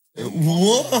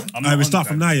What? Alright, we start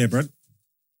from now, yeah, Brent.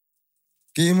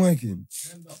 Get your mic in.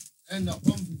 End up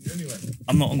bumping you anyway.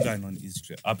 I'm not on going on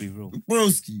EasyJet. I'll be real.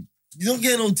 Broski, you don't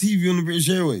get no TV on the British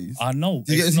Airways. I know.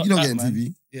 You don't get man.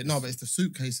 TV. Yeah, no, but it's the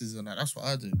suitcases and that. That's what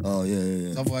I do. Oh,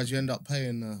 yeah. Otherwise, you end up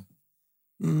paying.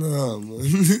 No,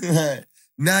 man.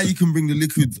 Now you can bring the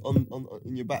liquids on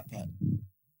in your backpack.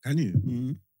 Can you? Mm-hmm.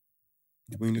 You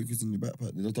can bring liquids in your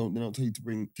backpack. They don't tell you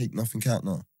to take nothing out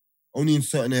now. Only in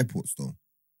certain airports though.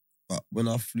 But when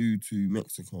I flew to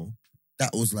Mexico, that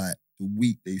was like the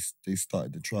week they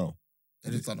started the trial.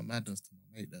 They just done a madness to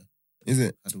my mate there. Is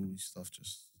it? Had all these stuff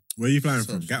just. Where are you flying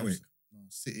from? Gatwick? No,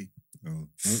 City. Oh,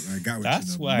 Gatwick.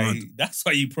 That's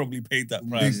why you probably paid that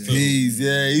price. Big peas,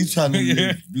 yeah. He's trying to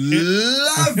live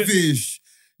lavish.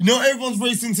 You know, everyone's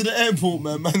racing to the airport,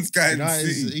 man. Man's going to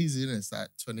It's City. easy, innit? It's like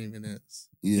 20 minutes.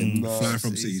 Yeah, Flying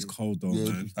from it's City is easy. cold though,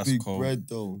 man. That's big cold. bread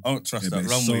though. I don't trust that but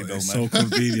runway it's though, so, man. It's so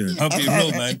convenient. I'll be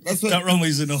real, man. That's what- That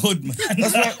runway's in the hood, man.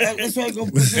 That's why I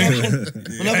got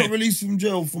when I got released from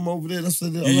jail from over there. That's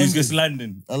what I You just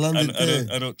landing. I landed there.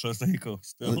 I don't trust Eco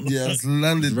still. Yeah, I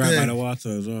landed Right by there. the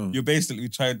water as well. You basically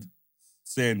tried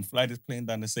saying fly this plane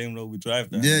down the same road we drive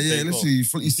down. Yeah, Take let's off. see.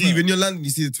 You see when you're landing, you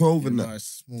see the 12 and that,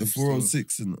 Nice, small the store.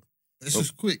 406 and that. It's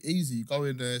just quick, easy. You go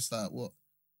in there, it's like, what?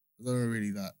 They don't really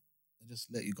that. They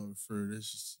just let you go through.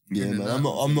 There's just Yeah, man. I'm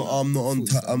not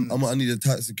on. I need a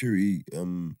tight security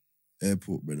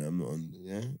airport, brother. I'm not on.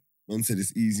 Yeah, man said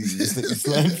it's easy. Just let you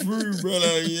slide through,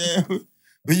 brother. Yeah,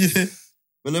 but yeah,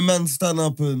 when the man stand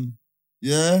up and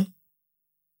Did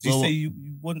you say you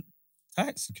want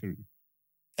tight security?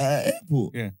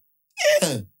 Airport. Yeah.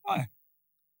 Why?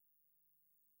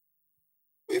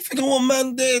 What you think I want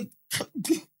man there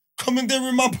coming there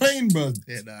in my plane, bro?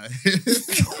 Yeah, nah.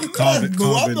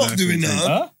 I'm not doing that.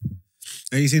 Huh?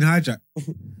 Ain't you seen Hijack?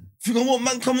 Think I want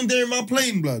man coming there in my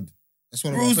plane, blood? That's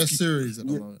one of my best series at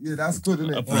the moment. Yeah, that's good,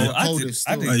 isn't it? Bro, the I coldest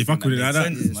didn't still. You fuck with it like that?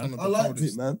 sense, Yeah, man. it's I liked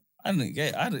it, man. I didn't get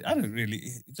it. I didn't really.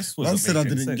 It just Man wasn't said I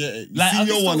making didn't sense. get it. You Like, I see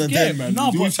just your one don't of get them, it. man.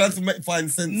 No, You but- trying to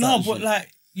find sense. No, out but shit.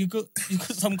 like you got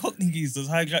some Cockney geezers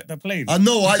hijacked the plane. I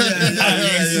know. I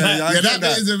Yeah, get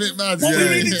that is a bit mad. What yeah. are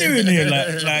we really doing here?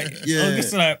 Like, Yeah. I'm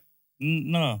just like,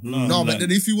 no. No, but then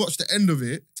if you watch the end of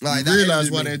it, Like, you that realise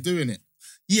ended why me. they're doing it.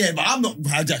 Yeah, but I'm not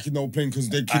hijacking no plane because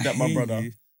they kidnapped my hear brother.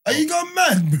 you. Are you gone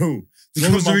mad, bro?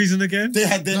 What was the reason again? They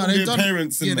had their, No, all they've their done-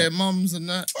 parents and Yeah, that. their mums and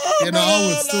that. Oh, Yeah, no, I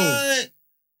would bro, still. like,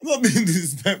 I'm not being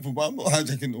disrespectful, but I'm not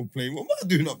hijacking no plane. What am I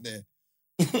doing up there?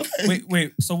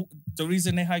 Wait. So the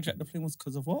reason they hijacked the plane was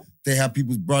because of what? They have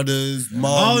people's brothers, Oh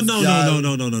moms. no.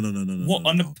 What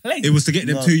on the plane? It was to get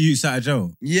them No. 2 youths out of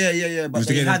jail. Yeah. But was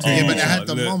to they get had them Yeah, to- but they had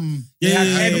the look. mum. They had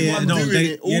Yeah, everyone no, doing they-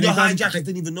 it. All yeah, the they done- hijackers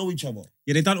didn't even know each other.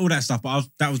 Yeah, they done all that stuff, but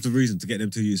that was the reason to get them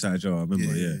 2 youths out of jail. I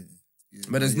remember. Yeah.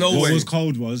 But there's no What way. was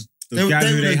cold was the They gal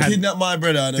who would they have had. kidnapped my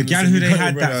brother. and The then gal said, who "You they got your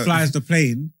had that brother." flies the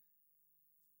plane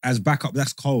as backup.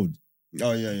 That's cold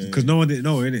Oh, yeah. because no one didn't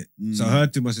know, innit? Mm. So her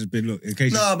two must have been look in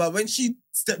case. Nah, but when she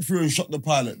stepped through and shot the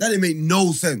pilot, that didn't make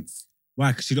no sense.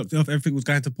 Why? Because she looked off. Everything was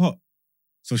going to pot.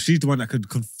 So she's the one that could.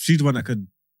 She's the one that could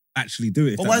actually do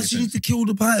it. if But that why did makes she sense. need to kill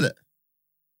the pilot?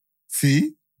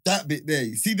 See? That bit there.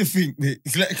 You see the thing?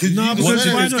 It's like, cause No, you, because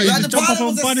like, why not? You the just jump pilot up on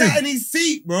was bunny. sat in his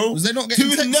seat, bro. Was they not getting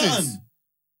Doing Texas? nothing.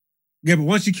 Yeah, but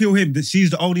once you kill him,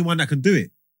 she's the only one that can do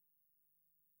it.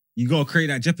 You gotta create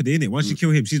that jeopardy, innit? Once you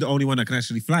kill him, she's the only one that can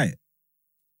actually fly it.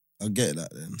 I get that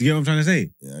then. Do you get what I'm trying to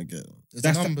say? Yeah, I get that. There's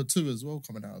That's a number 2 as well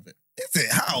coming out of it. Is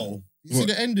it? How? You see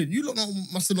the ending? You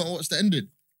must have not watched the ending.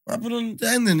 What happened on the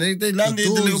ending? They landed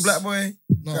the little doors- black boy.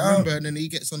 No, Yeah. remember, and then he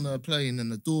gets on the plane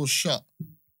and the door's shut.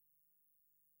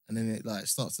 And then it like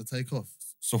starts to take off.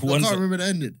 So I one can't sec, remember the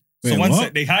ending. Wait, one what?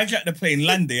 sec, they hijacked the plane,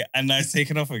 land it, and now it's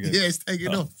taken off again. Yeah, it's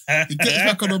taking off. He gets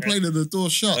back on the plane and the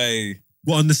door's shut. Hey,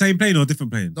 What, on the same plane or a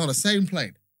different plane? No, the same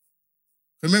plane.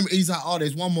 Remember, he's like, oh,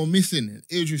 there's one more missing. And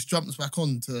Idris jumps back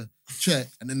on to check,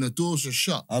 and then the door's just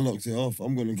shut. I locked it off.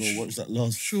 I'm gonna go watch that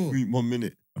last Sure. 1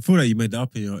 minute. I thought that you made that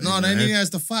up in your. No, in then your he head. has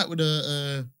the fight with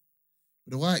the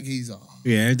white geezer.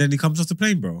 Yeah, and then he comes off the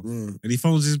plane, bro, Yeah. and he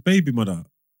phones his baby mother.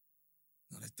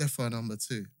 No, there's definitely number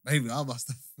 2. Maybe I must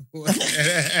have.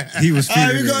 He was Alright,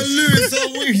 feeling we got it. Lewis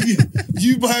on week.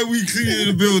 You buy weekly in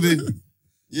the building.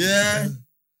 Yeah.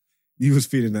 You was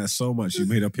feeling that so much, you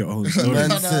made up your own story. Man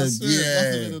No, I said, swear, it must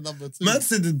have yeah. been the number 2. Man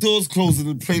said the doors closed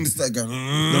and the plane started going.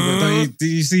 No, but did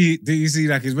you see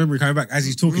like his memory coming back as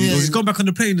he's talking? He Yeah. goes, he's gone back on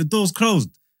the plane, the door's closed.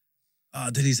 Oh,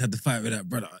 then he's had the fight with that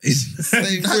brother.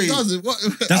 Same That way. does it. What?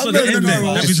 That's I what they remember end that. there.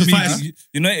 That That's was the me, fight. man.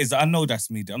 you know it is. I know that's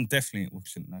me. I'm definitely at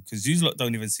auction now because you lot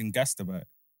don't even seem gassed about it.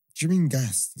 Do you mean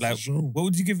gas? Like, Sure. what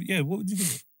would you give? Yeah, what would you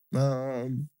give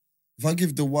it? If I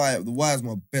give The Wire is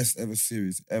my best ever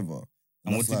series ever.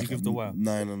 And what that's did you give the wow?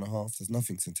 9.5. There's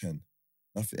nothing to 10.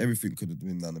 Nothing, everything could have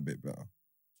been done a bit better.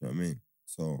 Do you know what I mean?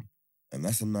 So, and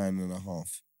that's a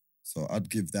 9.5. So I'd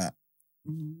give that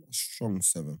a strong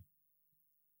 7.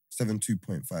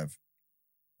 2.5. What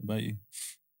about you?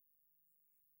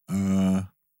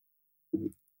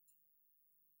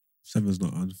 7's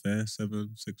not unfair. 7,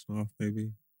 6.5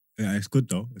 maybe. Yeah, it's good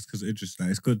though. It's because of interest. Like,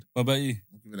 it's good. What about you?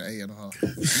 I'll give it an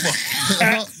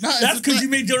 8.5. That's because you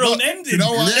made your own ending. You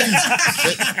know what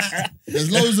it is?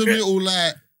 There's loads of little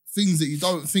like things that you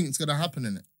don't think is gonna happen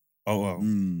in it. Oh wow.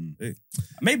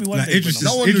 Maybe one Like, day.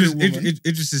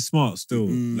 Idris is smart still.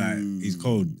 Like, he's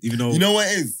cold. Even though You know what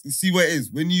it is? You see what it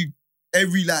is? When you,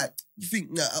 every like, you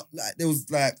think that, like, there was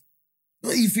like,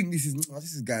 what do you think this is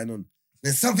going on?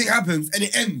 Then something happens and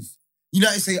it ends. You know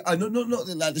what I say? Not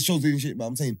that, like the show's doing shit, but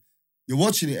I'm saying you're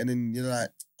watching it and then you're like,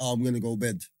 oh, I'm gonna go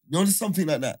bed. You know, there's something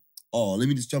like that. Oh, let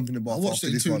me just jump in the bath I watched after it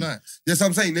in this 2 one. nights. Yes,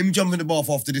 I'm saying, let me jump in the bath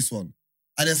after this one.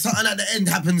 And then something at the end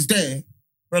happens there.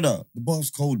 Brother, the bath's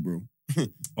cold, bro.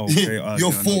 Okay,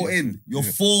 You're 4 in. You're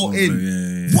 4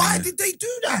 in. Yeah. Why did they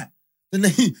do that? Then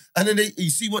you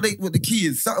see what the key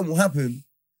is. Something will happen,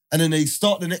 and then they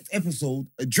start the next episode,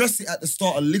 address it at the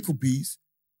start a little piece,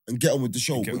 and get on with the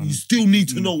show. Get But on. you still need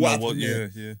to know what happened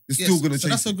there. Yeah. You're still gonna so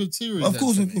change. that's a good series. Of then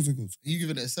course, for of me. course, of course. You give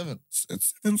it a 7.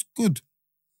 7's good.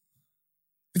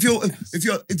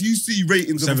 If you see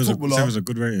ratings on a footballer, 7's a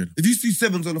good rating. if you see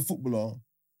 7s on a footballer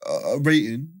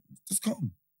rating, just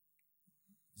come.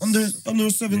 Under a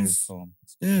 7's.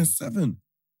 Yeah, 7.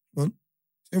 Man.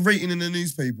 A rating in the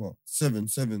newspaper. 7.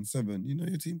 You know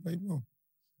your team played well.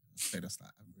 Okay, that's like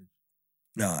average.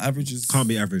 No, average is... Can't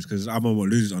be average because I'm on what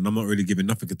losers and I'm not really giving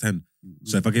nothing a 10.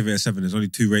 So if I give it a 7, there's only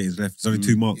 2 ratings left. There's only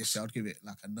 2 Yes, marks. I'd give it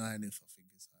like a 9 if I think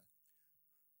it's high.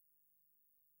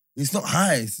 It's not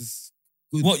high. It's just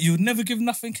good. What, you would never give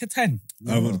nothing a 10?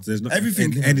 There's not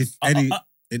Everything in counts. anything.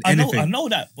 I know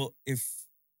that, but if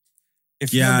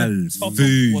Yeah, you're on the top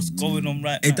food. of what's going on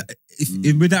right now.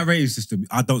 With that rating system,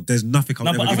 there's nothing I'll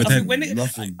No, ever but give a I 10. think when it,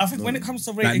 Nothing. I think when it comes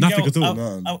to rating nothing girl, at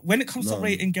all. No. when it comes to No.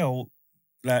 rating girl,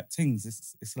 like things,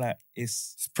 it's like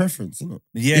It's preference, isn't it?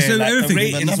 yeah, It's like everything, the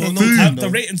ratings, man. all, Food. the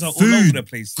ratings are all Food. over the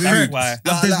place. That's Food. why.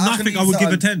 There's I nothing can I would eat give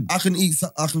a something-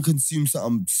 10. I can consume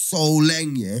something so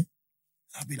lang, yeah?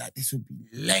 I'll be like, this would be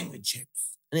lang with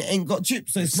chips. And it ain't got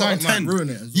chips, so it's not a Something might 10. ruin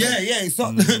it as well. Yeah, it's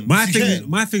not...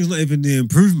 My thing's not even the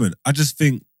improvement. I just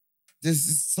think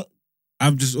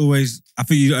I'm just always. I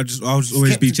think I'll just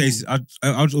always be chasing. I'll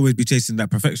just always be chasing that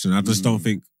perfection. I just don't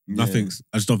think nothing's.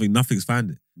 I just don't think nothing's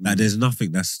found it. Like there's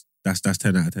nothing that's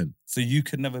 10 out of 10. So you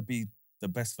could never be the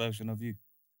best version of you.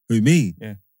 Who, me?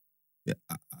 Yeah.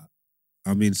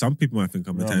 I mean, some people might think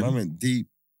I'm a 10. I went deep.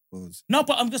 No,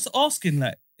 but I'm just asking,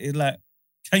 like,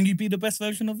 can you be the best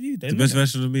version of you? Then The best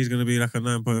version of me is going to be like a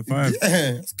 9.5.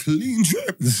 Yeah, it's clean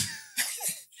trip.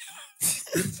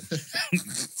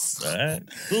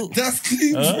 Cool. That's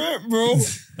clean trip, bro.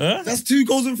 That's 2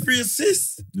 goals and 3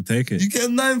 assists. You take it. You get a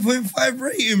 9.5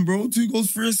 rating, bro. 2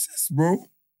 goals, 3 assists, bro.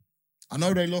 I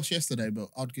know they lost yesterday, but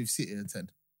I'd give City a 10.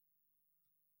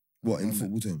 What, in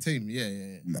football team? Team,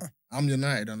 yeah. Nah. I'm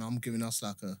United and I'm giving us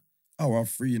like a... Oh, I'm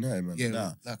 3 United, man. Yeah,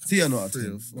 Nah. like a See, are not a 3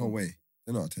 10. or 4. No way.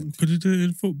 They're not a 10 team. Could you do it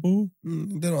in football?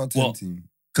 They're not a 10 What? team.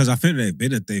 Because I think they've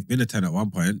been a 10 at one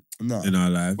point Nah. in our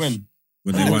lives. When?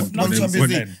 When they No, won. no when they- Champions when-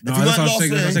 League. No, If we that's weren't what I'm last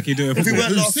saying. year- That's like you do it in If we football.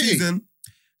 went last City. season,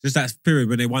 Just that period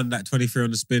when they won that 23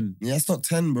 on the spin. yeah, that's not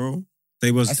 10, bro.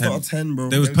 They was That's 10. not a 10, bro.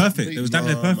 They was They was perfect. complete. It was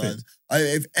definitely Nah, perfect. man.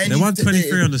 If any, They won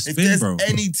 23 on the if spin, there's bro.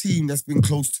 any team that's been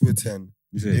close to a 10,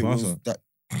 You say it was Barca. that,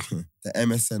 the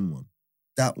MSN one.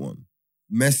 That one.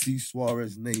 Messi,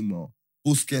 Suarez, Neymar,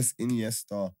 Busquets,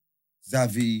 Iniesta,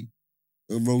 Xavi,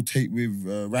 rotate with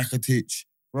Rakitic.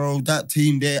 Bro, that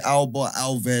team there, Alba,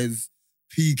 Alves,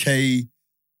 PK,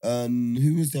 and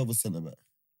who was the other centre back?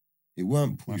 It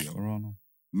weren't Puyol.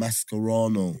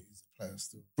 Mascherano. He's a player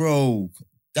still. Bro,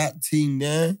 that team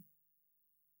there.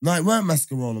 No, it weren't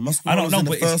Mascherano. Mascherano I don't was know, in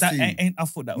the but it's first that. team. I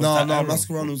thought that was No, that no, era.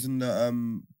 Mascherano was in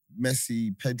the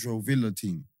Messi, Pedro, Villa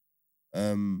team.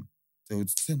 They would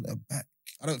centre back.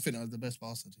 I don't think that was the best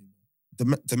Barca team.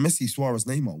 The Messi, Suarez,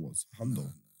 Neymar was.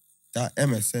 Hundo. That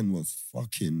MSN was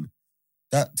fucking...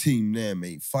 That team there,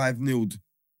 mate. 5-0'd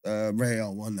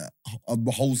Real won that.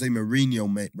 Jose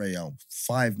Mourinho, mate, Real.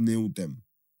 5-0'd them.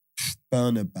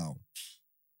 Bernabeu.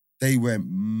 They went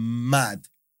mad.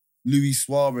 Luis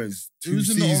Suarez, 2 Who's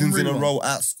in the seasons in Henry a one? row,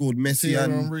 outscored Messi Thierry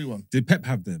and... Henry one. Did Pep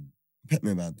have them? Pep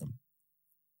never had them.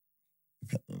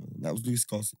 That was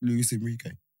Luis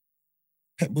Enrique.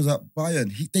 Pep was at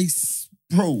Bayern.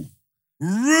 Bro,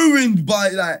 ruined by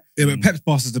like... Yeah, but Pep's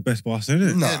Barca's the best Barca, isn't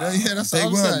it? Nah, Yeah, that's they what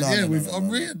I'm weren't. saying. Yeah, with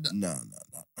Henry and that. No.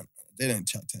 they don't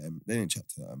chat to him. They didn't chat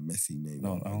to Messi,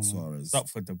 Neymar, and Suarez. It's up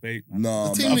for debate, man. No,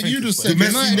 The team that you just said, Messi,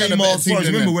 United had a Neymar, better team Suarez.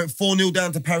 than Remember, them. went 4-0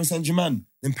 down to Paris Saint-Germain.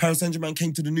 Then Paris Saint-Germain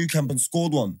came to the new camp and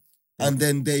scored one. And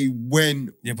then they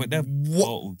went... Yeah, but they're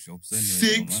bottle jobs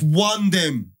anyway. 6-1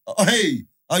 them. Hey,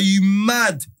 are you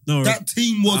mad? No, that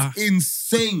team was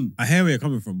insane. I hear where you're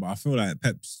coming from, but I feel like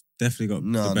Pep's definitely got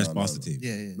the best Barca team.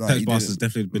 Yeah. Pep's Barca's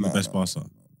definitely been the best Barca.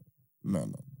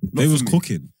 No. They was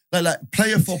cooking. Like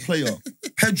player for player.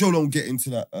 Pedro don't get into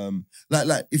that.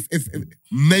 Like if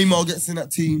Neymar gets in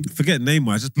that team, forget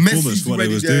Neymar, just performance Messi's what they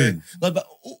was there. doing. Like, but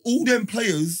all them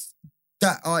players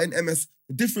that are in MS,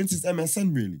 the difference is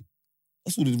MSN really.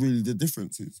 That's what the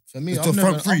difference is. For me, it's I've the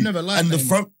front three. never liked and Neymar. the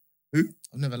front. Who?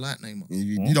 I've never liked Neymar.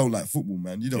 You don't like football,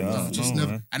 man. You don't like just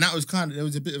football. never. And that was there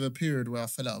was a bit of a period where I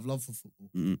fell out of love for football.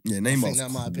 Yeah, I Neymar. think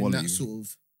that might have been that sort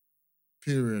of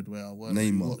period where I wasn't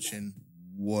really watching.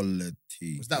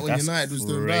 Quality. Was that when United was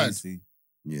doing bad?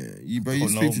 Yeah, you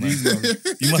speak to these ones.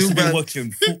 You must have been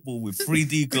watching football with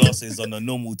 3D glasses on a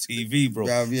normal TV, bro.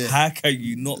 Yeah. How can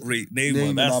you not rate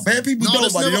Neymar? Nah, better people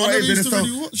don't, but you know what it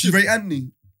is. You rate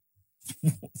Anthony.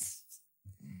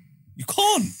 You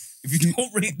can't. If you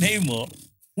don't rate Neymar.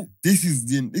 This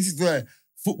is where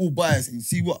football bias. You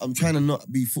see what? I'm trying to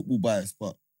not be football biased,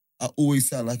 but I always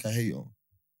sound like a hater.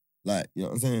 Like, you know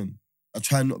what I'm saying? I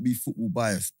try not to be football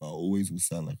biased, but I always will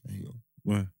sound like a hater.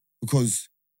 Why? Because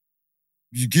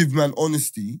you give man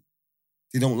honesty,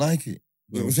 they don't like it.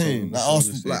 You know what I'm saying?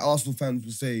 Like Arsenal fans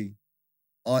will say,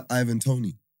 Ivan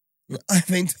Toney.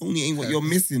 Ivan Toney ain't what you're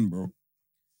missing, bro.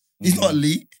 He's not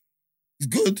elite. He's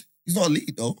good. He's not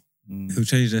elite, though. He'll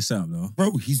change their setup, though.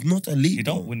 Bro, he's not elite. He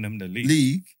don't win them the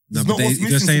league. No, but if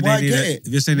you're saying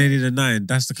they need a 9,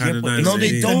 that's the kind of 9. No,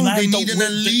 they don't. They need an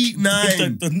elite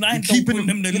 9. The 9 don't win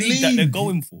them the league that they're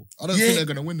going for. I don't think they're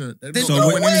going to win it.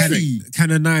 So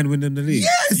can a 9 win them the league?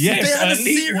 Yes. They had a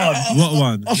elite one. What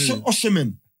one?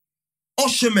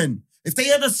 Osherman. If they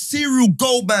had a serial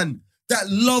goal man that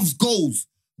loves goals,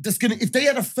 if they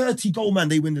had a 30 goal man,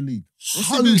 they win the league.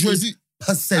 100%.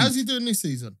 How's he doing this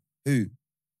season? Who?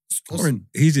 Scoring.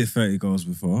 He's hit 30 goals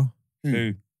before.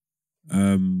 Who?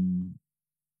 Who's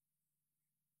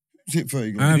hit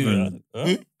 30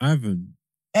 goals?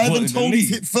 Ivan Toney's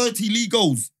hit 30 league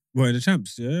goals. What, in the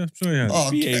champs? Yeah, I'm sure he has.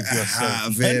 Oh, get out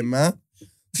of here, man.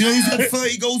 Do you know who's had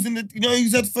 30 goals in the... You know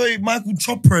who's had 30? Michael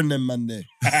Chopper and them, man, there.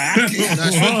 What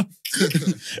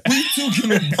are you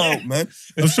talking about, man?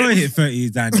 I'm sure he hit 30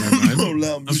 down there,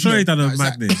 man. I'm sure he done a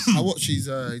madness. I watched he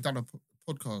done a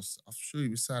podcast. I'm sure he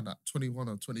was saying that 21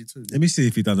 or 22. Let me see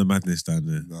if he done a madness down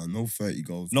there. No 30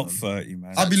 goals. Not 30,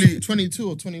 man. I believe 22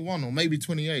 or 21 or maybe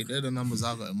 28. They're the numbers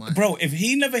I got in mind. Bro, if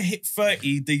he never hit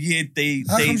 30 the year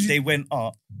they went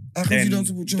up, how come you don't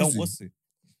support Chelsea? Don't what's it?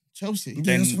 Chelsea?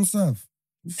 Yeah, that's from South.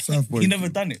 South boy. He never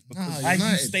done it. Because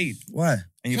you stayed. Why?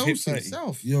 And you've hit 30.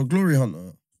 South. You're a glory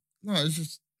hunter. No, it's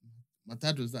just my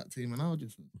dad was that team and I was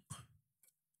just...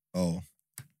 Oh.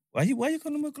 Why you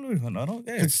calling him a glory hunter? I don't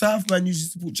get it. Because South man usually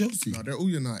support Chelsea. No, they're all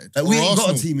United. Like, we ain't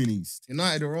got a team in East.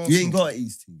 United or Arsenal. We ain't got an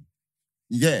East team.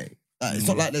 You get it? Like, it's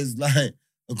not like there's like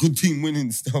a good team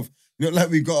winning stuff. Not like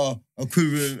we got a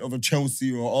equivalent of a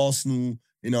Chelsea or Arsenal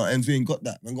in our ends. We ain't got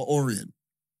that. We got Orient.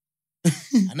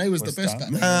 And they was the best back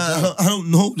then. I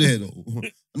don't know there though.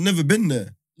 I've never been there.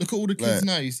 Look at all the kids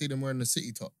now. You see them wearing the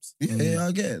City tops. Yeah,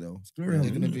 I get it though. It's glory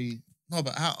They're gonna be no,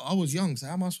 but I was young, so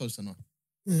how am I supposed to know?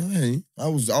 Yeah, hey, I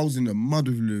was in the mud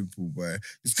with Liverpool, boy.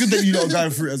 It's good that you're not going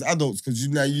through it as adults because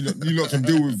you lot can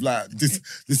deal with like this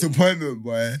disappointment,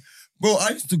 boy. Bro, I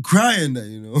used to cry in that,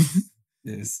 you know.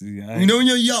 Yes, yeah. You know when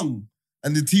you're young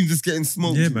and the team's just getting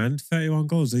smoked. Yeah, man, 31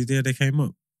 goals the year they came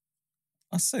up.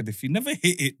 I said, if he never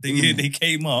hit it the year they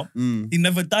came up, he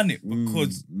never done it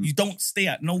because you don't stay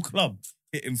at no club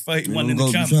hitting 31 in the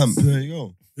champs. There you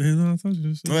go. Yeah, no, I told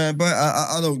you. Yeah, but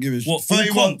I don't give a shit. What,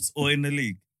 31 comps or in the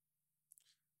league?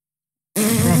 Bro,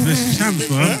 it's champs,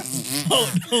 man.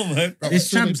 Oh, no, man. It's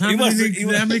champs. How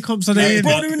many comps are they in?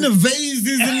 Bro, they're in the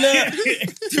vases and that.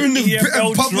 They're in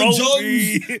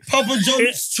the Papa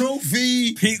John's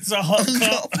trophy. Pizza Hut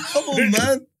Cup. Come on,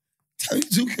 man. What are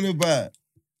you talking about?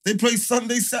 They play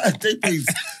Sunday, Saturday.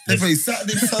 They play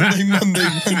Saturday, Sunday, Monday,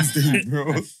 Wednesday,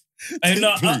 bro. And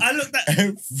I looked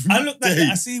at it.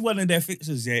 I see one of their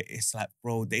fixtures. Yeah, it's like,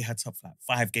 bro, they had something like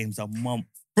 5 games a month.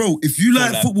 Bro, if you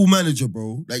like Football Manager,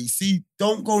 bro, like you see,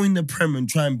 don't go in the Prem and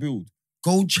try and build.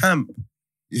 Go champ.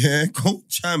 Yeah, go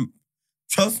champ.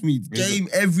 Trust me, game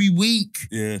every week.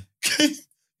 Yeah.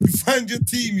 You find your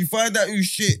team, you find out who's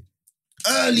shit.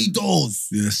 Early doors.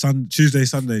 Yeah, Tuesday,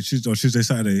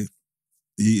 Saturday.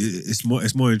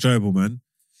 It's more enjoyable, man.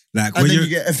 Like And when then you you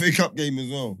get FA Cup game as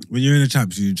well. when you're in the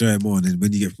champs, you enjoy it more, and then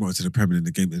when you get promoted to the Premier in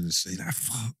the game, then it's like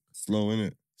fuck. Slow,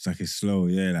 innit? It's like it's slow,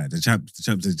 yeah. Like the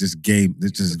champs are just game. They're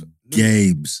just Luton-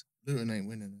 games. Luton ain't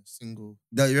winning a single.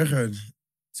 That you reckon?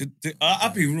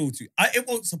 I'll be real to you. It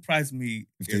won't surprise me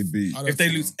If they beat. I don't if they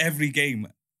think lose so. every game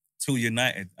till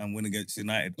United and win against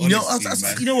United. You know, Honestly,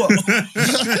 man. you know what?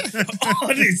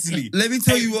 Honestly. Let me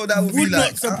tell you what that would be Would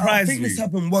like. not surprise I think me. this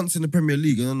happened once in the Premier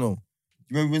League. I don't know.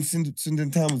 You remember when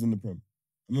Swindon Town was in the Prem?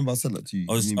 I remember I said that to you.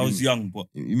 I was young, but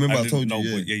You remember I told you?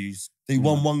 Yeah. But yeah, They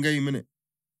won one game, innit?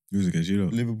 It was against you,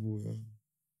 lot. Liverpool, yeah.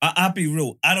 I'll be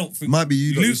real. I don't think Might be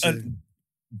you lot this year. Luton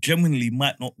genuinely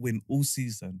might not win all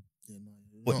season, Yeah, no,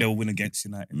 but they'll win against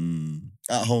United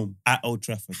At home. at Old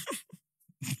Trafford.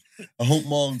 I hope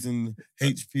Margs and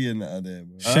HP and that are there,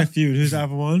 bro. Sheffield, who's the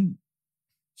other one?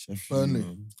 Sheffield. Burnley.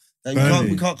 Man. Like,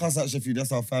 Burnley. we can't cuss out Sheffield.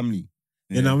 That's our family.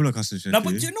 Yeah, no, we're not cussing No, Sheffield.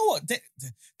 but do you know what?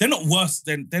 They're not worse.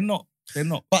 They're not.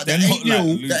 But the they're not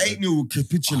 8-0, like the 8-0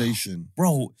 capitulation.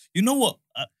 Bro, you know what?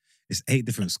 It's 8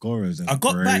 different scorers. That's I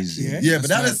got back, crazy. yeah. Yeah, but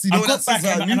That's that is, you I know, got that back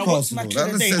says like and I watched Newcastle. match That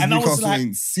of the day, says and I was Newcastle like,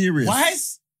 ain't serious.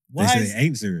 They say they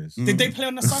ain't serious. Mm. Did they play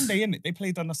on a Sunday? Innit? They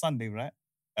played on a Sunday, right?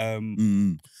 I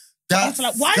That was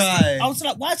like, why? guy, I was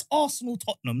like, why is Arsenal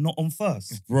Tottenham not on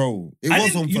first? bro, it I was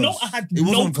didn't- on first. You know, I had it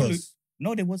was no on clue. first.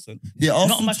 No, there wasn't. Yeah, Not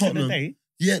Arsenal, much of Tottenham. the day.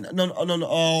 Yeah, no.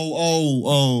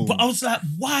 Oh. But I was like,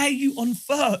 why are you on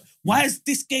first? Why is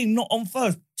this game not on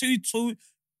first? 2-2.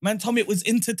 Man told me it was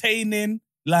entertaining.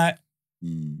 Like,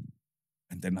 and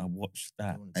then I watched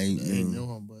that. Ain't no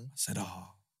one, boy. I said, oh,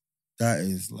 That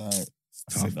is like,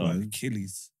 I Tough, said, oh, man.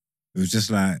 Achilles. It was just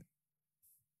like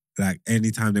any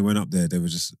time they went up there, it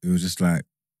was just like,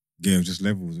 yeah, it was just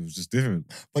levels. It was just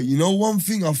different. but you know one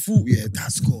thing I thought, yeah,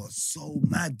 that score was so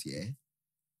mad, yeah.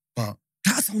 But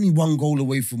that's only one goal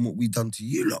away from what we done to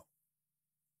you lot.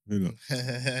 You know.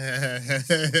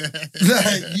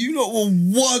 Like, you lot were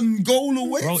one goal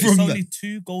away Bro, from it's that. only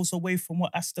 2 goals away from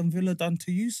what Aston Villa done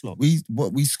to you, Slot. We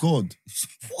scored.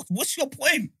 What's your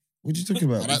point? What are you talking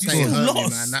about? Oh, that's You how you still hurt me,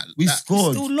 lost. man. We that-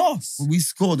 scored. Still lost. We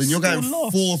scored, and you're Still going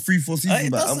lost. 4 seasons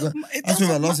It back. doesn't- it I'm talking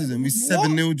about doesn't last season. We matter.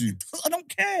 7-0'd you. I don't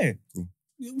care. Cool.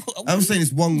 What- I'm saying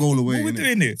it's one goal away. What we innit?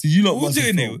 doing here? So you lot What we must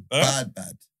have doing felt here?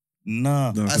 bad.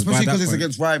 Nah. No, Especially by that because it's point-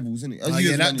 against rivals, isn't it? Oh,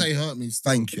 yeah, that day hurt me.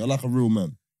 Still. Thank you. I like a real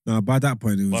man. No, by that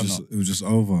point it Why was just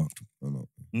over. No, no.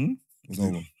 Hmm? It was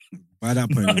over. By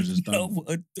that point it was just done.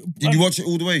 Did you watch it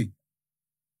all the way?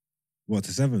 What,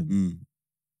 to 7? Mm.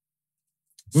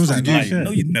 What was that? Did you? Nice, yeah.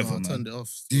 No, you No, never, I man. turned it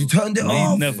off. Did you turn it No, you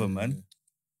off? never, man.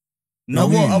 No, No,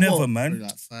 what? you I never, what? man.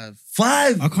 Like 5.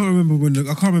 5? I can't remember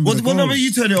What number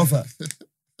you turn it off at?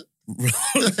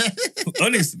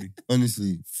 Honestly.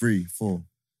 Honestly, 3, 4.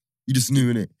 You just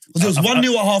knew, innit? Because it was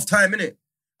 1-0 at half time, innit?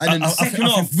 And then the second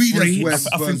half, we just went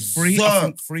I think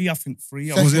three. I think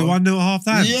three. Was it 1-0 at half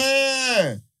time?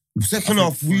 Yeah. Second I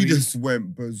half, think we 3. just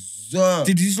went berserk.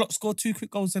 Did you lot score 2 quick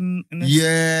goals in the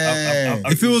Yeah.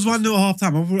 I- If it was 1-0 at half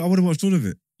time, I would have watched all of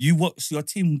it. You watched your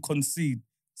team concede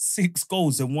 6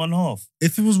 goals in one half.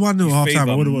 If it was 1-0 at half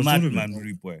time, I would have watched all of it. Madman,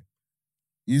 rude boy.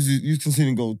 You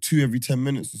conceding goal 2 every 10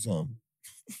 minutes or something.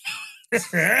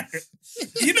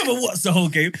 You never watched the whole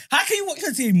game. How can you watch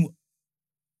your team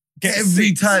get Every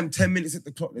 6? time, 10 minutes at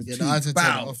the clock, there's Yeah, 2. I had to turn it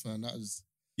Bow. off, man. That was.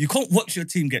 You can't watch your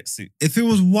team get 6. If it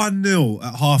was 1-0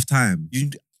 at half time,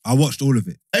 I watched all of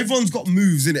it. Everyone's got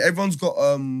moves in it. Everyone's got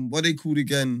what are they called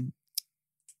again?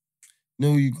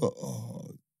 No, you got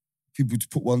people to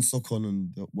put one sock on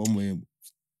and one way.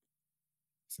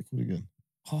 What's it called again?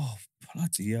 Oh,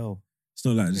 bloody hell. It's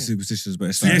not like the superstitions, but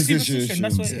it's Yeah, like superstition,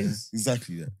 that's what it Yeah, is.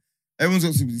 Exactly that. Everyone's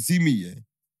got superstition. See me, yeah.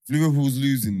 If Liverpool's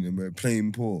losing and we're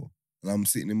playing poor, and I'm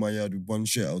sitting in my yard with one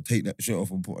shirt, I'll take that shirt off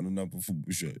and put on another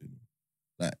football shirt. You know?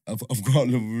 Like I've got a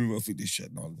little room. I think this shirt.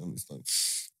 No, I understand.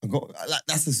 I got like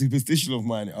that's a superstition of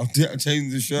mine. I'll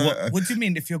change the shirt. What do you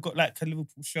mean if you've got like a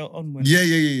Liverpool shirt on? When,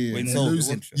 Yeah. when So they're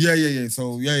losing? yeah.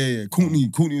 So yeah. Courtney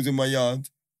was in my yard,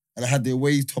 and I had the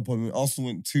away top on. And Arsenal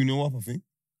went 2-0 up. I think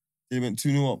they went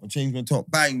 2-0 up. I changed my top.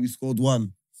 Bang, we scored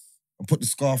 1. I put the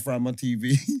scarf around my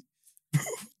TV.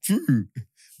 True.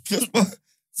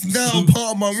 It's now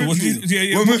part of my So what do ritual.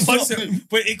 you, When we're but stopping-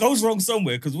 but it goes wrong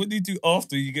somewhere because what do you do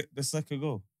after you get the second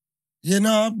goal?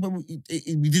 Yeah, but we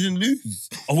didn't lose.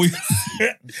 Are we?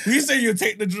 We say you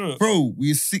take the draw. Bro,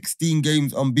 we're 16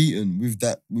 games unbeaten with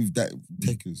that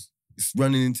takers. It's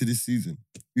running into this season.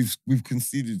 We've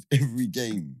conceded every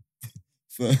game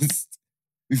first,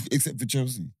 except for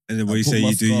Chelsea. And then I what you put say my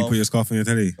you do, you scarf- put your scarf on your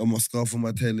telly. On my scarf on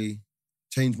my telly,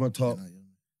 change my top,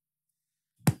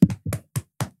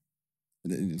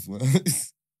 and then it just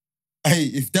works. Hey,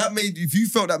 if you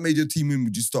felt that made your team win,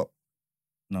 would you stop?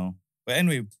 No. But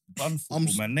anyway, done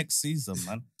football, man. Next season,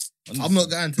 man. I'm not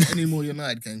going to any more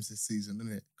United games this season,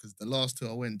 innit? Because the last 2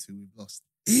 I went to, we've lost.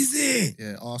 Is it?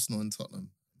 Yeah, Arsenal and Tottenham.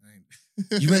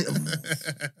 You went.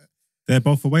 They're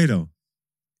both away though.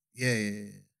 Yeah.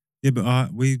 Yeah,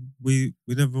 but we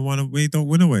never won. We don't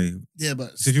win away. Yeah,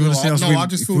 but So if you want to see us win, I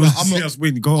just feel like I'm not.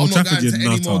 Win, go I'm Old not Trafford. going to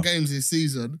any nutter. more games this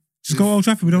season. Just go Old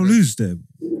Trafford. We don't lose them.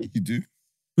 You do.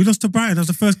 We lost to Brighton. That was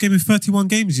the first game in 31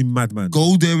 games. You madman.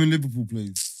 Go there when Liverpool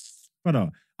plays.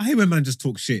 Brother, I hate when man just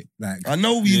talk shit. Like I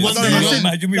know you want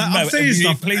I'm saying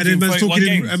stuff, and then man's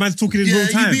talking in real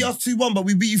time. You beat us 2-1, but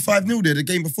we beat you 5-0 there the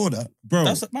game before that, bro.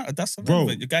 Doesn't matter. That's bro.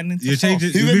 You're going into You're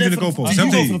changing. You're moving the goalpost.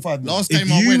 Last game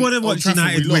if you want to watch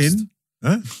United win,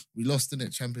 we lost in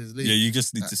it Champions League. Yeah, you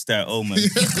just need to stay at home, man.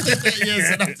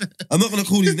 I'm not gonna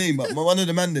call his name, but one of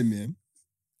the man them, yeah,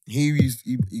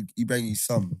 he bring his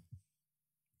son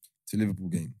to Liverpool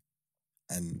game,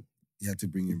 and he had to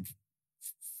bring him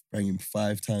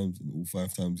 5 times, and all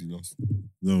 5 times he lost.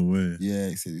 No way. Yeah,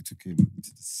 he said it took him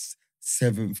to the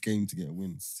 7th game to get a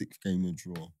win, 6th game a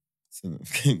draw,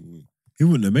 7th game a win. He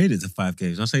wouldn't have made it to 5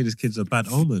 games. I'm saying this kid's a bad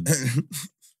omen.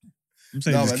 I'm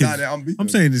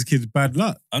saying this kid's bad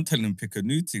luck. I'm telling him pick a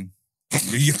new team.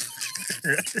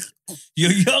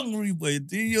 You're young, Reboy.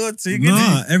 Do your thing.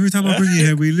 Nah, every time I bring you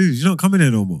here, we lose. You're not coming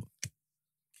here no more.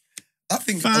 I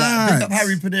think like, bring up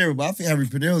Harry Pinero, but I think Harry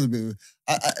Pinero's a bit.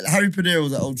 Harry Pinero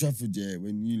was at Old Trafford, yeah,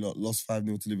 when you lot lost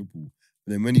 5-0 to Liverpool.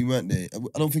 But then when he weren't there,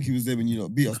 I don't think he was there when you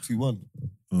lot beat us 2-1.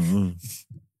 I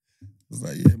was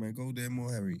like, yeah, man, go there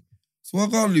more, Harry. So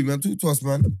what can't do, man? Talk to us,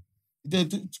 man. You there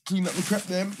to clean up the crap,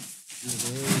 them.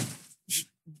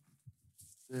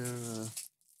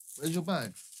 Where's your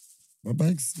bag? My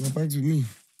bag's with me.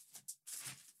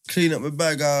 Clean up my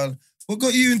bag. What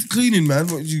got you into cleaning, man?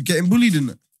 What, you getting bullied in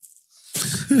that?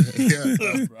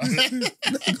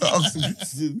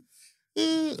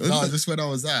 No, just when I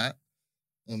was at,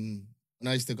 when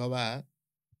I used to go out,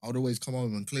 I would always come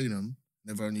home and clean them.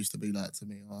 And everyone used to be like to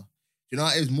me, you know,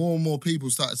 it was more and more people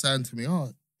started saying to me,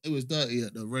 it was dirty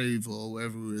at the rave or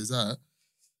wherever we was at.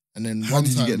 And then How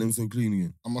did you get them so clean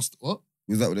again? What?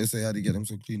 Was that what they say? How do you get them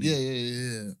so clean again?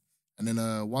 Yeah. And then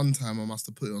one time I must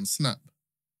have put it on Snap.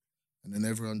 And then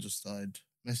everyone just started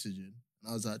messaging. And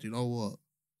I was like, you know what?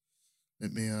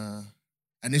 Let me,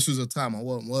 and this was a time I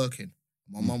wasn't working.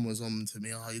 My mum was on to me,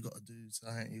 you got to do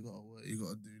something, you got to work, you got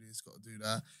to do this, got to do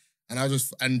that.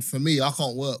 And for me, I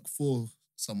can't work for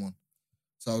someone.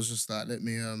 So I was just like, let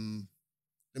me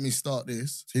start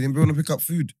this. So you didn't want to pick up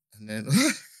food? And then...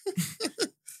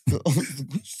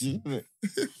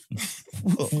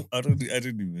 I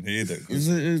didn't even hear that.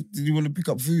 Did you want to pick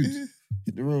up food?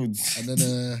 Hit the roads. And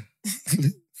then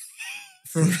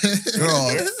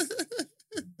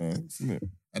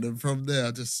and then from there,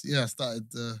 I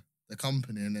started the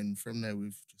company, and then from there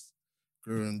we've just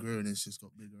grew and grew, and it's just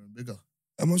got bigger and bigger.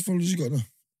 How much followers you got now?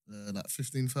 Like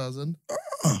 15,000.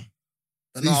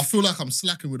 But no, I feel like I'm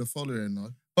slacking with the following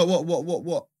now. But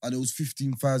what are those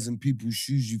 15,000 people's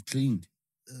shoes you've cleaned?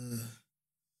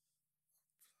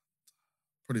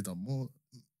 Probably done more.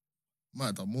 Might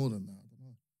have done more than that. I don't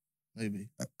know. Maybe.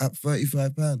 At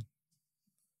 £35.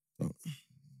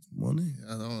 Money.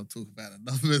 I don't want to talk about the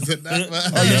numbers and that.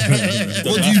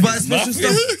 What, do you buy special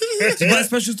stuff? Do you buy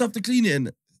special stuff to clean it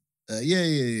in?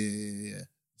 Yeah.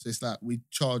 So it's like we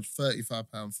charge £35,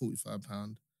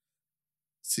 £45,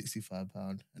 £65,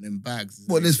 and then bags.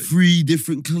 What, there's 3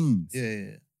 different cleans?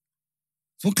 Yeah.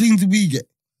 So what cleans do we get?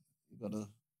 You got a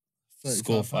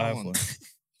Score 5 one. one.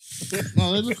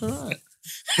 No, they look alright.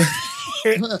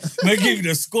 Man, give you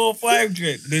the score 5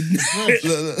 drink. They're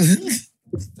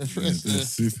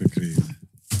super clean.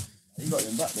 You got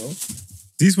them back though.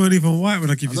 These weren't even white when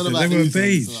I give you them. They were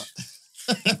beige.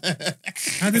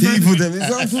 How did people them? It's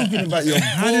what I'm talking about. Your boy.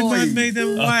 How did man make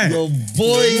them white? Your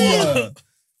boy.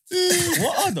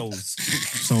 What are those?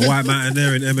 Some white man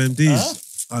there in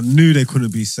MMDs. I knew they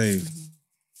couldn't be saved.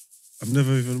 I've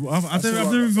never even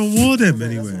wore them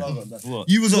anywhere. What?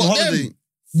 You was on holiday.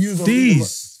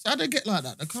 These. How'd they get like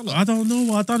that? The colour? I don't know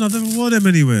what I've done. I've never wore them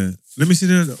anywhere. Let me see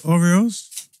the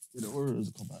Oreos. The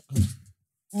Oreos come back.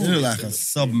 They look like a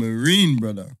submarine,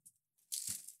 brother.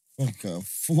 Like a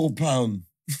 4 pound.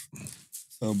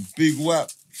 Some big whap.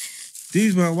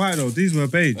 These weren't white though. These were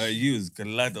beige. You was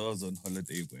glad I was on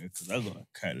holiday, boy, because I got a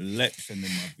collection in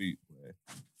my boot, boy.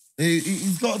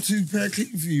 He's got 2 pair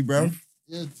clean for you, bro.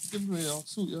 Yeah, give me. I'll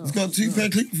sort you out. He's got 2 pair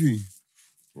clean for you.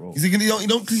 Bro. Is he gonna? You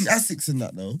don't clean Asics in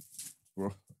that though,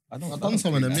 Bro. I've done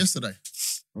some of them yesterday.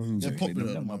 They're They popular don't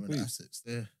at the have my moment, boot. Asics.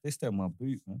 They stay in my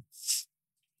boot, man.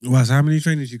 Well, so how many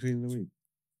trainers you clean in a week?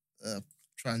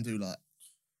 Try and do like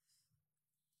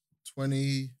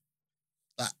 20.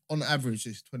 like on average,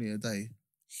 it's 20 a day.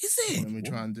 Is it? And then we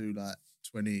try and do like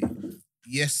 20.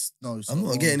 Yes, no. So I'm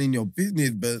not getting in your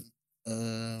business, but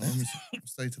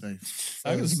what's day today?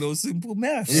 That was no simple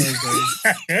math.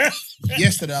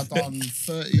 Yesterday I've done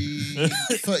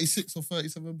 36 or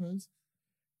 37 pairs.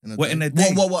 What in a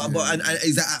day? What? And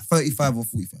is that at 35 or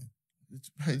 45?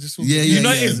 Yeah. You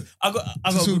know, I got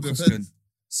a good question.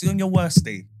 See, on your worst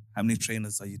day, how many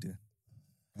trainers are you doing?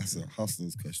 That's a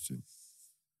hustler's question.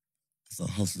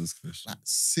 Like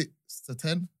 6 to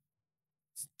 10.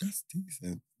 That's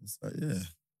decent. It's like,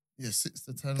 Yeah, 6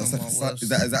 to 10. That's on like my worst. is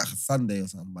that a Sunday or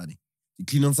something, buddy? You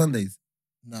clean on Sundays?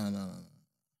 No.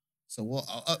 So what?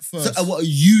 At first, So, what are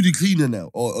you the cleaner now,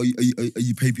 or are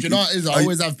you pay people? do you know what it is? I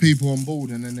always have people on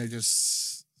board, and then they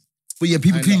just. But yeah,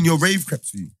 people clean your rave crepes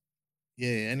for you.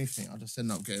 Yeah, anything. I just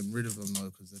end up getting rid of them though,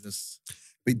 because they're just.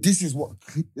 But this is what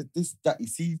that you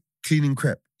see cleaning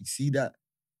crepe. You see that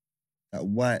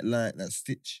white line, that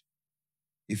stitch.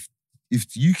 If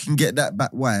you can get that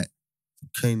back white,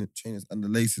 trainers and the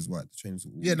laces white, the trainers.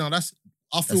 Yeah, no, that's.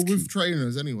 I feel that's with key.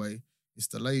 trainers anyway. It's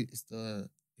the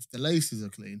if the laces are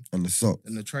clean And the socks.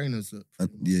 then the trainers look.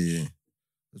 Yeah.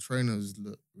 The trainers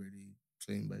look really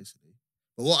clean, basically.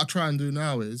 But what I try and do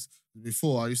now is,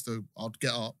 before I'd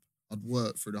get up, I'd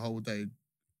work through the whole day,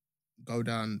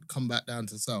 come back down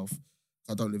to South.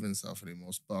 I don't live in South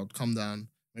anymore, but I'd come down,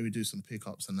 maybe do some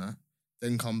pickups and that,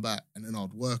 then come back, and then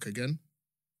I'd work again.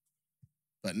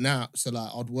 But now, so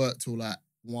like I'd work till like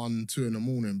 1, 2 in the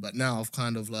morning. But now I've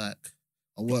kind of like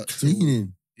I work till,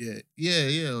 Cleaning.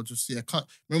 Yeah. Or just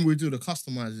remember we do the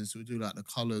customizing, so we do like the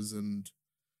colours and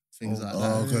things like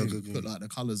that. Okay. Put like the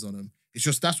colours on them. It's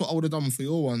just that's what I would have done for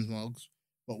your ones, Margs.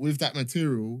 But with that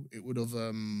material, it would have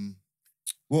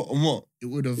What? it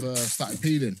would have started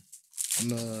peeling.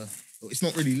 It's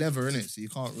not really leather in it, so you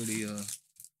can't really.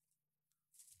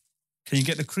 Can you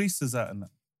get the creases out and that?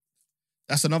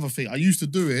 That's another thing. I used to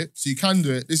do it, so you can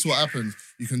do it. This is what happens.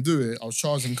 You can do it. I was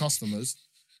charging customers,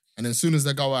 and then as soon as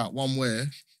they go out one wear,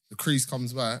 the crease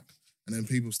comes back, and then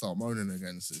people start moaning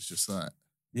again. So it's just like,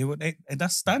 Yeah, well,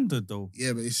 that's standard though.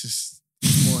 yeah, but it's just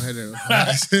more headache.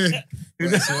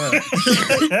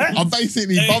 I'm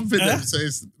basically bumping them, so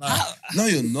it's like, No,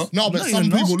 you're not. no, but No, some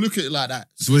you're people not. look at it like that.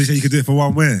 So what do you say you could do it for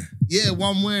one wear? Yeah,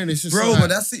 one wear, and it's just Bro, like, but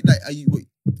that's it. Like, are you? Wait,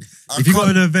 If you got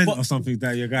an event but- or something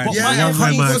that you're going, But Yeah, my yeah, Air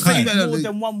can't you Forces go say that? more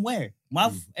than one wear.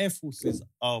 My Air Forces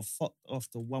are fucked off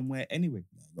the one wear anyway.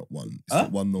 not one. It's Huh?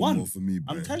 not one no One. more for me,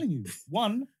 bro. I'm telling you,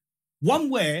 one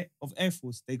wear of Air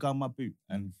Force, they go on my boot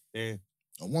and they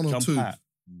one or jump two. out.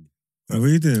 what are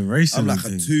you doing? Racing? I'm like a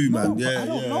and 2, man. No, but Yeah, I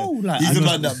don't yeah. know. Like, He's I the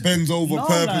just- man that bends over No,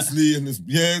 purposely and is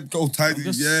go tight. I'm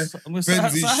just, Yeah, I'm just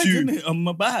bends his outside, shoe. innit? I'm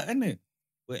about, innit?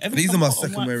 But every These time are my I put on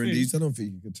second white wearing thing- these. I don't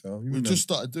think you could tell. You We wouldn't just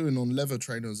started doing on leather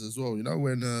trainers as well. You know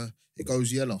when it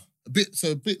goes yellow, a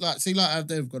bit like see like how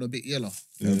they've got a bit yellow.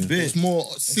 know. A bit. It's more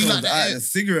see like a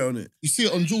cigarette on it. you see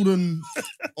it on Jordan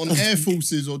on Air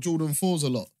Forces or Jordan 4s a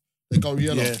lot. They go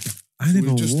yellow. Yeah. I didn't We've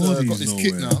even just, wore got these this nowhere.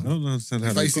 kit now. I don't understand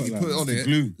how they Basically got put it that. on it,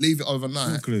 glue. leave it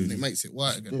overnight, glue. and it makes it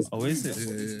white again. Oh, is it?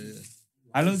 Yeah.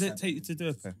 How long does it take you to do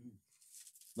a pair?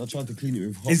 I tried to clean it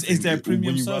with hot Is thing. there a When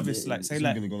premium you rub service? it, Like, say it's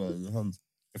like- gonna go like in your hands.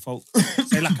 If I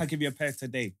say like I give you a pair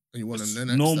today, And you want it's them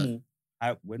then normal.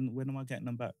 When am I getting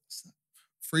them back?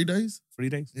 3 days? 3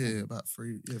 days? Yeah, about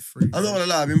 3. Yeah, 3. I'm not gonna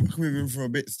lie, I've been working with him for a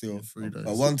bit still. Yeah, 3 days.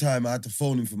 But one time I had to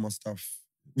phone him for my stuff.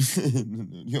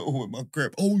 Yo, with my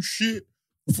crap. Oh shit,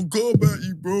 I forgot about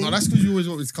you, bro. No, that's because you always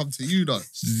want me to come to you though.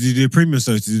 So did you do a premium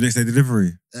service to do next day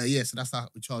delivery? Yeah, so that's how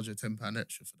we charge you £10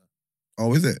 extra for that.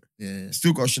 Oh, is it? Yeah.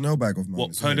 Still got a Chanel bag of mine. What,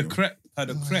 It's per the only- crepe? Per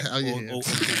the crepe Oh, yeah. or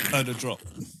per the drop?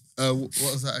 What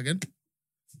was that again?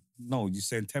 No, you're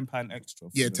saying £10 extra.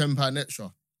 for Yeah, the- £10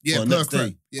 extra. Yeah, For per next crep.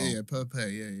 day? Yeah, Oh. yeah, per pair.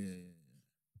 Yeah.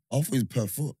 I thought it was per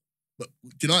foot. But do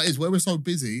you know what it is? Where we're so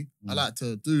busy, I Mm. like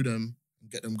to do them and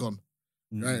get them gone.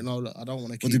 Mm. Right? No, look, I don't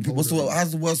want to What's keep. the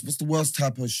what's the worst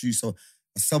type of shoe? So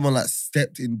someone like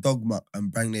stepped in dog muck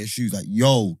and bang their shoes like,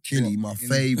 yo, Killy, my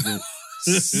favorite.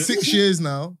 6 years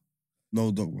now.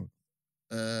 No dog muck.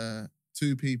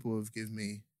 2 people have given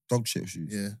me. Dog shit shoes.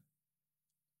 Yeah.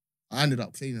 I ended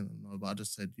up cleaning them, though, but I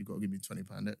just said you got to give me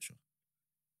 £20 extra.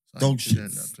 So Dog I shit.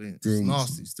 ended up cleaning. It's Gross.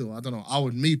 nasty. Still, I don't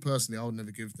know. Me personally, I would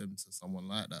never give them to someone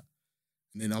like that.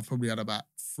 And then I've probably had about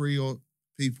 3 or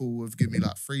people who have given me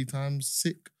like 3 times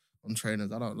sick on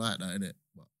trainers. I don't like that, innit?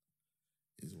 But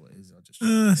it is what it is. I just.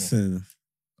 Fair enough.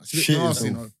 It's a bit Shit nasty,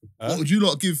 yourself. you know. What would you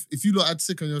lot give if you lot had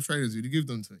sick on your trainers? Would you give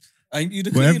them to me? Ain't you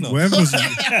the cleaner?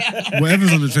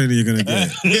 Whatever's on the trainer, you're gonna get.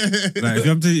 Like if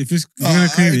you're gonna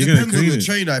clean it, It you're gonna depends on clean the it.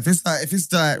 trainer. If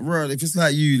it's like, bro, if it's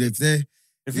like you, if they're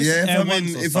If it's if Air I'm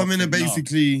Ones in, or if I'm in a something, no.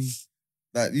 basically,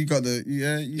 Like you got the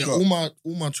you got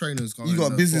all my trainers going. You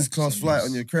got a business class flight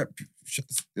on your crepe. You know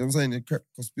what I'm saying? Your crepe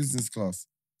costs business class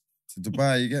to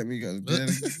Dubai. You get me? You got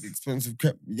expensive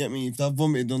crepe. You get me? If I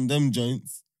vomited on them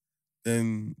joints,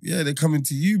 then yeah, they're coming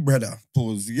to you, brother.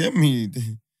 Pause. You get me?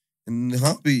 In the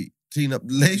heartbeat, clean up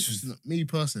the laces. Me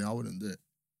personally, I wouldn't do it.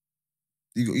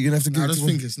 You're gonna have to give I it just to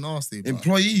think it's nasty.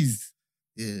 employees.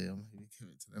 Yeah, I'm gonna give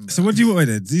it to them. So what do you want with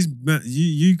it? These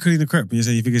you clean the crepe and you're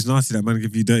saying you think it's nasty that man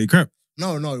give you dirty crepe?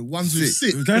 No, ones with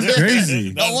sick. That's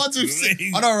crazy. No, ones with sick.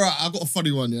 I know, right? I got a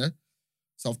funny one, yeah.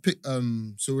 So I've picked.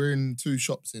 So we're in 2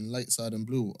 shops in Lakeside and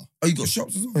Bluewater. Oh, you got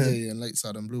shops as well? Yeah, in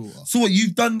Lakeside and Bluewater. So what?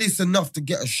 You've done this enough to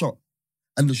get a shop,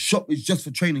 and the shop is just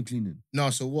for training cleaning. No,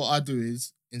 so what I do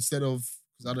is instead of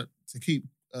to keep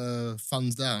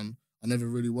funds down, I never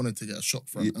really wanted to get a shop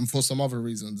front, and for some other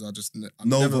reasons, I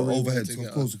never really wanted to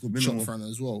get a shop front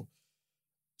as well.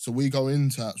 So we go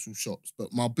into actual shops,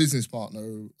 but my business partner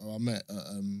who I met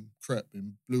at Crep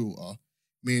in Bluewater,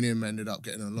 me and him ended up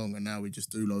getting along, and now we just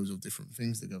do loads of different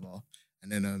things together.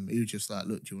 And then he was just like,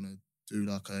 look, do you want to do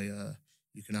like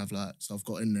you can have like, so I've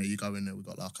got in there, you go in there, we've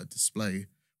got like a display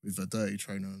with a dirty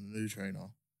trainer and a new trainer.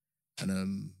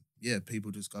 And yeah, people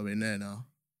just go in there now.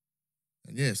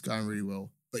 And yeah, it's going really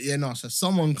well. But yeah, no, so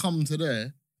someone come to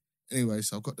there. Anyway,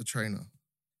 so I've got the trainer.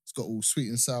 It's got all sweet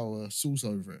and sour sauce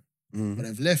over it. But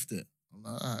they've left it. I'm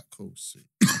like, all right, cool, sweet.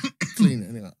 Clean it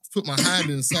anyway. I put my hand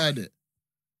inside it.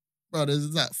 Bro,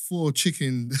 there's like 4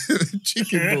 chicken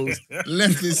balls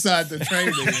left inside the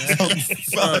trainer.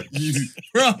 Fuck you.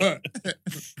 Bro.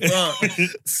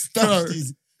 Stop.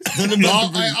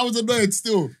 I was annoyed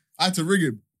still. I had to ring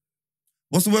him.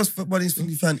 What's the worst funniest thing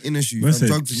you found in a shoe?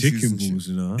 Chicken balls,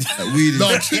 you know.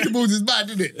 No, chicken balls is bad,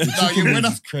 isn't it?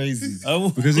 That's crazy.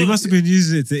 Because he must have been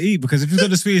using it to eat. Because if you've got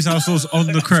the sweet sour sauce on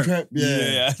the crepe,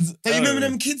 yeah. Don't you remember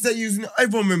them kids that using it?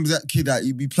 Everyone remembers that kid that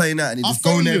you'd be playing out and he'd just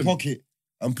go in their pocket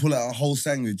and pull out a whole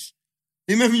sandwich.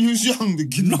 You remember you was young, the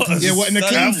kid? Yeah, what in the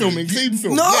clean film? In clean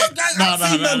film? No, I've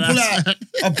seen them pull out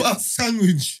a butt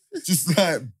sandwich, just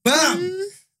like bam.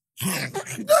 Yeah,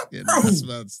 that's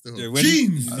bad still. Yeah,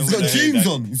 jeans. He's got jeans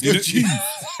on. He's got jeans.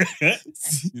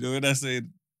 You know when I say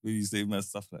when you say mad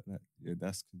stuff like that, yeah,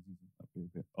 that's because you're a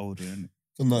bit older, isn't it?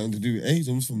 Got nothing to do with age.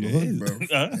 I'm just from the hood, bro.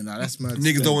 Yeah, nah, that's mad.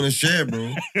 Niggas don't want to share,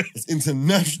 bro. It's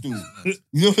international. You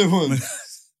know what I want?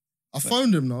 I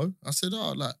phoned him though. I said,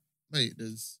 "Oh, like, mate,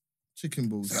 there's chicken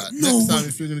balls. Like, next time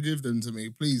if you're gonna give them to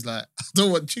me, please, like, I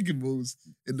don't want chicken balls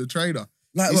in the trainer."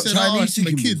 Like, he what, said, Chinese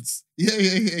chicken balls? Kids. Yeah.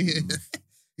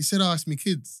 He said, "Oh, it's me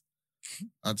kids."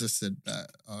 I just said,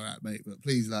 "All right, mate, but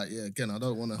please, like, yeah, again, I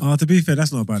don't want to." Oh, to be fair,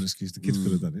 that's not a bad excuse. The kids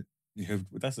could have done it. Yeah,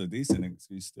 but that's a decent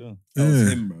excuse still. That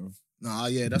was him, bro. Nah,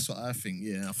 yeah, that's what I think.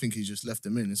 Yeah, I think he just left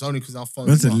them in. It's only because I phoned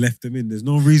Once him they up. left them in, there's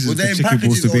no reason for chicken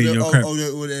balls to be in your crepe. Or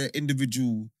the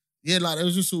individual. Yeah, like there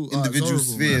was just all individual horrible,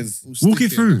 spheres. Walk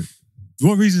it through.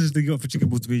 What reasons they got for chicken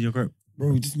balls to be in your crepe?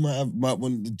 Bro, you just might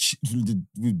want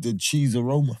the cheese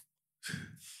aroma.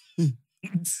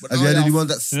 Have you had anyone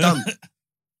that stunk?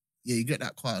 Yeah, you get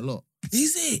that quite a lot.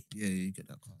 Is it? Yeah, you get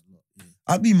that quite a lot. Yeah.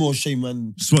 I'd be more ashamed,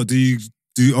 man. So what, do you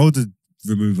older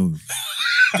removal?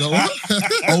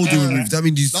 Older remove. That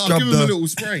means you scrub give him a little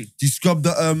spray. Do you scrub the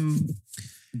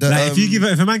like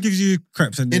if a man gives you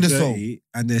crepes and they're dirty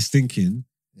and they're stinking,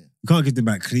 you can't give them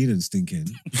back clean and stinking.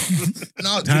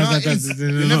 No,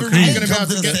 you're never really going to be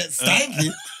able to get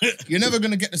stinking. You're never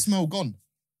going to get the smell gone.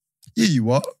 Yeah, you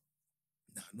are.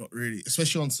 No, not really.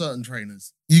 Especially on certain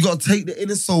trainers. You got to take the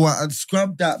inner sole out and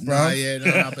scrub that, bro.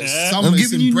 No, but some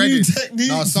is embedded.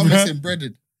 No, some is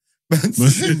embedded.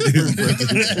 Embedded,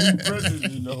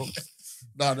 you know.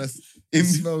 No, it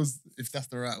smells, if that's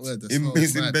the right word.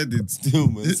 It's embedded still,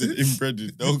 man. It's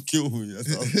embedded. Don't kill me. That's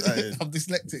what I'm saying. I'm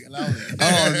dyslexic, allow me.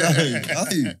 Oh, no.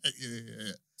 Are you?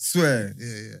 Yeah. Swear.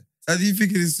 Yeah. How do you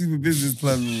think of this super business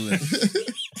plan and all that?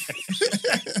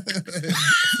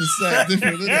 It's so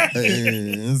different, isn't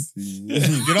it? Yeah.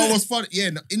 You know what's funny? Yeah,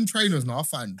 in trainers now, I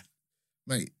find,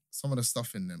 mate, some of the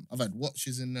stuff in them. I've had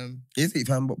watches in them. Is it,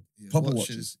 fam? Proper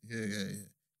watches. Yeah.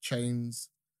 Chains.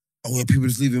 Oh, yeah, people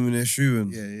just leave them in their shoe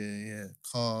and... Yeah.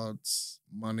 Cards,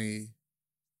 money,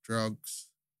 drugs.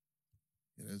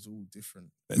 Yeah, there's all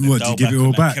different. What, do you give it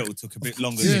all back? Kettle took a bit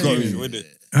longer Yeah, than yeah. usual, didn't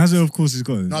it? How's it? Of course, it's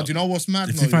got it. No, do you know what's mad?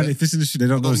 If it's in the shoe, they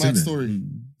don't know it's in there. story.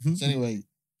 So anyway,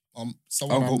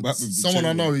 someone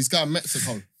I know, he's got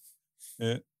Mexico.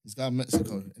 Yeah. He's got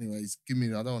Mexico. Anyways, I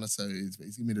don't want to say who it is, but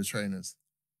he's giving me the trainers.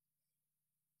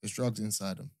 There's drugs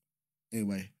inside them.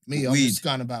 Anyway, I'm just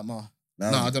going about my...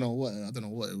 No, I don't know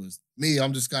what it was. Me,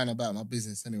 I'm just going about my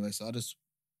business anyway. So I just,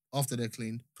 after they're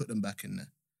cleaned, put them back in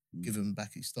there. Give him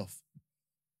back his stuff.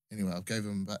 Anyway, I gave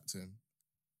them back to him.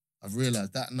 I've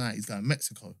realised that night he's going to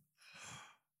Mexico.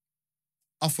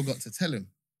 I forgot to tell him.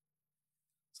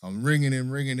 So I'm ringing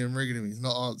him. He's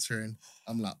not answering.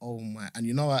 I'm like, oh my. And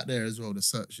you know out there as well, the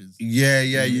searches. Yeah.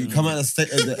 You come out of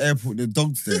the airport, the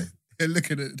dog's there. They're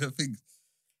looking at the things.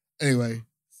 Anyway,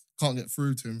 can't get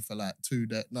through to him for like 2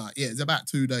 days. It's about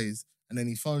 2 days. And then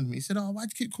he phoned me. He said, why'd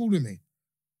you keep calling me?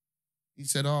 He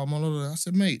said, I'm on holiday. I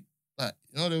said, mate, like,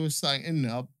 there was something in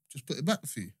there. I'll just put it back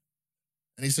for you.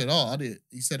 And he said, I did.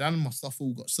 He said, and my stuff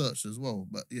all got searched as well.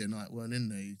 But yeah, no, it weren't in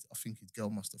there. I think his girl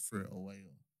must have threw it away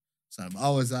or something. But I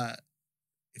was like,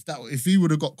 if he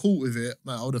would have got caught with it,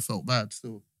 man, I would have felt bad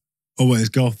still. Oh, what, his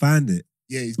girl found it?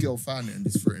 Yeah, his girl found it and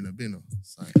just threw it in a bin or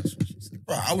something. That's what she said.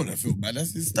 Bro, I wouldn't feel bad.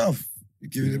 That's his stuff. You're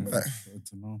giving it back.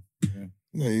 To know. Yeah.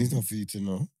 No, it's not for you to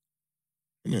know.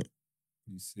 Isn't it?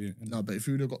 You see it. No, but if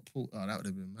he would have got pulled, that would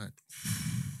have been mad.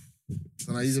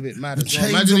 So now he's a bit mad as well. Chains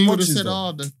Imagine and he would have watches, said,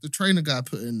 though. the trainer guy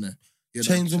put it in there. Yeah,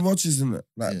 Chains and watches, isn't it?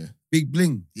 Like, big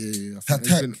bling. Yeah. I think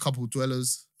there's Patek. been a couple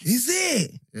dwellers. Is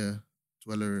it? Yeah,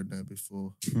 dweller in there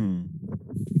before.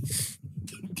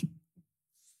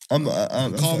 I'm not.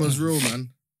 Karma's real, man.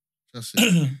 That's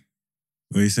it.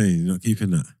 What are you saying? You're not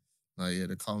keeping that? No, yeah,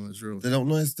 the karma's real. They don't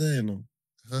know it's there, you know.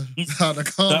 No, the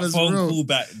That karma's phone real. call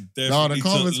back definitely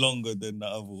took karma's- longer than the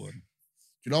other one.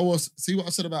 You know what? See what I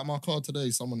said about my car today?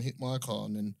 Someone hit my car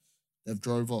and then they've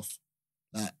drove off.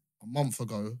 Like a month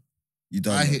ago, You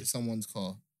don't. I know. hit someone's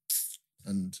car,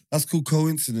 and That's called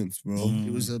coincidence, bro.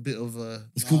 it was a bit of a.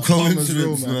 It's called karma's real,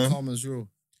 coincidence, man. Karma's real.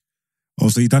 Oh,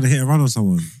 so you done a hit and run on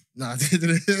someone? Nah, I didn't.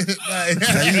 You deserve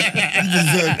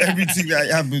everything that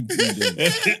happened to you.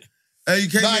 Then. Hey, you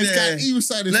came in there. He was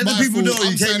saying it's Let the my people fault. know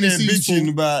I'm you came saying in there it's his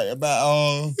bitching fault.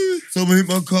 about someone hit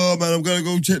my car, man. I'm gonna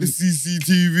go check the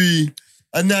CCTV.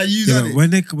 And now you Yeah, done it.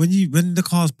 when the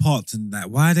car's parked and that,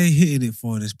 why are they hitting it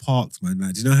for and it's parked, man?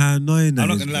 Like, do you know how annoying that I'm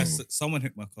not is, gonna lie, bro? someone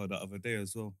hit my car the other day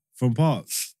as well. From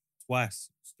parked? Twice,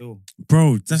 still.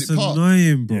 Bro, that's it parked?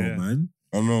 annoying, bro, Yeah. man.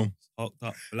 I know. Hooked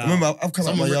up. I remember I've come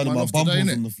out my Someone yard and ripped my mine off bumper today,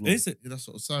 was innit? on the floor. Is it? Yeah, that's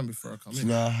what I was saying before I come Do in.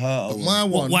 you know how But my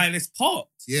What, one, while it's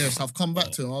parked? yes, I've come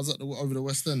back to it. I was at over the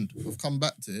West End. I've come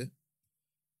back to it,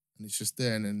 and it's just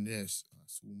there. And then it's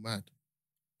all mad.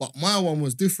 But my one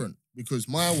was different because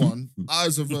my one, I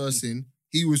was reversing.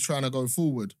 He was trying to go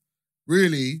forward.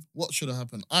 Really, what should have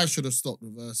happened? I should have stopped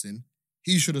reversing.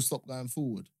 He should have stopped going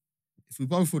forward. If we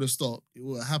both would have stopped, it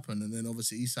would have happened. And then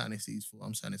obviously he's saying it's his fault.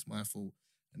 I'm saying it's my fault.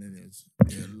 And then it's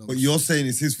But you're saying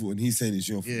it's his fault and he's saying it's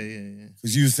your fault. yeah.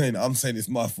 Because you were saying I'm saying it's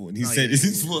my fault and he's No, saying yeah, it's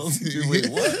his yeah. fault. I'm thinking, wait,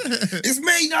 what? It's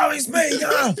me, no, it's me,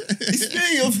 no. It's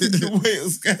me. I'm thinking, wait,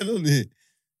 what's going on here?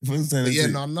 If I'm saying But it's yeah,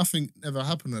 it. no, nothing ever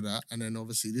happened to that. And then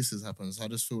obviously this has happened. So I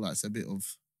just feel like it's a bit of,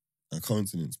 A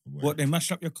coincidence. My boy. What, they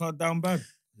mashed up your car down bad?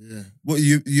 yeah. What,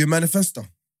 you a manifester?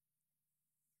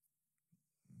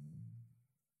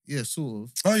 Yeah, sort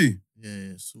of. Are you?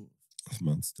 Yeah, sort of. That's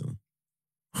mad still.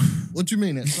 What do you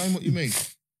mean? Explain what you mean.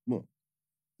 What?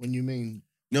 When you mean...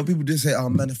 You know, people just say,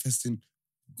 I'm manifesting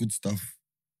good stuff.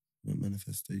 Not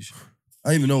manifestation. I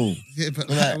don't even know. Yeah, but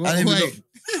Like, I don't even know. wait.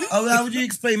 How would you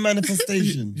explain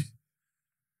manifestation?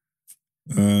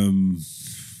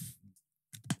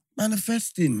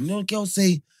 Manifesting. You know, girls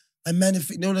say, I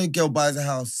manifest. You know, when a girl buys a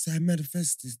house, say, I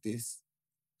manifest this.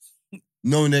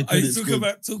 Knowing their Are you credit's talking good.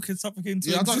 about talking something into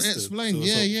Yeah, I don't existence explain. or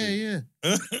Yeah.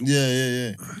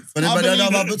 Yeah. But, I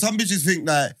believe but some bitches think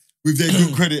like, with their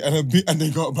good credit and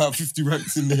they got about 50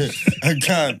 racks in their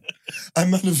account, I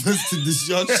manifested this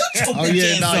shot. Shut your Oh, bitch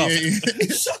yeah, ass no, up. yeah.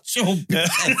 Shut your bitch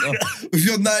ass up. With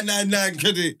your 999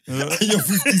 credit and your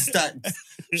 50 stacks.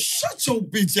 Shut your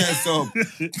bitch ass up.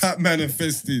 That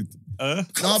manifested. No,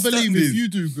 I believe if you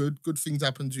do good things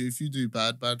happen to you. If you do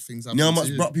bad things happen You know to how much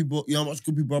you. broke people, you know how much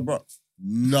good people are broke?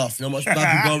 Enough. You know how much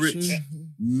bad people are rich? True.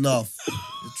 Enough.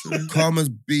 True. Karma's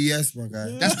BS, my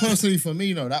guy. That's personally for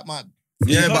me, though. That might...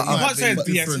 Yeah, You but can't say it's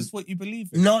BS, different. it's what you believe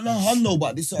in. No, I know,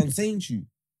 but this is what I'm saying to you.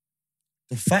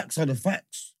 The facts are the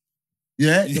facts.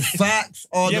 Yeah? The facts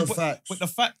are the facts. But the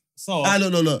facts are... Ah,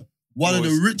 look. One of the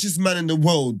Boys. richest men in the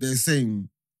world, they're saying,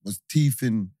 was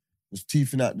teething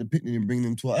out the picnic and bringing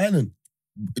them to an island.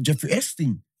 Jeffrey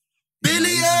Epstein.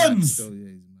 Billions! Still, yeah,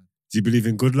 he's mad. Do you believe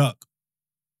in good luck?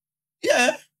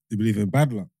 Yeah. Do you believe in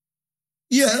bad luck?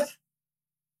 Yeah.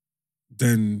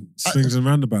 Then swings and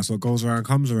roundabouts, what goes around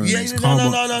comes around. Yeah, It's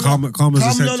no.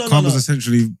 Karma's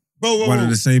essentially Bro, one of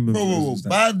the same. Bro. as that.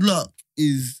 Bad luck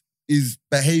is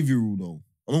behavioural though.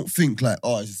 I don't think like,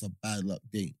 it's just a bad luck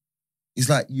day. It's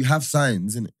like you have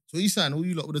signs, innit? So you saying all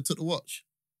you lot would have took the watch?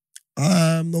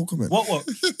 No comment. What?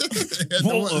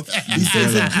 He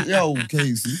said, yo,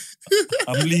 Casey.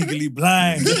 I'm legally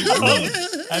blind.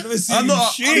 I never seen I'm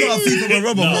not shit. a thief of a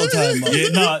rubber more time, man. Yeah,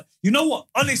 nah. You know what?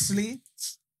 Honestly,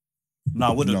 no,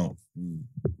 I wouldn't. No.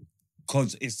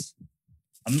 Because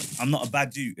I'm not a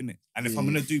bad dude, innit? And if I'm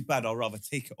gonna do bad, I'll rather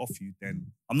take it off you than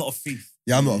I'm not a thief.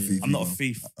 Yeah, I'm not a thief. I'm not a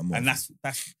thief. And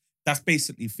that's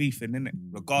basically thieving, innit?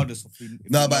 Regardless of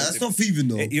no, but that's not thieving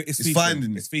though. It's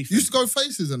finding. It's thieving. You used to go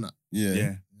faces and that.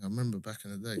 Yeah. I remember back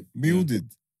in the day. We all did.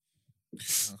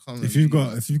 If you've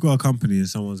got a company and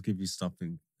someone's give you stuff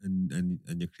and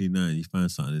you're clean out and you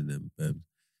find something in them,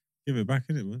 give it back,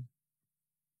 innit, man?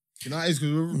 You know, it's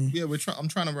because I'm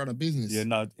trying to run a business. Yeah,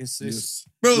 no, it's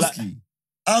Broski, like,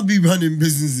 I'll be running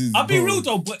businesses. I'll be real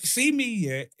though, but see me,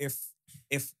 yeah,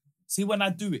 if see when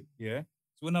I do it, yeah,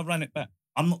 so when I run it back,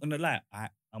 I'm not gonna lie,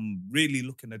 I'm really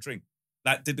looking to drink.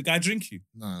 Like, did the guy drink you?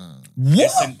 No.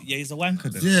 What? Yeah, he's a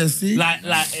wanker then. Yeah, see?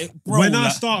 Bro, when I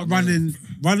start running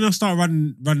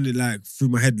it like through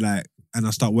my head, like, and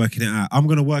I start working it out, I'm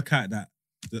gonna work out that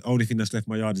the only thing that's left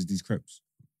my yard is these crepes.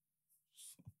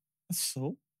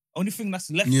 So, only thing that's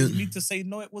left is me to say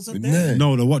no, it wasn't there. Yeah.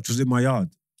 No, the watch was in my yard.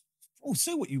 Oh,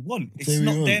 say what you want. It's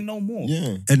not there no more.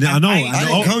 Yeah. And I know. I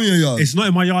didn't come in your yard. It's not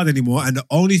in my yard anymore, and the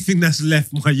only thing that's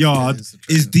left my yard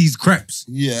is these crepes.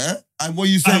 Yeah. And what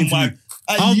are you saying to me?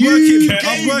 I'm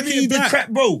working the back. crap,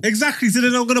 bro. Exactly. So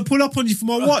then I'm gonna pull up on you for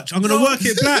my watch. I'm gonna work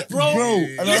it back, bro.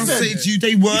 And I'm saying to you,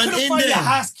 they weren't you couldn't in find there. your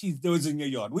house keys that was in your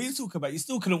yard. What are you talking about? You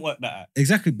still couldn't work that out.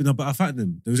 Exactly. But I found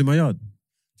them. They was in my yard.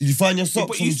 Did you find your socks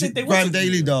but you from said they Grand wasn't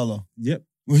Daily there. Dollar? Yep.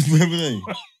 Where were they?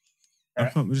 I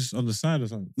can't. We're just on the side or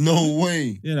something. No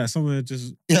way. Yeah, like somewhere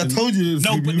just. Yeah, I told you.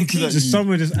 No, but the keys. Just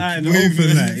somewhere just out in the Wait,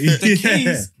 open. Like, The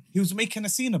keys, he was making a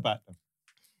scene about them.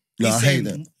 No, He's I hate saying,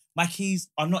 that. my keys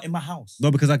are not in my house. No,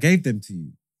 because I gave them to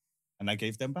you. And I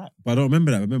gave them back. But I don't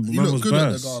remember that. Remember, You mine look was good at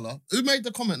the burst. gala. Who made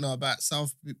the comment now about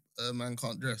South man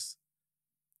can't dress?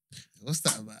 What's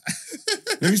that about?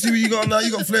 Let me see what you got now.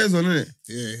 You got flares on, innit?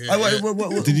 Yeah.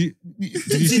 What? Did you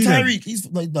see see them? Tyreek? He's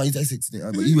Essex,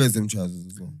 innit? But he wears them trousers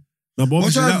as well. No, but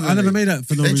obviously, trousers I are never they? made that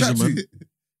for no They reason, man. tracksuit.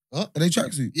 Are they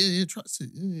tracksuit? Yeah, tracksuit.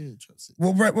 Yeah, tracksuit.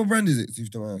 What brand is it? If you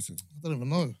don't answer. I don't even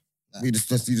know. You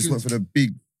just went for the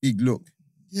big look.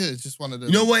 Yeah, it's just one of them.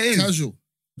 You know what it is? Casual.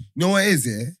 You know what it is,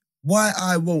 yeah? Why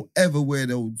I won't ever wear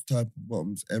those type of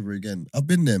bottoms ever again. I've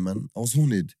been there, man. I was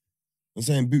haunted. I'm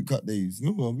saying bootcut days.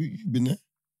 You know, you've been there.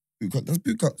 Bootcut. That's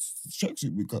bootcuts.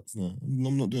 Tracksuit bootcuts now.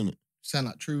 I'm not doing it. Sound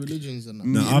like True Religions and that.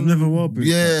 No, I've never wore boots.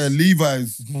 Yeah,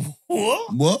 Levi's.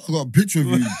 What? I got a picture of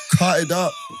you. Cut it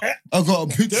up. I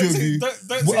got a picture of you. Don't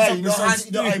Hey, say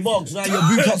something so hey, Margs, now your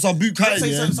boot cuts are boot Don't cutting, say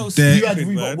yeah? something so You had stupid,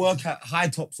 Reebok man. workout high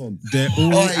tops on. They're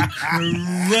all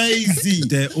Crazy.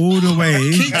 they're all the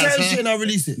way. Keep telling shit and I'll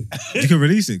release it. You can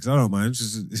release it because I don't mind. It's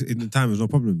just, in the time, it's no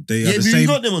problem. They Yeah, are the but you same.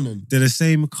 got them on them. They're the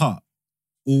same cut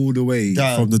all the way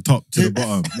Damn. from the top to the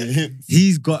bottom. Yeah.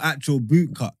 He's got actual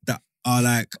boot cut that are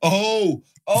like. Oh,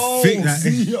 Think that-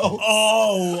 see,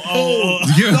 Oh.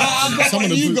 Yeah. No, I got Some what of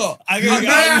the you boot- got. I got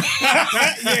yeah.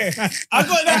 I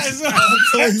got that as well.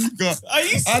 What you got. Are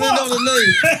you I smart? didn't know the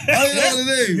name. I didn't know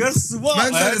the name. You're smart,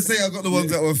 Man tried man. to say I got the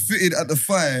ones that were fitted at the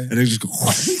fire. And they just go.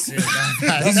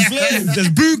 That's flames. There's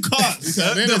boot cuts.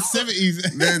 They're the 70s.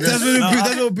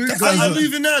 That's what boot cuts I'm are.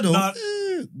 moving now though. Nah.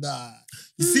 Nah.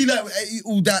 You see like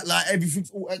all that, like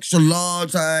everything's all extra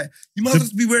large. Like, you might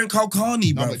just be wearing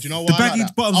Kalkani, No, bro. but you know The what? I like baggy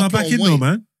that? bottoms I've are put back on in though, weight.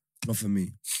 man. Not for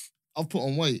me. I've put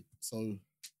on weight, so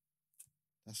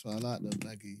that's why I like the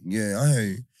baggy. Yeah, I hear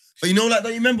you. But you know, like,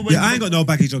 don't you remember when? Yeah, I ain't got no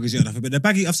baggy joggers yet, nothing. But the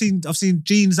baggy, I've seen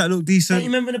jeans that look Don't decent. you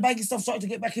remember the baggy stuff started to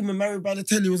get back in when Mario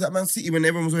Balotelli was at Man City when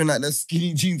everyone was wearing like the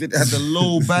skinny jeans that had the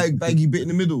low baggy bit in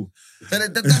the middle?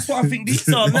 That's what I think these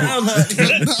are now. Like, do you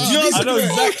know what I I'm know talking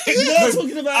about? exactly. You know what I'm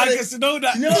talking about? I guess know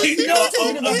that. You know what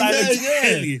I'm talking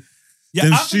about? Yeah.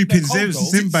 Them I think stupid they're cold,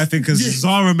 though. Simba thing because Yeah.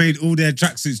 Zara made all their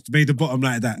tracksuits, made the bottom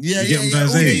like that. Yeah, You get what I'm trying to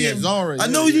all say? the- Yeah, Zara. I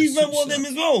know these men want them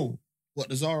as well. What,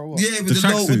 the Zara what? Yeah, with The the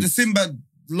low, with the tracksuits. Sinbad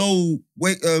low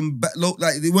weight, low,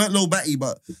 like they weren't low batty,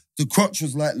 but the crotch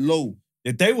was like low.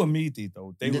 Yeah, they were meaty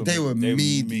though. They were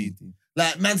meaty.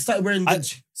 Like man started wearing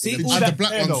the See, The, all and that the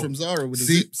black hair, ones though. from Zara with the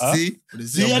see, zips. see, With the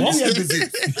see. zips. I knew What? you had the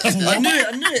zips.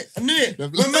 I knew it. The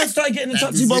When man started getting the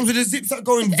touchy bums with the zips that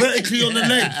going vertically on the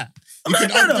leg, I'm You like,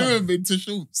 could undo brother, them into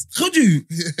shorts. could you?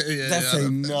 yeah, That's yeah.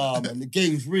 saying nah, man. The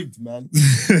game's rigged, man.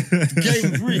 The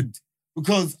game's rigged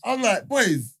because I'm like,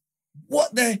 boys,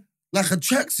 what the like a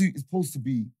tracksuit is supposed to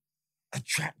be a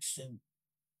tracksuit.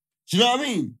 Do you know what I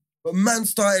mean? But man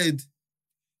started.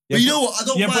 Yeah, but you know what? I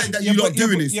don't mind that you're not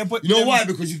doing this. You know why?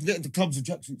 Because you can get into clubs with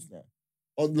tracksuits now.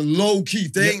 On the low key,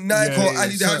 if they ain't Nike or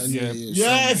Adidas.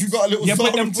 Yeah, if you got a little Yeah,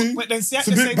 but Zara too, then see at it's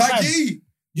a the bit same time, baggy.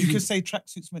 you could say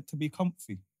tracksuits meant to be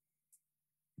comfy.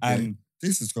 And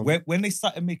This is comfy. when they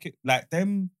started making like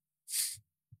them,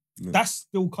 Yeah. that's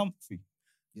still comfy.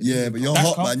 Yeah, but you're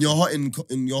That's hot, man. You're hot in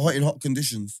hot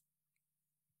conditions.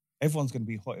 Everyone's gonna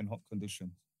be hot in hot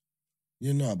conditions.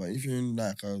 Yeah, no, but if you're in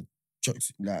like a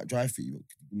dry fit,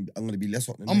 I'm gonna be less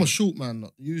hot than I'm you. a short man.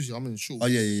 Usually, I'm in short. Oh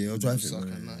yeah. I'll dry fit.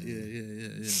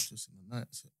 Yeah. Just in the night.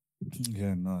 So.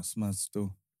 Yeah, no, it's mad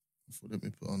still. Let me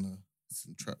put on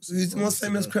some traps. Who's the most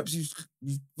famous crepes?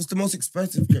 What's the most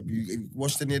expensive crepe? You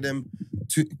watched any of them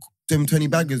 20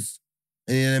 baggers?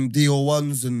 Any of them Dior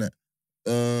ones and that?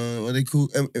 What are they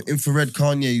called? Infrared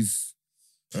Kanye's.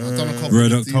 I've done a couple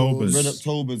Red of Octobers. Red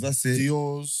Octobers, that's it.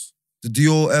 Dior's. The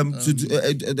Dior,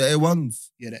 the Air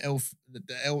ones. Yeah, the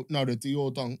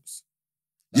Dior Dunks.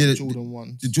 Yeah, the Jordan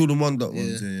ones. The Jordan 1 ones, Yeah.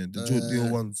 yeah. The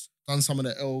Dior ones. Done some of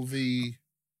the LV.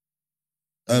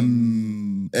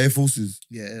 Air Forces.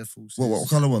 Yeah, Air Forces. What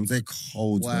colour ones? They're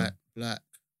cold, White, man. black,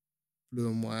 blue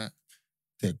and white.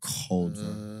 They're cold,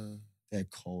 man. They're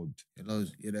cold.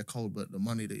 Yeah, they're cold, but the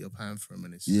money that you're paying for them,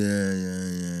 and it's...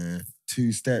 Yeah.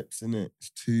 2 steps, innit? It's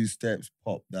 2 steps,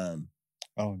 pop down.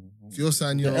 Oh, no. If you're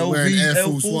saying The you're LV wearing Air Air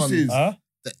Force Forces. One, Huh?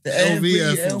 the LV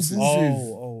Air Air Forces.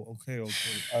 Forces. Okay.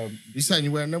 You saying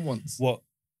you're wearing them once? What?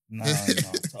 Nah.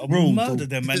 I Bro, will murder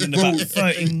them, man, in about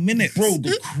 13 minutes. Bro,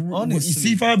 Honestly. You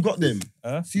see if I've got them?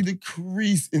 Huh? See the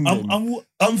crease in them? I'm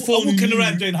phoning walking you.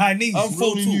 around doing high knees. I'm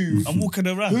phoning you. I'm walking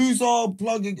around. Who's our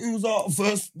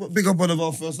first, big up one of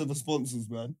our first ever sponsors,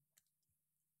 man.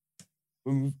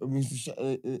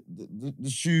 The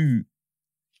shoe.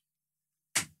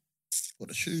 What,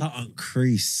 the shoe? Not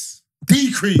increase.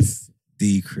 Decrease.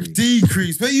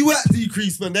 Where you at,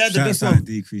 Decrease, man? They had the best Shout out one.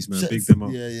 Decrease, man. Big them up.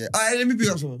 Yeah. All right, let me big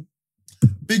up someone.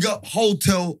 Big up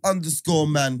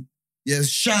hotel_man. Yeah,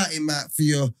 shout him out for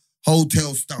your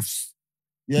hotel stuffs.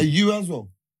 Yeah, you as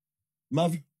well.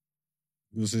 Mav?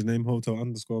 What's his name?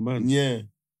 Hotel_man. Yeah.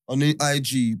 On the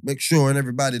IG, make sure and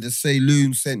everybody to say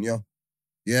Loons sent you.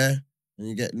 Yeah? And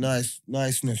you get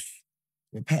niceness.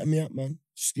 You're patting me up, man.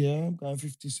 Yeah, I'm going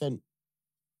 50 cent.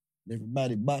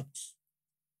 Everybody box.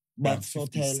 Box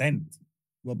 50 hotel. cent.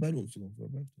 My bed wants to go for a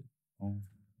birthday. Oh.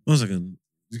 1 second.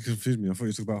 You confused me. I thought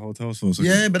you talked about hotels for a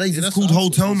second. Yeah, but he's called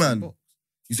Hotel Man.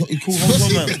 He's called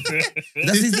Hotel Man.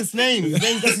 That's his name.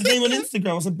 That's his name on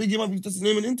Instagram. I said, big him up. That's his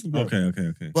name on Instagram.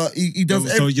 Okay. But he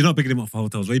does. So you're not bigging him up for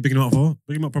hotels. What are you bigging him up for?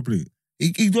 Big him up properly.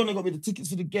 He done got me the tickets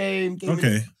for the game.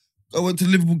 Okay. I went to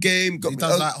the Liverpool game. He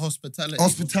does like hospitality.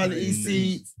 Hospitality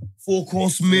seats,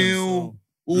 4-course meal.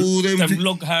 All them. Them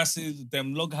log houses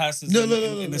in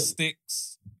the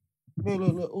sticks.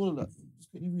 No, all of that.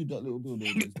 Just quickly read that little deal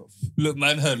there. Look,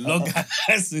 man, her log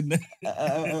house in there.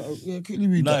 Yeah, quickly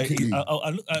read that. Quickly. I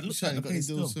look You at the got page these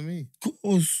deals still. for me. Of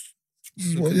course.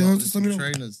 What, Just let me know.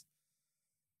 trainers.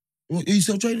 What, you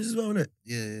sell trainers as well, innit?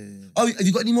 Yeah. Oh, have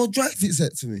you got any more dry fit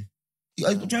sets for me?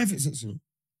 I've got dry fit sets for me.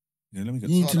 Yeah, let me get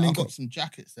You need to I've link got up. some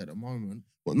jackets at the moment.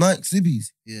 What, Nike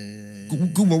Zibbies? Yeah.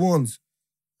 Good ones.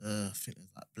 I think there's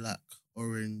like black,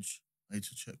 orange. I need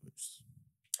to check which.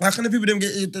 How can the people them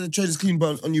get the trainers clean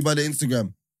on you by the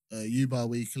Instagram? You buy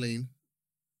we clean.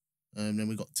 Then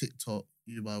we got TikTok.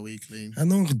 You buy we clean. I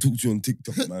no one can talk to you on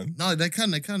TikTok, man. No, they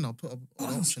can. I'll put an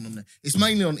option on there. It's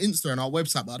mainly on Insta and our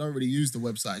website, but I don't really use the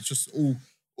website. It's just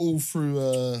all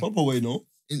through Proper way, no?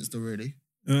 Insta, really.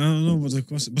 I don't know what's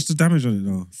the damage on it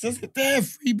though. Says it there,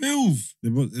 free bills.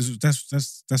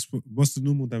 What's the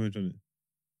normal damage on it?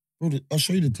 Bro, I'll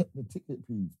show you the ticket,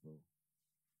 please, bro.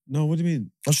 No, what do you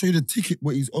mean? I'll show you the ticket.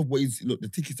 Look, the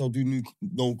tickets I'll do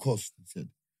no cost, he said.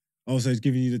 Oh, so it's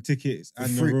giving you the tickets For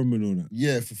and free. the room and all that.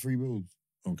 Yeah, for free bills.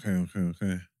 Okay.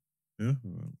 Yeah.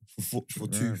 For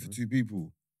Right, two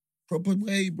people. Proper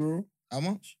way, bro. How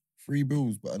much? Free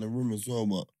bills, but in a room as well,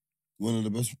 but one of the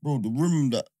best, bro. The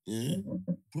room that,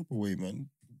 proper way,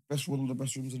 man. One of the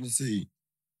best rooms in the city.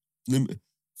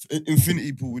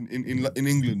 Infinity pool in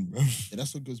England, bro. Yeah,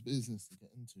 that's a good business to get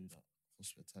into, that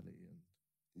hospitality.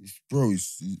 He's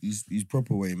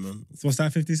proper way, man. So what's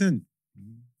that, 50 cent?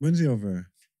 When's he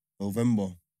over?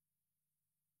 November,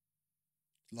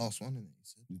 Last one, isn't it? He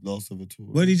said. his last ever tour.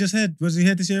 Where did he just head? Was he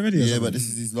here this year already? or Yeah, something? but this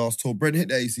is his last tour. Brent, hit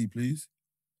the AC, please.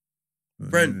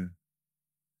 Brent.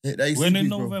 Hit the AC, When in please,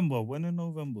 bro. November? When in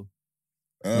November?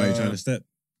 Why are you trying to step?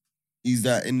 He's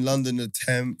in London the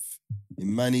 10th,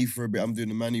 in Manny for a bit. I'm doing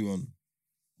the Manny one.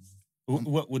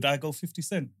 What would I go 50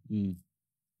 cent? You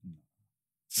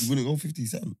wouldn't go 50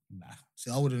 cent. Nah.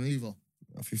 See, I wouldn't either.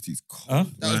 50 is cold. Huh?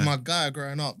 That was my guy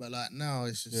growing up, but like now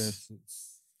it's just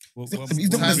He's not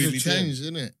times have really changed,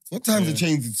 isn't it? What times have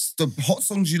changed? It's the hot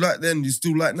songs you like then, you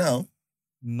still like now?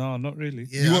 No, not really.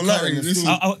 Yeah, You I won't like can't them, really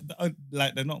they're listen. I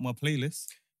like they're not on my playlist.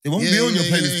 They won't Yeah, be on your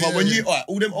yeah, playlist, yeah, but when yeah. you,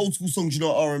 all them old school songs you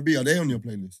know are R&B, are they on your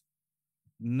playlist?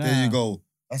 Nah. There you go.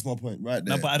 That's my point, right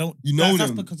there. No, but I don't. You know that's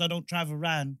them. because I don't drive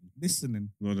around listening.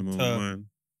 Not them on To- mine.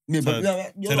 Yeah, but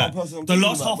to you're not a person I'm The talking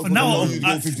last about, half an because I hour, know you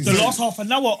go 50 the Cent. last half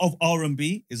an hour of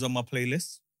R&B is on my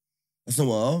playlist. That's not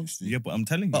what I asked you. Yeah, but I'm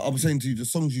telling you, I was saying to you, the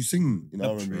songs you sing in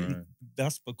That's R&B, Right.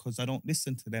 that's because I don't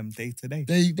listen to them day to day.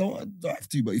 they don't have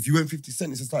to. But if you went 50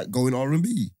 Cent, it's just like going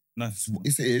R&B. No,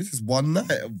 It is. It's one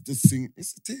night of just singing. It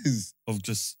is. of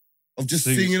just Of just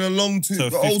Sing singing along to to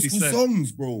the old 50 school Cent.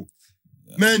 songs, bro.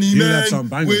 Yeah. Many He would have some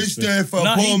men bangers, wish but- death No,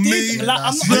 upon he me. did. Like,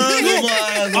 I'm Turn not- my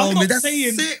eyes I'm on me. not That's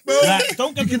saying- it, bro. like,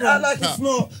 don't get You me can wrong. act like it's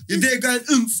not. You're there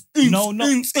going, No, no.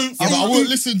 Yeah, but I wouldn't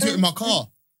listen to it in my car.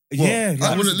 Yeah, I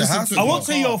like, wouldn't listen to it. I won't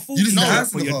say you're a fool, You listen to no,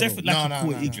 house but in the you're car, definitely though. like No, a no,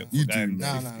 cool no, idiot. no. You for do. going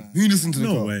No, 50. no, no. Who listen to the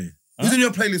No car? way. Who's in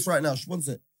your playlist right now? One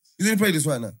sec. Who's in your playlist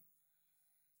right now?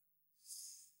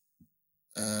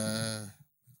 I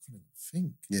can't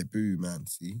think. Yeah, boo, man.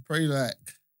 See? Probably like,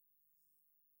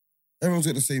 Everyone's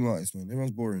got the same artist, man.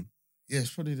 Everyone's boring. yeah,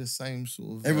 it's probably the same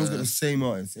sort of. Everyone's got the same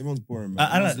artist. Everyone's boring, man.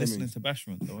 I like Everyone's listening lemmings. to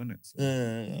Bashment though, innit? So.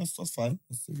 Yeah, that's fine.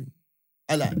 That's different.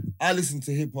 I listen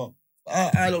to hip hop.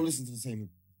 I don't listen to the same hip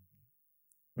hop.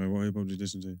 Right, what hip hop did you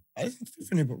listen to? I listen to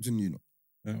different hip hop than you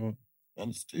know. What? I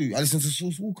listen to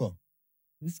Sauce Walker.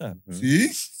 Who's that?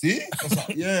 See? That's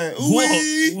like, yeah. What?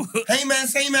 Ooh, hey man,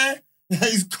 say man.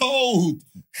 He's cold.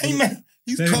 Hey man,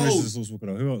 he's Say who listens cold. to Sauce Walker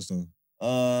though. Who else though?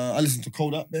 I listen to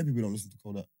Kodak. Bare people don't listen to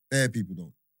Kodak. Bare people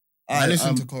don't. I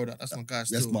listen to Kodak. That's my guy. That's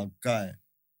Still. my guy.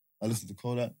 I listen to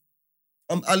Kodak.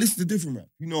 I listen to different rap.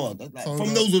 You know, like, from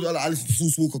Kodak. those, I listen to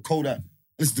Sauce Walker, Kodak. I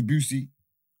listen to Boosie.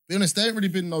 Be honest, there ain't really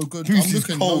been no good. Juice I'm is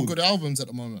looking no cold. good albums at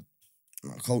the moment.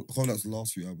 Kodak's the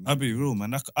last few albums. I'll be real,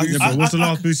 man. Yeah, but what's the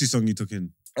last Boosie song you took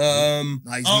in? Nah,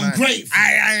 he's I'm mad. grateful.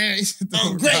 I'm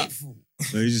I'm grateful.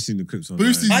 No, you just seen the clips on.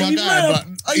 Boosie's Right? Are my you guy, mad?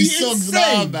 but Are his you songs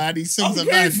insane? nah, man. His songs I'm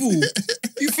are mad. grateful.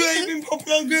 You feel ain't been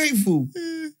popular, I'm grateful.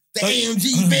 The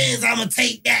AMG bands, I'ma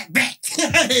take that back.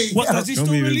 What does he Don't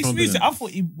still be release confident. music? I thought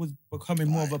he was becoming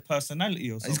more of a personality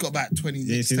or something. He's got about 20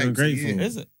 Yeah, he's seen mixtapes a Ungrateful. year.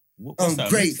 Is it? What's that?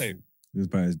 Grateful. mixtape? It was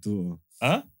by his daughter.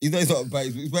 Huh? He's not about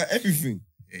his, it's about everything.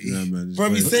 Yeah, man. Bro,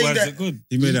 he's saying Why is that. it good?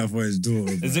 He made that for his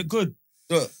daughter. Is it good?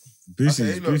 Look,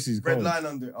 Boosie's look, Boosie's red cold. line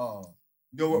under it. Oh.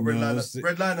 You know what red No, line? it's-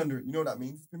 Red line under it. You know what that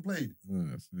means? It's been played. Yeah,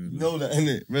 fair You enough. know that,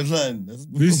 innit? Red line. That's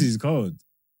Boosie's cold.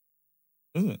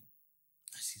 Is it?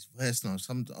 That's his worst now. Nah,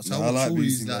 I I watch like all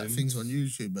these Boosie, like man. things on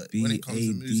YouTube, but when it comes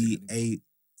to music, B-A-D-A.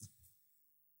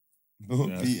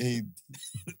 Yeah. B.A.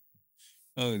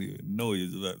 I don't even know what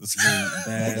he's about to say.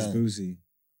 Badass Boosie.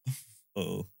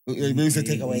 Uh-oh. Yeah, Boosie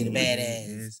take away the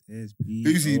badass.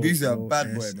 Boosie's a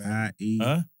bad boy, man.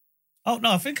 Huh? Oh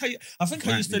no, I think I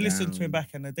Write used to me listen to down. him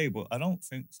back in the day, but I don't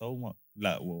think so much.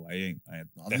 Like, well, I ain't.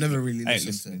 I've never really I ain't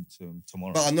listened listening to him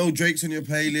tomorrow. But I know Drake's on your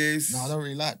playlist. to. No, I don't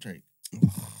really like Drake.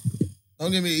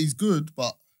 Don't get me, he's good,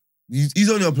 but He's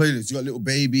on your playlist. You got Little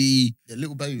Baby. yeah,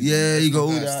 Little Baby. Yeah, that's you got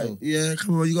my all guy that. still. Yeah,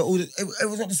 come on, you got all that.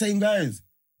 Everyone's got the same guys.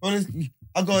 Honestly,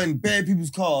 I go in bare people's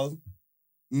cars,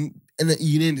 and then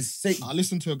you name the same. I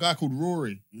listened to a guy called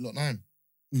Rory. You lot know him?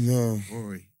 No,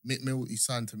 Rory. Mick Mill, he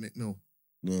signed to Mick Mill.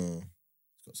 no.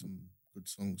 He's got some good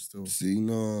songs still. See,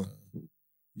 no.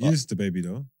 You used to baby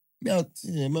though. Yeah,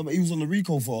 remember he was on the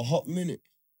Rico for a hot minute.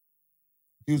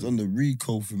 He was on the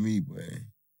Rico for me, boy.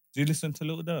 Do you listen to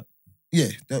Little Dirt? Yeah,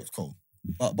 that's cool.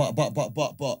 But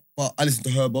I listen to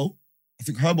Herbo. I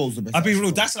think Herbo's the best. I'll be actually,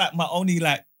 real. bro. That's like my only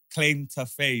like claim to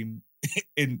fame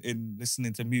in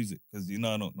listening to music because you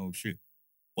know I don't know shit.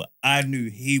 But I knew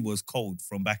he was cold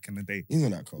from back in the day. He's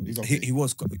not that cold. He's okay. He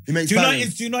was cold. He makes Do you know what it bangers.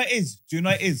 is? Do you know what it is? Do you know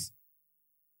what it is?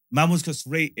 Man was just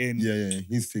rating Yeah,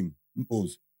 his thing.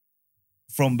 Pause.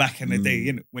 from back in the day,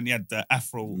 innit? When he had the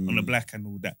afro on the Mm. black and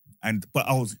all that. But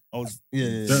I was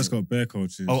Yeah. That's got bear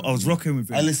culture. I was rocking with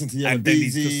him. I listen to Yellow and then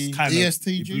he's Daisy. just kind of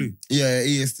ESTG?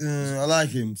 Yeah, I like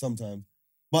him sometimes.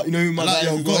 But you know who my I like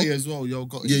guy Yo is as well? Gotti as well. Yo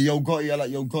Gotti. Yeah, Yo Gotti. I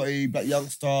like Yo Gotti, Black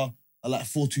Youngster. I like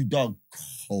 4-2 Dog.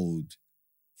 Cold.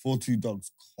 4-2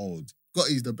 Dog's cold.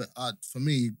 Gotti's the best. For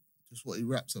me, just what he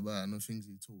raps about and the things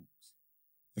he talks.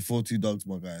 The 4-2 Dog's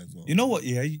my guy as well. You know what?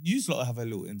 Yeah, you lot have a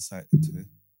little insight into it.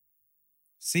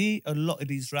 See, a lot of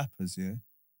these rappers, yeah,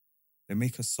 they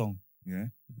make a song, yeah,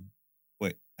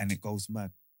 and it goes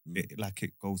mad. It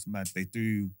goes mad.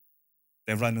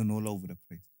 They're running all over the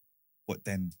place, but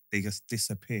then they just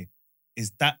disappear.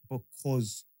 Is that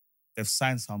because they've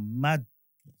signed some mad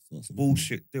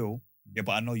bullshit deal? Yeah,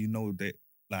 but I know you know that,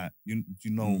 like you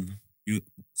know you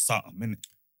something innit?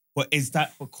 But is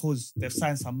that because they've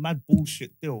signed some mad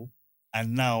bullshit deal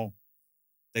and now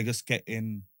they're just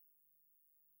getting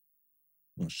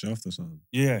What, shaft or something?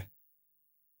 yeah?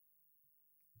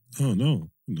 Oh no.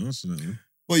 No answer that, man.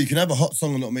 Well, you can have a hot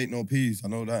song and not make no peas. I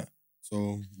know that.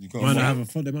 So you got. They might not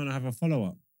have a follow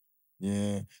up.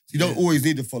 Yeah. So you don't always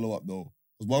need to follow up though.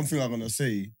 Because one thing I'm gonna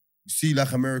say, you see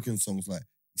like American songs, like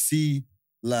you see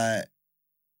like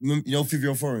you know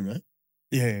Behaviour Foreign, right?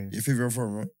 Yeah. Behaviour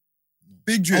Foreign, right?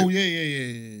 Big Drip. Oh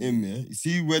yeah. Him, yeah. You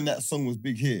see when that song was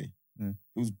big here, it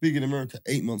was big in America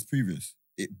 8 months previous.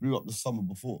 It blew up the summer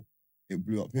before. It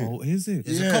blew up here. Oh, is it?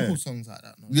 There's a couple songs like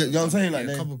that. No? Yeah, you know what I'm saying? Like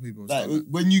a couple people. Like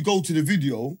when you go to the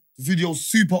video's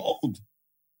super old.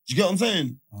 Do you get what I'm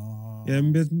saying? Yeah,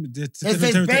 there's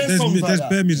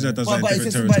bare music that does that in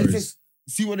different territories.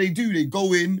 See what they do? They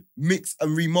go in, mix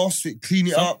and remaster it, clean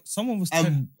it up, Someone was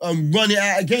and run it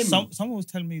out again. Someone was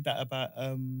telling me that about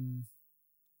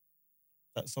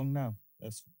that song now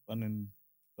that's running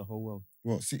the whole world.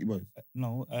 What, City Boys?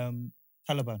 No,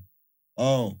 Taliban.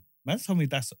 Oh, Man told me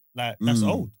that's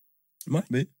old. Might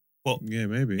be. But yeah,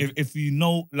 maybe. If you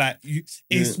know, like,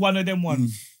 it's one of them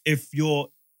ones. If you're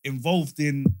involved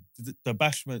in the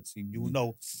bashment scene, you will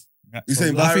know. You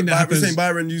saying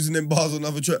Byron using them bars on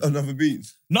other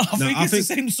beats? No, I think it's the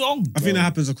same song. I think that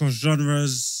happens across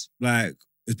genres. Like,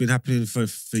 it's been happening for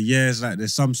years. Like,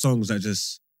 there's some songs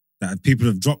that people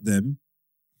have dropped them,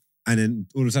 and then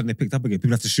all of a sudden they picked up again.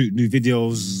 People have to shoot new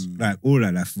videos, like all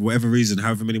that. Like, for whatever reason,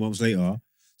 however many months later,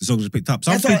 the songs are picked up.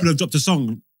 Some people have dropped a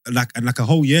song like a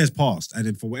whole year's passed, and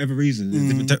then for whatever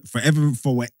reason,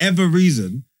 for whatever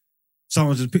reason,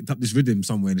 someone just picked up this rhythm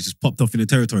somewhere and it's just popped off in the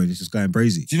territory and it's just going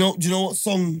crazy. Do you know what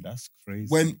song? That's crazy.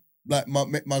 When like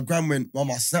my gram went,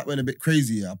 my snap went a bit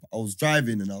crazy. I was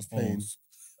driving and I was playing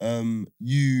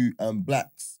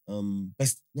Blacks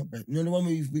best, not best. You know the one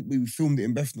we filmed it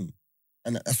in Bethnal,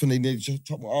 and that's when they just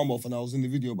chopped my arm off and I was in the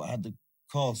video, but I had the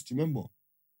cast. Do you remember?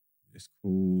 It's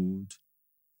called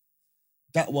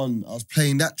that one. I was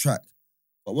playing that track,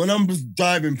 but when I'm just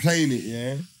driving playing it,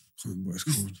 yeah. I can't remember what it's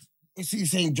called. You're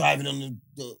saying driving on the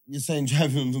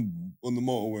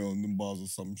motorway on them bars or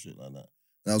some shit like that.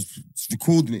 And I was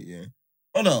recording it, yeah.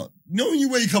 Brother, you know when you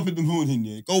wake up in the morning,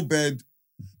 yeah, go bed,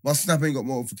 my Snap ain't got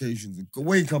notifications.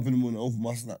 Wake up in the morning, open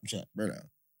my Snapchat, brother.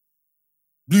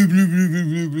 Blue.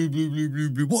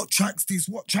 What track's this?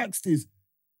 And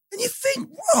you think,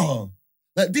 bro,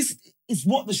 like this is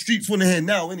what the streets want to hear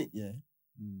now, innit? Yeah.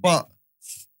 But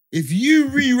if you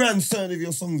rerun certain of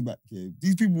your songs back here,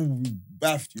 these people will be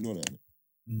baffed, you know that?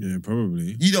 Yeah,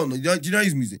 probably. You don't know. Do you know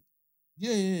his music?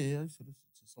 Yeah. I used to listen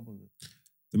to some of it.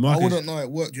 I wouldn't know it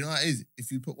worked. Do you know how it is?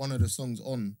 If you put one of the songs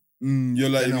on, you're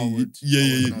like me.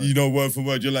 You know word for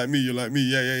word. You're like me.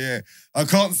 Yeah. I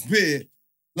can't spit it.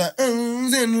 Like, but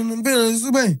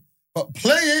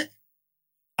play it.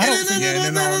 I don't think I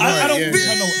know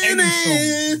any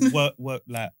song.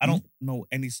 Like, I don't know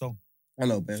any song. I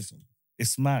know bare song.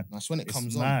 It's mad. That's when it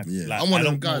comes mad. on. Yeah. Like, I'm one of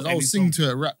them guys. I'll sing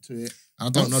to it, rap to it. I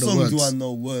don't know the words. What song do I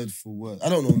know word for word? I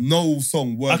don't know no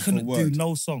song word for word. I couldn't do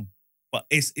no song. But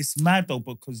it's mad though,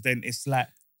 because then it's like...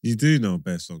 You do know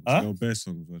bare songs. Huh? You know bare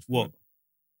songs word for What? word.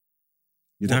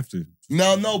 You'd have to.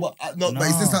 But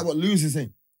it's just like what Loons is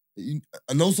saying.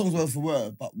 I know songs word for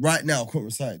word, but right now I can't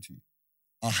recite it to you.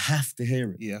 I have to hear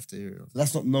it. You have to hear it. So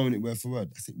that's not knowing it word for word.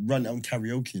 That's it. Run it on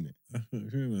karaoke in it.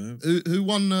 Who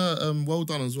won Well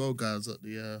Done as well, guys, at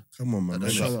the Come on, man. at the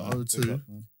show at O2?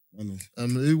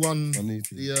 Who won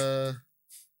the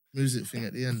music thing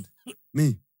at the end?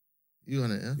 Me. You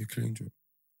won it, yeah? You're clean drip.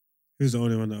 Who's the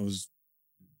only one that was...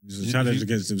 It was a challenge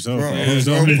against himself. Bro, Who's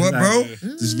the only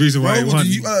There's a reason why he won.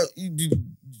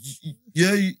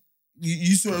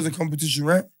 You saw it as a competition,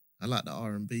 right? I like the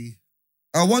R&B.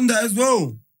 I won that as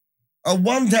well. I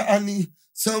won that. I need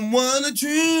someone to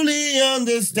truly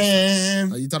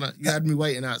understand. Oh, you done it. You had me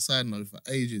waiting outside now for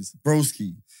ages.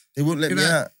 Broski. They wouldn't let me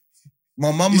out.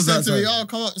 My mum was outside. He said to me,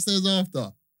 come upstairs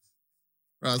after.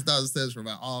 Bro, I was downstairs for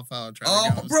about half hour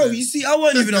trying to get bro, you see, I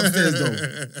wasn't even upstairs though.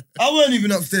 I wasn't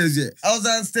even upstairs yet. I was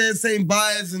downstairs saying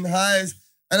byes and highs.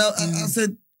 And I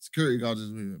said... Security guard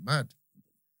just moving mad.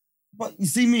 But you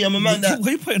see me, I'm a man that... What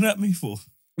are you putting at me for?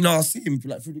 No, I see him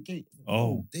like through the gate.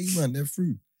 Oh. They, man, they're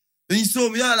through. Then you saw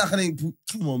me out like I didn't...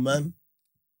 Come on, man.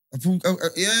 I pulled...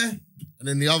 yeah. And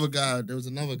then the other guy, there was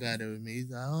another guy there with me. He's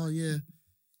like, oh, yeah.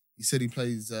 He said he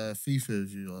plays FIFA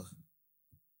with you or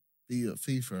beat you at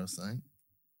FIFA or something.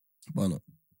 Why not?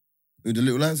 With the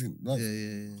little lads? Like,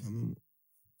 yeah.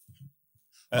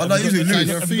 I know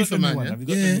you're a FIFA man, yeah? Have you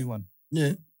got the new one?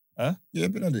 Yeah. Huh? Yeah,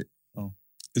 I've been at it. Oh.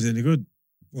 Is it any good?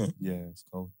 Yeah, it's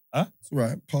cold. Huh? It's all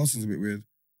right. Passing's a bit weird.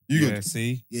 You good?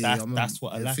 See? That's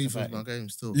what I like FIFA's about my it. game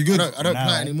still. You good? I don't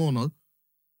play it anymore, no.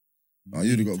 Oh,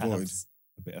 you'd have got voted.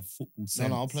 A bit of football sense.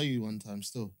 No, I'll play you one time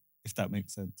still. If that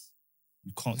makes sense.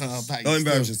 You can't Don't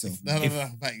embarrass yourself. No,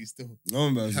 I'll back you still. No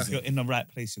embarrass If yourself. you're in the right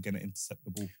place, you're going to intercept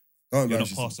the ball. Don't You're not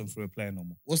embarrass passing through a player no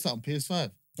more. What's that on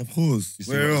PS5? Of course. You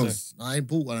see Where what I'm else? I ain't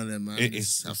bought one of them, man. I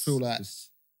feel like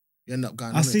you end up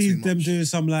going. I on see it too them much. doing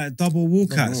some like double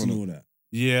walkouts and all that.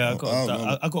 Yeah,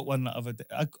 I I got one the other day.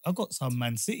 I got some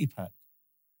Man City pack.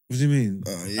 What do you mean?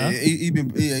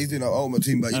 He's doing that ultimate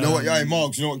team, but you know what? Yeah,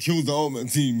 Margs, you know what kills the ultimate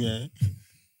team, yeah?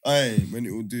 Aye, when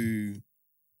it will do.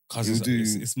 Cause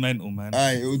it's mental, man.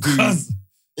 Aye, it'll do. Aye,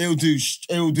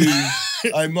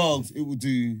 Margs, it will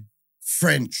do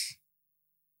French.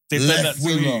 They done that left to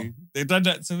winger. me. They done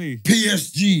that to me.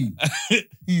 PSG.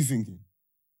 You thinking?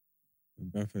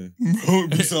 Mbappe. Bro,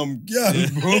 it'd be some gal,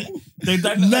 bro. They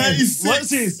done that. 96. What's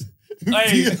this?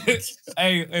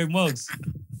 hey, Mugs.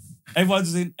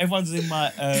 Everyone's in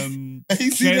my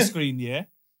share screen, yeah.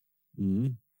 Mm-hmm.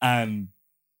 And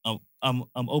I'm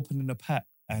opening the pack,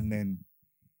 and then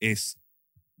it's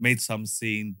made some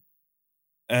scene.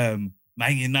 Man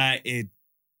United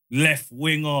left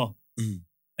winger.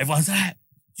 Everyone's like,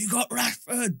 you got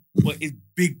Rashford, but it's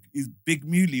big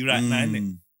muley right now, isn't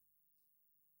it?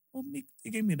 Oh, he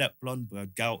gave me that blonde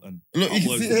bird, Galton. Look, I you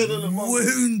was see it,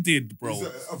 wounded, bro.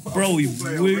 Bro, he's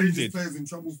wounded.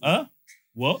 Huh?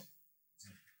 What?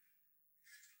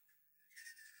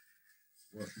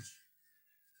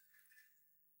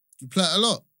 You play it a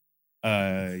lot.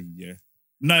 Yeah.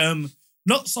 No,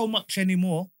 not so much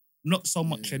anymore. Not so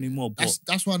much anymore. But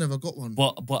That's why I never got one.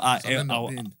 but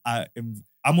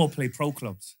I'm more play pro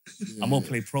clubs. Yeah. I'm more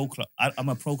play pro club. I'm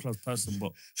a pro club person,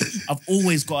 but I've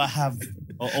always got to have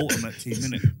an ultimate team,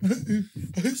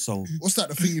 innit? So What's that?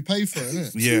 The thing you pay for,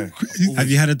 isn't it? yeah. Have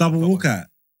you had a double walkout?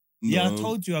 Yeah, No. I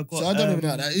told you I got. So I don't know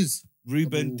what that is. Ruben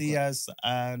Double walkout. Diaz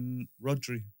and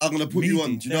Rodri. I'm gonna put you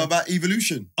on. Do you know about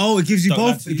Evolution? Oh, it gives you Don't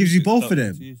have both. to It gives use you it. both Don't of have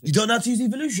them. to use it. You don't have to use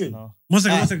Evolution? No. One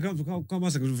second, come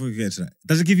one second before we get to that.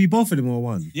 Does it give you both of them or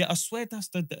one? Yeah, I swear that's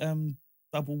the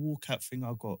double walkout thing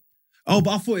I got. Oh,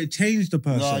 but I thought it changed the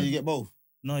person. No, you get both.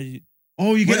 No,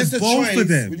 Oh, you When get it's a both choice, of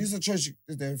them. when it's a choice,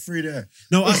 there are three there.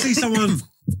 No, I see someone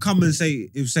come and say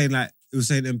it was saying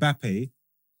Mbappe,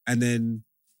 and then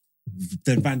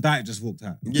Van Dijk just walked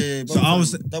out. Yeah. So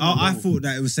double. I thought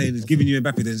that it was saying it's giving you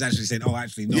Mbappe, then it's actually saying, oh,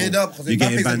 actually no. Yeah, no, because you're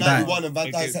getting Mbappe's Van at Dijk. 91 and Van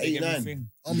They Dijk's at get 89. everything.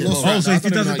 I'm Yeah. lost. Oh, right so now. if he I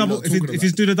don't does know a double, what you're talking if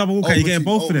he's doing a double walkout, you're getting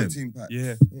both of them. Team pack.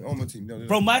 Yeah. Ultimate team. No,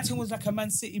 Bro, my team was like a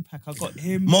Man City pack. I got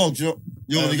him. Mark, you're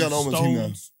gonna get an ultimate team now.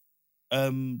 Stones,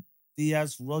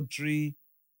 Diaz, Rodri.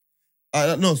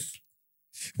 No.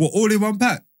 What, all in one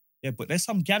pack? Yeah, but there's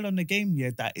some gal on the game,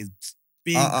 yeah, that is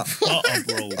big butter,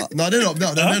 bro. No, they're not.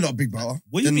 No, they're not big butter.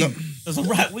 What do you They're mean? not- There's a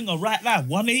right winger right now,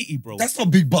 180, bro. That's not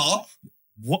big butter.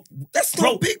 what? That's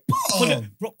Bro, not big butter.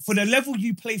 For the level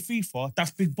you play FIFA,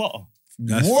 that's big butter.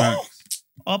 That's What? facts.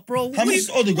 Bro. How much is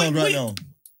Odegaard right now?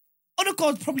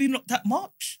 Odegaard's probably not that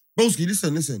much. Broski,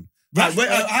 listen. Rashford-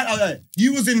 Wait,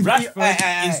 you was in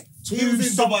Rashford is he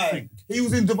was in Dubai. something. He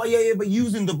was in Dubai. Yeah, but you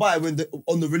was in Dubai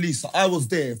on the release. So I was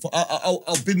there.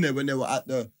 I've been there when they were at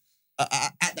the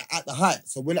height.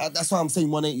 So that's why I'm saying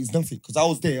 180 is nothing, because I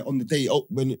was there on the day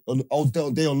when I was there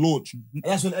on day on launch, and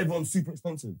that's when everyone's super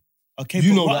expensive. Okay,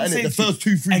 You but know what that, I'm innit? saying The to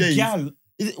you, first 2-3 a days.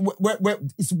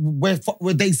 gal,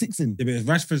 We're day 6 in. Yeah, but if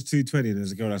Rashford's 220 and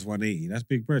there's a girl that's 180, that's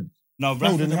big bread. no,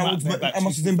 Bro, then Rashford how might pay back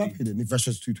much is 250. Mbappe then if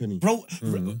Rashford's 220? Bro,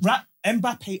 Mhm.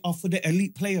 Mbappe are for the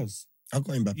elite players. I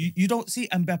got Mbappe. You don't see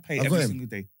Mbappe I got every him. single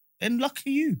day. Then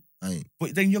lucky you. I ain't.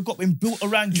 But then you've got him built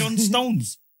around John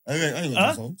Stones. I ain't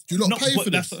Huh? got no. Do you not No, pay but for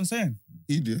that's this? what I'm saying.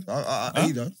 He did.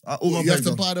 He does. All my You have players to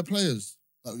done. buy the players.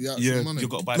 Like the actual money. you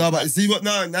got to buy No, the but packs. see what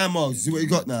now, Margs, see what you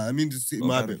got now. I mean, just see Gotta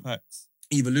my buy the bit. packs.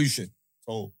 Evolution.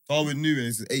 So Darwin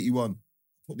Nunes is 81.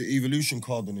 Put the evolution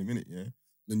card on him, innit? Yeah.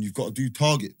 Then you've got to do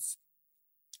targets.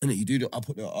 And you do the. I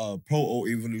put the Pro O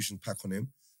evolution pack on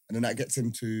him, and then that gets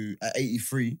him to at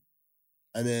 83.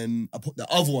 And then I put the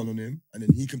other one on him, and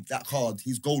then he can that card,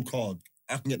 his gold card.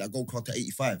 I can get that gold card to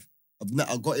 85.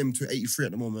 I've got him to 83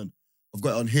 at the moment. I've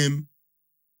got it on him.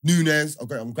 Nunes, I've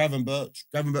got it on Gravenberch.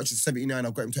 Gravenberch is 79.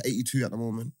 I've got him to 82 at the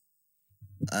moment.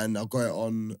 And I've got it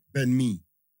on Ben Mee.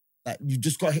 Like, you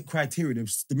just got to hit criteria.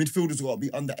 The midfielders got to be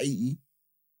under 80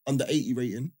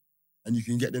 rating, and you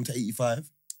can get them to 85.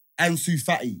 Ansu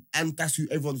Fati, and that's who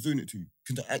everyone's doing it to.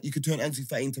 You could turn Ansu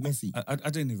Fati into Messi. I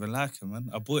didn't even like him, man.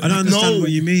 I bought I don't him. understand No. what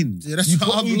you mean. Yeah, that's You what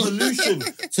got I'm like.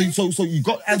 evolution. so you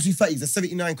got Ansu Fati's a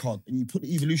 79 card, and you put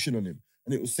the evolution on him,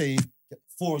 and it will say get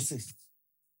 4 assists.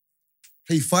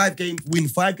 Play 5 games, win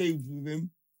 5 games with him,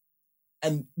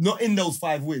 and not in those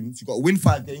 5 wins, you've got to win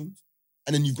 5 games,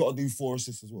 and then you've got to do 4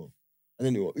 assists as well, and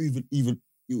then it will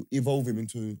you'll evolve him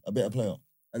into a better player,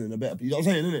 and then a better. You know what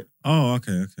I'm saying, innit? Oh,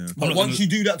 okay. But once you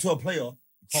do that to a player,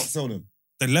 you can't sell them.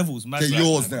 The levels, man. They're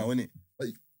yours now, innit?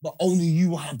 But only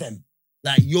you will have them.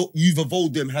 Like you've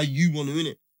evolved them how you want to,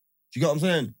 innit? Do you get what I'm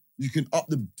saying? You can up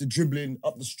the dribbling,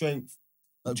 up the strength.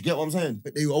 Like, do you get what I'm saying?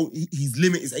 But his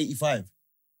limit is 85.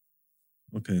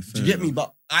 Okay, fair Do you get me? enough.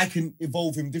 But I can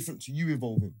evolve him different to you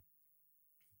evolve him.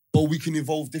 Or we can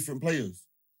evolve different players.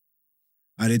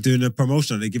 Are they doing a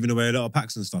promotion? Are they giving away a lot of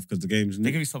packs and stuff because the game's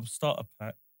They give you some starter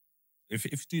pack. If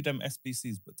you do them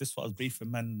SBCs, but this is what I was briefing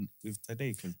man with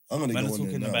today, because I'm gonna man go is on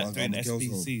there talking now. about I'll doing go on the girls'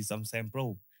 home. SBCs. I'm saying,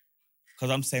 bro,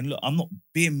 because I'm saying, look, I'm not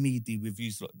being meaty with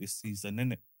you lot this season,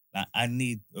 innit? Like, I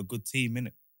need a good team,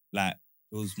 innit? Like,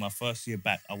 it was my first year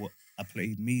back. I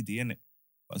played meaty, innit?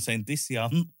 But I'm saying this year,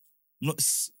 I'm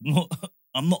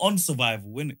not on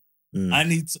survival, innit?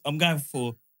 Yeah. I'm going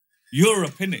for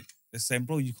Europe, innit? They're saying,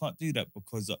 bro, you can't do that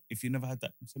because if you never had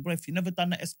that, I'm saying, bro, if you never done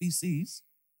the SBCs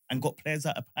and got players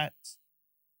out of packs,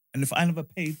 and if I never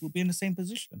paid, we'll be in the same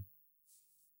position.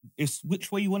 It's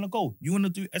which way you want to go. You want to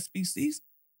do SBCs?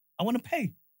 I want to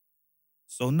pay.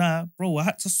 So now, bro,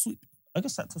 I just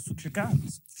had to switch your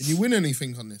guns. Did you win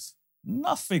anything on this?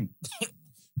 Nothing.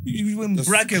 You been Just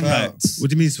bragging clout. rights. What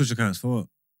do you mean switch accounts for what?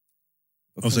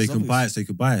 Oh, so you can buy it, so you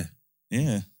could buy it.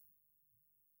 Yeah.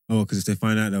 Oh, because if they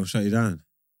find out, they'll shut you down.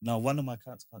 No, one of my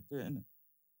accounts can't do it, innit?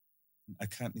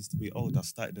 Account needs to be old. I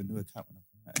started a new account when I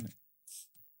came out, innit?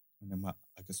 And then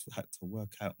I just had to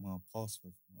work out my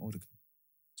password for my old account.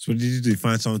 So what did you do?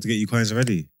 Find someone to get you coins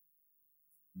already?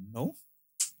 No.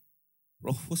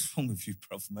 Bro, what's wrong with you,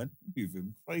 bruv, man? You're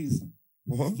moving crazy.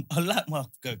 What? I like my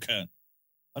account.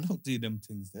 I don't do them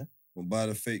things there. We'll buy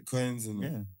the fake coins and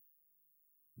Yeah.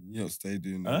 you don't stay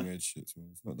doing Huh? the weird shit, man.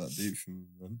 It's not that deep for me,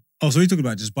 man. Oh, so you're talking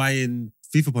about just buying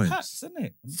FIFA points? Packs,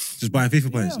 innit? Just buying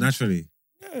FIFA points, Yeah. naturally?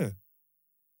 Yeah.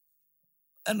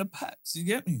 And the packs, you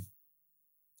get me?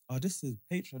 Oh, this is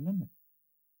Patreon, isn't it?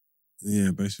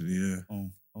 Yeah, basically, yeah.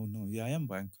 Oh no, yeah, I am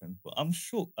buying coins, but I'm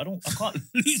shook. I can't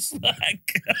lose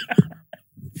like.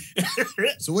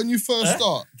 So when you first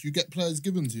start, do you get players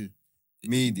given to you?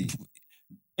 Meaty.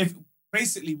 If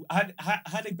basically,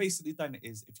 how they basically done it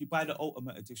is, if you buy the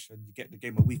Ultimate Edition, you get the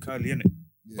game a week early, innit?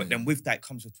 Yeah. But then with that it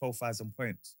comes with 12,000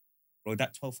 points. Bro,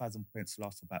 that 12,000 points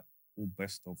lasts about all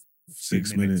best of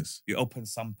 6 minutes. You open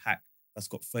some pack that's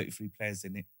got 33 players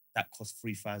in it, that costs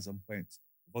 3,000 points.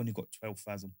 You've only got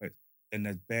 12,000 points. Then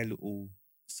there's bare little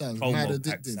Sounds mad promo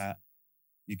packs addictive. out.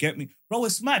 You get me? Bro,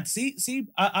 it's mad. See,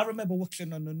 I remember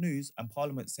watching on the news and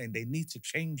Parliament saying they need to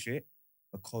change it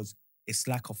because it's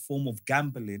like a form of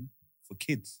gambling for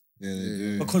kids. Yeah, they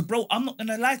do. Because, bro, I'm not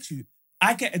gonna lie to you.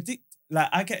 I get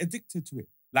addicted to it.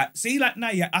 Like, see, like now,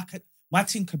 yeah, my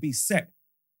team could be set,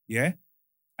 yeah,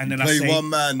 and then Play I say, one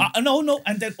man. no,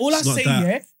 and then all It's I not say,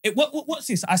 that. yeah, what's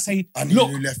this? I say, I need a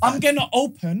look, new left I'm back. gonna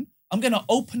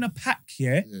open a pack,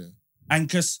 yeah, Yeah. and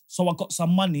just so I got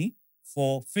some money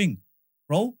for thing,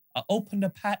 bro. I opened the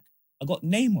pack. I got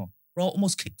Neymar, bro.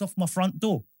 Almost kicked off my front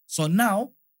door. So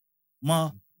now,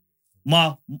 my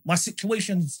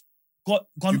situation's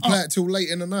gone You play up. it till late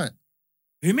in the night.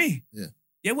 Who me? Yeah.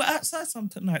 Yeah, we're outside some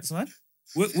nights, man.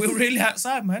 We're really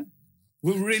outside, man.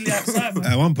 We're really outside, man.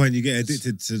 At one point, you get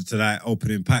addicted to like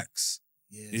opening packs.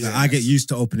 Yeah. Like, I get used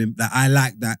to opening. Like, I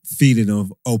like that feeling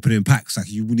of opening packs. Like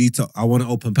I want to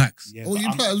open packs. Yeah, Oh, but you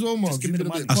I'm- play as well, Margs. just give me You've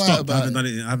the been a bit money. I quiet stopped. I about haven't it. done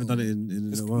it. I haven't done it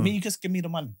in a while. Me, just give me the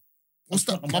money. What's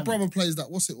That's that? what My I'm brother plays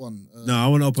that. What's it one? No, I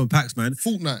want to open packs, man.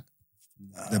 Fortnite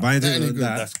They're buying that it ain't like good.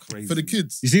 that. That's crazy. for the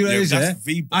kids. You see what it is, yeah? that's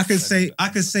V-Bucks, I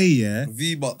can say, yeah.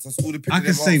 V-Bucks. That's all the I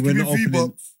can say we're not opening.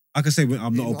 V-Bucks. I can say I'm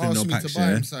not He opening no asked me packs, to buy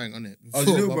yeah. him something on it. Oh,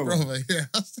 Before, you do, my brother? brother, yeah.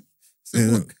 I said, Yeah,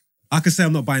 "What?" look, I can say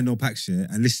I'm not buying no packs, yeah,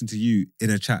 and listen to you in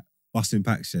a chat busting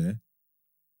packs, yeah,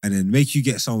 and then make you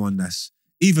get someone that's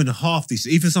even half this,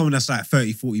 even someone that's like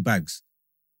 30, 40 bags.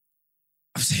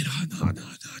 I'm saying, no, I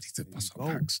need to bust some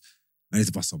go. packs. I need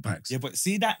to bust some packs. Yeah, but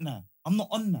see that now? I'm not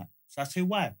on that. So I tell you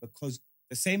why. Because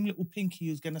the same little pinky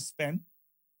you was going to spend,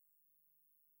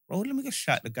 bro, let me just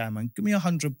shout the guy, man. Give me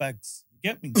 100 bags. You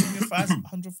get me? Give me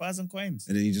 100,000 coins.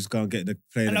 And then you just go and get the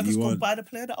player And I that just you go want. buy the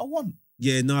player that I want.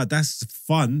 Yeah, no, that's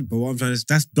fun. But what I'm trying to say,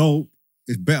 that's dope.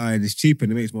 It's better and it's cheaper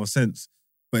and it makes more sense.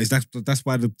 But that's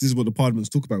why this is what the parliaments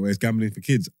talk about, where it's gambling for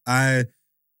kids. I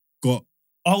got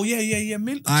Oh, yeah.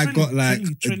 I got, like,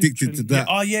 addicted to that. Yeah.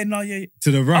 Oh, yeah, no, yeah.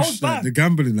 to the was rush, like bad. the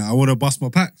gambling. Like, I want to bust my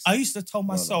packs. I used to tell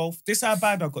myself, this is how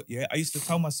bad I got, yeah? I used to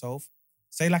tell myself,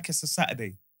 say like it's a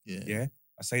Saturday, Yeah. yeah?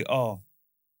 I say, oh,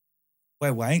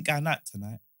 well, I ain't going out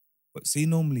tonight. But see,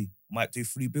 normally, I might do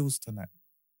 3 bills tonight.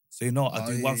 So, you know what? I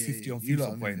do 150 on You lot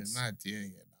FIFA are moving points. mad. Yeah.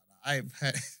 I ain't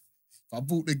paid. If I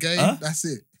bought the game, Huh? that's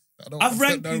it. I don't I've want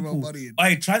ranked to put no people. more money in.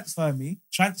 Hey, transfer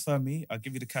me. I'll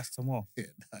give you the cash tomorrow. Yeah,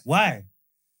 nah. Why?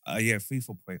 Yeah,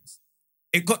 FIFA points.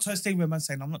 It got to a stage where man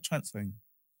saying, I'm not transferring you.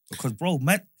 Because, bro,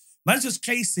 man's just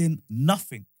chasing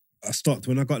nothing. I stopped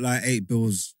when I got like 8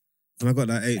 bills And I got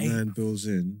that 8-9 bills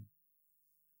in.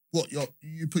 What,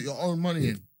 you put your own money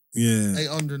in? Yeah.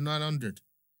 800, 900?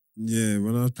 Yeah,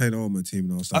 when I was playing Ultimate Team,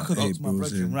 and I was I like, could 8 ask my bills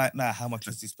brethren in. right now how much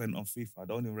has he spent on FIFA. I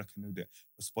don't even reckon he'd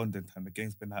responding time. The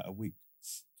game's been out a week.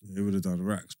 It would have done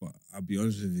racks, but I'll be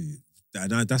honest with you,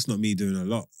 that's not me doing a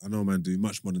lot. I know man doing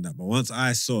much more than that. But once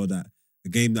I saw that the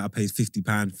game that I paid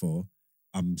 £50 for,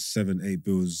 I'm 7-8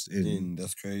 bills in.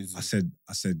 That's crazy. I said,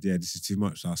 yeah, this is too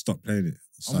much. So I stopped playing it.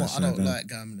 So I don't like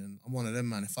gambling. I'm one of them,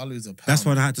 man. If I lose a pound... That's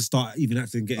when I had to start even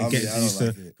getting used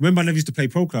to... Remember, I never used to play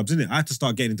pro clubs, innit? I had to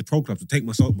start getting into pro clubs to take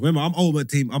myself... Remember, I'm Ultimate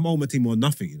Team or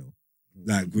nothing, you know?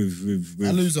 Like, with...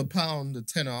 I lose a pound, a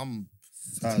tenner, I'm...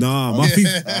 Nah, my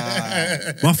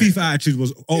FIFA attitude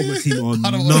was Ultimate Team or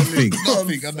nothing.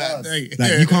 Nothing on that day.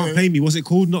 Like, you can't play me. What's it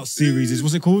called? Not series.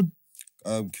 What's it called?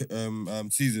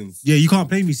 Seasons. Yeah, you can't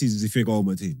play me seasons if you ain't got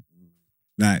Ultimate Team.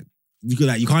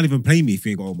 You can't even play me if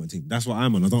you ain't got Ultimate Team. That's what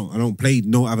I'm on. I don't play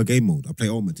no other game mode. I play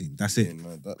Ultimate Team. That's it. Yeah,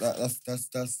 no, that's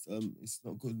it's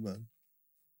not good, man.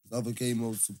 There's other game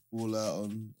modes to ball out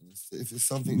on. If it's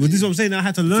something, Well, this is what I'm saying. I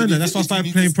had to learn that. That's why I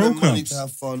started playing pro clubs. Money clubs. to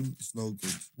have fun. It's no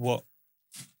good. What?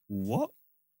 What?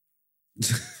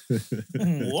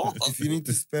 If you need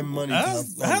to spend money to have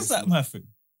fun, how's that my thing?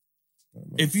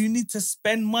 If you need to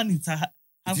spend money to have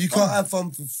if you fun, can't have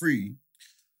fun for free,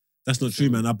 that's not true,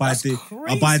 man. I buy That's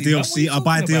DLC. I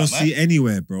buy DLC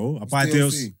anywhere, bro. I buy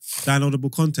DLC,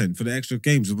 downloadable content for the extra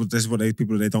games. That's what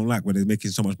people don't like when they're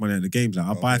making so much money out of the games. Like,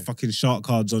 I buy fucking shark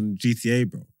cards on GTA,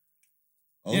 bro.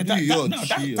 Yeah,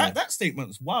 that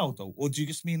statement's wild though. Or do you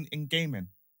just mean in gaming?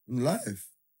 In life.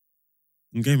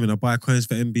 In gaming, I buy coins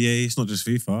for NBA. It's not just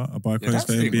FIFA. I buy coins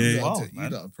for NBA. Wow, you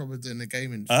lot are probably doing the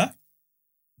gaming.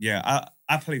 Yeah,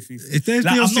 I play FIFA. If there's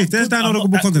DLC, if there's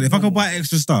downloadable content, if I can buy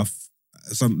extra stuff,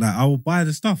 something like, I will buy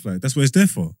the stuff. Like, that's what it's there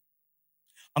for.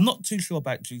 I'm not too sure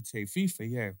about GTA.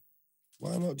 FIFA, yeah.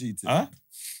 Why not GTA?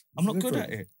 I'm not good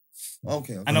at it.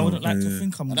 Okay. And I wouldn't like to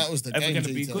think I'm that was the ever game going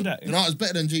to be GTA. good at it. You know what was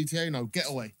better than GTA? No,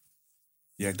 Getaway.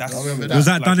 Yeah, that's... I remember Was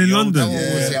that done in Yo, London?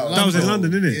 That was in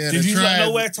London, innit? Yeah, Did you not know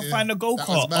tribe, where to find a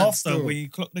go-kart mad after still. when you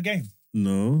clock the game?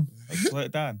 No. I swear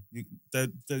it down.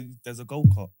 There's a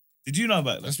go-kart. Did you know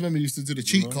about that? That's when we used to do the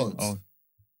cheat codes. Oh.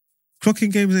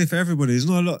 Clocking games ain't for everybody. There's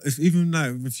not a lot. If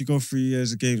you go 3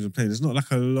 years of games and playing, there's not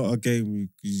like a lot of game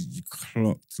you clocked.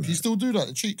 Like. Do you still do that?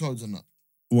 The cheat codes and that?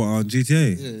 What, on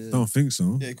GTA? Yeah. Don't think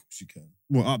so. Yeah, of course you can.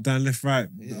 What, up, down, left, right?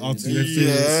 Yeah. RT,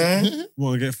 left,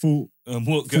 what, get full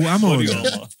What ammo on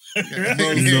armor?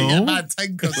 No. Bad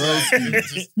tank or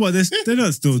something. What, they're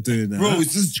not still doing that. Bro,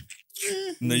 it's just...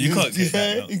 No, you can't get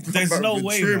that. You come There's back no with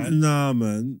way, trim. man. Nah,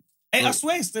 man. Hey, I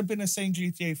swear it's been the same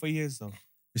GTA for years, though.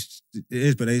 It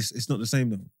is, but it's not the same,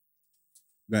 though.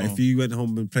 Like, Oh. if you went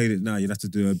home and played it now, you'd have to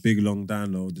do a big, long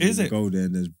download. Is it? Go there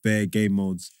and there's bare game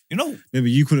modes. You know, Maybe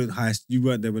you couldn't heist. You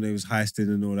weren't there when they was heisting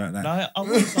and all that. Like, no, I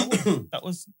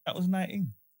was. That was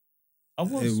 19. I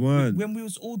was. It weren't. When we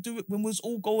was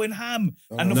all going ham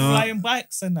and the No. flying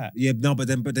bikes and that. Yeah, no, but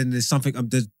then there's something.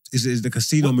 Is the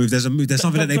casino move? There's a move. There's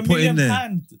something that they the put in there. £1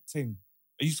 million thing.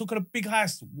 Are you talking a big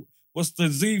heist? What's the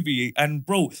ZV and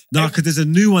bro? No, because there's a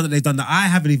new one that they've done that I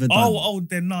haven't even done.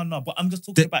 Then no. But I'm just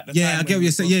talking about the yeah, time I get when what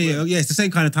you're saying. Yeah. It's the same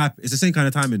kind of type. It's the same kind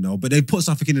of timing though. But they put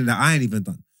something in there that I ain't even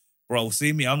done. Bro,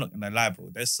 see me, I'm not gonna lie, bro.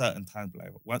 There's certain times,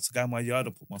 like, once I go in my yard,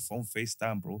 I put my phone face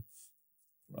down, bro.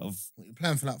 Bro, You're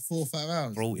playing for like 4 or 5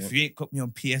 hours. bro, if you ain't got me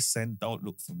on PSN, don't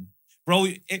look for me. Bro,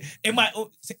 it might...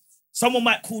 Someone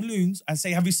might call Loons and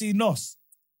say, have you seen Nos?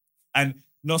 And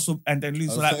Nos will, and then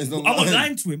Loons will like, it's I'm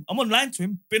online. online to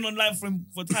him, been online for him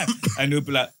for time. And he'll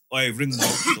be like, oi, ring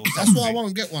Mo. That's why I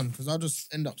won't get one, because I'll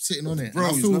just end up sitting on it. Bro, I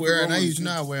there's feel nothing we're at an wrong with age it.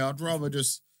 now where I'd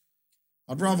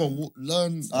rather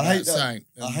learn. I hate that. something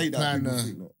I than hate that plan, people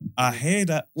think that. I hear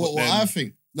that. What but then- I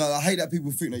think. No, I hate that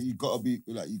people think that you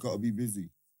gotta be busy.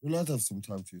 You're allowed to have some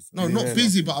time to yourself. No, not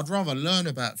busy, but I'd rather learn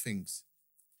about things.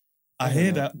 I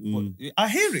hear that. Mm. but I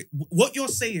hear it. What you're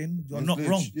saying, you're not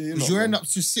wrong. Yeah, you're Because not you end wrong. up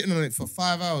just sitting on it for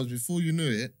 5 hours before you knew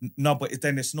it. No, but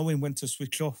then it's knowing when to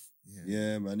switch off.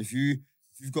 Yeah, man. If you've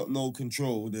got no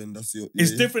control, then that's your.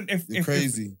 It's yeah, different you're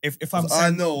crazy. if I'm 'Cause I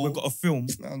saying know- we've got a film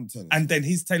I'm telling you. and then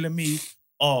he's telling me,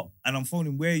 oh, and I'm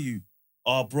phoning, where are you?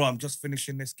 Oh, bro, I'm just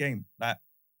finishing this game. Like,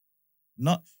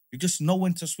 not you just know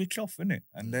when to switch off, innit?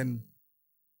 And then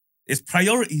it's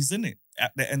priorities, innit?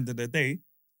 At the end of the day.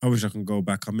 I wish I can go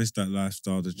back. I missed that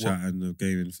lifestyle, the chat and the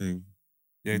gaming thing.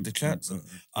 Yeah, the chats.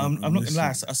 I I'm not miss gonna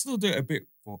lie, it. I still do it a bit,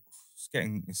 but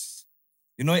it's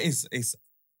you know,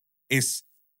 it's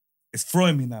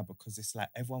throwing me now because it's like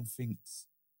everyone thinks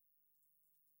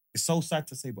it's so sad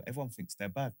to say, but everyone thinks they're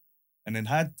bad. And then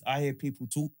I hear people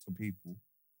talk to people,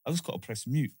 I just gotta press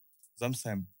mute. So I'm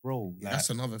saying, bro, like, that's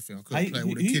another thing. I couldn't play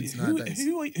with the kids nowadays.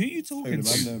 Who you talking Play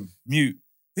with to? them. Mute.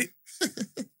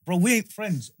 Bro, we ain't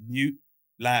friends. Mute.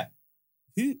 Like,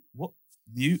 who? What?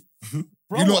 Mute.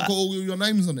 Bro, You lot got all your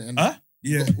names on it, and huh?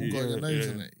 you Yeah. got your names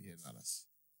on it. Yeah, nah, that's.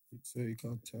 So you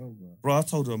can't tell, bro. Bro, I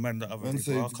told a man the other Man day,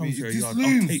 said bro, I'll to come me, to your "Is this yard,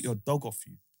 Loons?" I'll take your dog off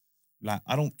you. Like,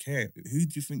 I don't care. Who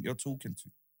do you think you're talking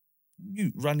to?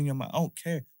 You running your mouth, I don't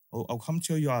care. I'll come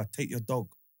to your yard, take your dog,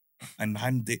 and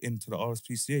hand it into the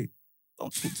RSPCA.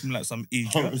 Don't talk to me like some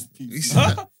idiot.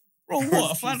 Huh? Bro,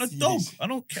 what? I found a dog. I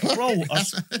don't care. Bro, who are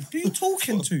you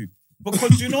talking to?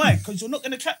 Because you know why? Because you're not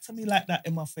going to chat to me like that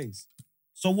in my face.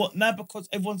 So what, now because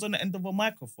everyone's on the end of a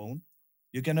microphone,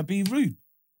 you're going to be rude?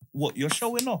 What, you're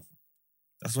showing off?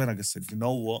 That's when I just said, you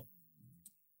know what?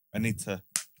 I need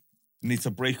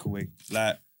to break away.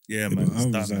 Like, yeah, man. But I It's was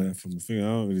done, like man. that from the thing. I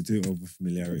don't really do it over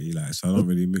familiarity, like, so I don't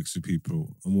really mix with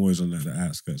people. I'm always on like the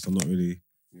outskirts. I'm not really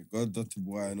Yeah, God, dirty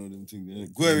boy, I know them things.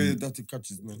 Go away, dirty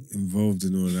catches, man. involved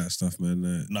in all of that stuff, man.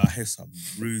 Like, Nah, I hear some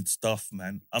rude stuff,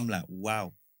 man. I'm like,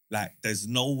 wow. Like, there's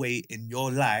no way in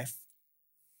your life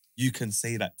you can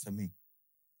say that to me.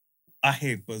 I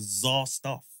hear bizarre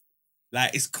stuff.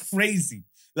 Like, it's crazy.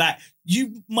 Like,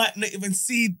 you might not even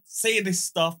say this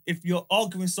stuff if you're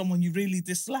arguing with someone you really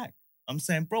dislike. I'm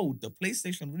saying, bro, the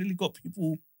PlayStation really got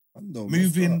people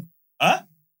moving. Huh?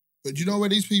 But do you know where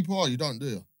these people are? You don't, do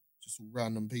you? Just all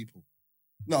random people.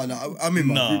 No, I'm in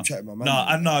my Nah. group chat, my man. No,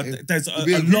 I know. Like, There's it'll a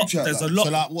be a group lot. chat, There's a like. lot.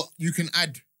 So like, what you can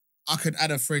add? I could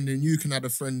add a friend in. You can add a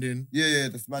friend in. Yeah,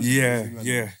 that's man.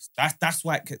 Yeah. That's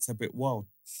why it gets a bit wild.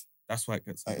 That's why it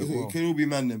gets a Like, bit it wild. can all be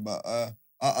man then, but I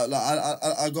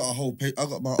got a whole I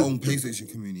got my own PlayStation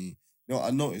community. You know,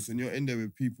 I noticed when you're in there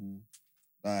with people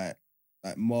like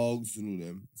Margs and all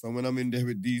them. So when I'm in there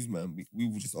with these man, we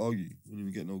will just argue. We don't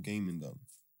even get no gaming done,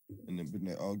 and then been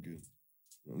there arguing.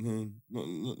 You know what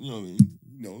I mean?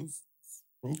 You know, it's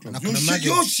And I your can shit, imagine.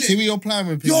 your shit. See where you're playing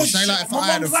with people. Your Say shit. like if My I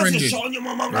had a mum friend has in, shit on your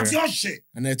mum. That's your shit.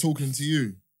 and they're talking to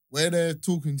you, where they're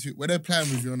playing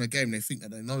with you on a game, they think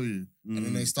that they know you, and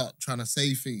then they start trying to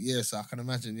say things. Yeah, so I can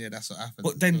imagine. Yeah, that's what happens.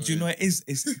 But then, do you know what it is?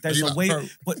 There's You're a like, way, bro.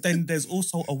 but then there's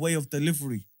also a way of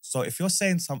delivery. So if you're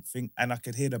saying something and I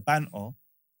could hear the banter,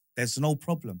 there's no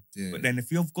problem. Yeah. But then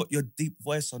if you've got your deep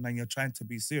voice on and you're trying to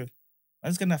be serious, I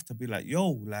was gonna have to be like, yo,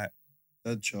 like,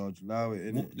 That charge, allow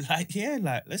it, innit? like, yeah,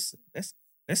 like, let's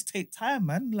take time,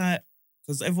 man. Like,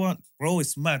 because everyone, bro,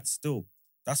 it's mad still.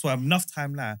 That's why enough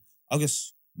time now. I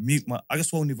just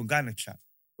won't even go in the chat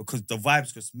because the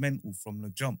vibe's just mental from the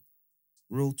jump.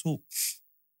 Real talk.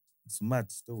 It's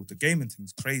mad still. The gaming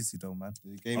thing's crazy though, man.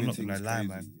 I'm not gonna lie,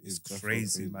 man. It's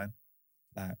crazy, man.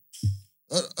 Like,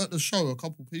 At the show, a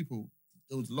couple people,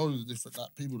 there was loads of different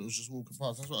people that was just walking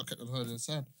past. That's what I kept on hearing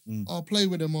saying. I'll play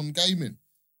with them on gaming.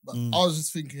 But I was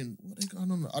just thinking, what are they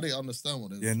going on? I didn't understand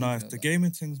what they were yeah, no, if the gaming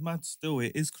thing's mad still,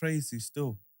 it is crazy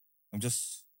still.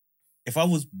 If I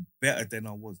was better than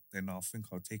I was, then I think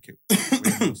I'll take it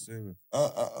way more serious.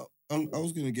 I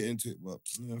was gonna get into it, but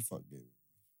fuck gaming.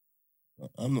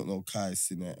 I'm not no Kai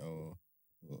Sinet or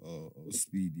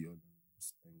Speedy or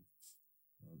thing.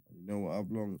 You know what? I've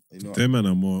long. You know, them man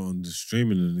are more on the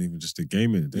streaming than even just the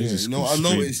gaming. They just you know, I stream.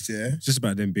 noticed. Yeah, It's just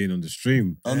about them being on the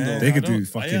stream. I know. They could I don't- do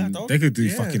fucking. I don't- They could do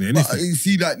yeah. fucking But anything. you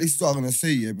see, like this is what I'm gonna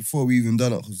say. Yeah, before we even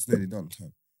done it, because it's nearly done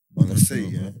time. I'm gonna say,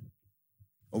 yeah.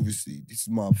 Obviously, this is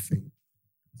my thing.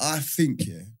 I think,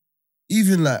 yeah,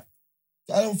 even like,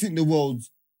 I don't think the world's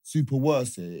super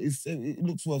worse here. It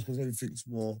looks worse because everything's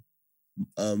more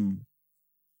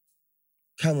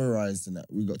camerized and that.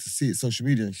 We got to see it, social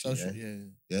media and shit. Social,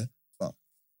 yeah. But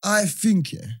I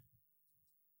think, yeah,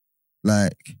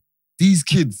 like these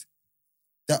kids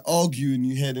that argue and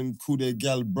you hear them call their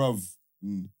gal bruv.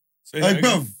 Hey,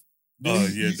 bruv. Oh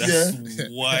yeah, that's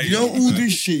why. You know all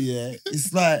this shit, yeah?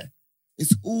 It's like,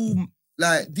 it's all,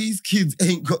 like, these kids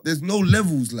ain't got, there's no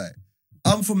levels, like.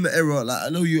 I'm from the era, like, I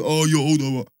know you're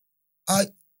older, but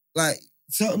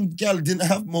certain gal didn't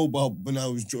have mobile when I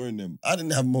was joining them. I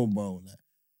didn't have mobile, like,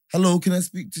 hello, can I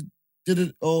speak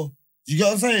to, or, you get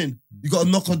what I'm saying? You gotta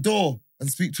knock a door and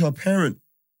speak to a parent.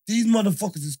 These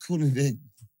motherfuckers is calling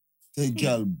their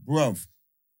gal, bruv.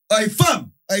 Hey,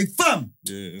 fam!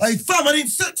 Yeah. Hey, fam, I didn't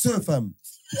sex her, fam.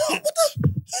 What the? How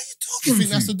you Do talking you think to?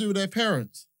 that's to do with their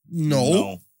parents?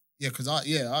 No. Yeah, because I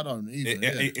don't either.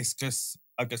 It's just,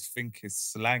 I just think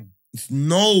it's slang.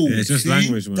 No. Yeah, it's just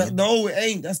language, man. No, it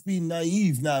ain't. That's being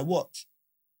naive. Now, watch.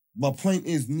 My point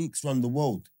is, Neeks run the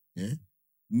world. Yeah?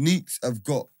 Neeks have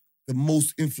got the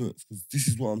most influence, because this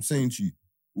is what I'm saying to you.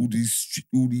 All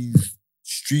these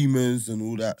streamers and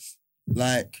all that,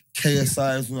 like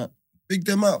KSIs and that, big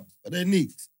them up, but they're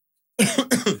Neeks.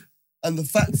 And the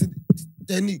fact that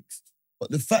they're Neeks. But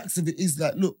the facts of it is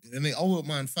like, look. And I wouldn't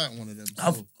mind fighting one of them.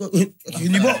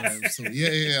 Can you box?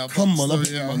 Yeah. Come on, I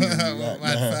wouldn't mind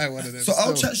fighting one of them. So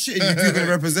I'll chat shit if you're going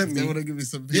to represent me. They want to give me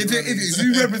some If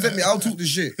you represent me, I'll talk the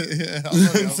shit. Yeah,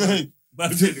 I'm saying. I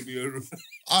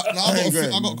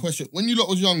got a question. When you lot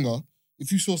was younger,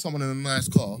 if you saw someone in a nice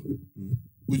car,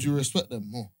 would you respect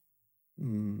them more?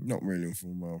 Not really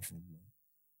from what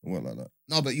like that.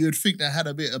 No, but you'd think they had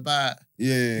a bit about.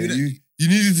 Yeah. You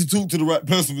needed to talk to the right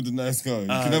person with the nice car. You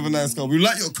can have a nice car. We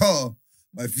like your car,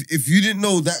 but if you didn't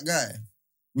know that guy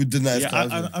with the nice car,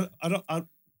 I don't. Do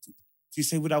you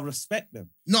say would I respect them?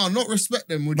 No, not respect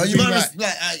them. Would but you might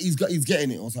like he's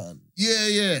getting it or something.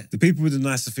 Yeah. The people with the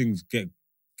nicer things got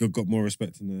more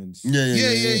respect than the ends.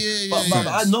 Yeah.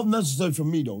 But not necessarily from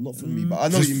me though, not from me. But I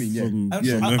know what you mean. I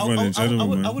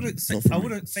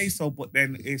wouldn't say so. But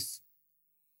then it's.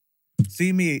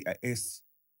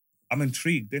 I'm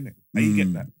intrigued, innit? You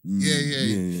get that?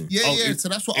 Yeah. So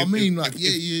that's what I mean. Like,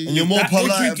 yeah. And you're more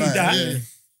polite about it.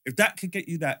 If that could get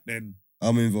you that, then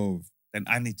I'm involved. Then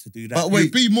I need to do that. But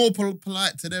wait, be more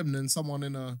polite to them than someone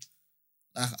in a,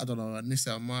 I don't know, a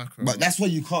Nissan Micro. But that's why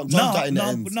you can't judge that in the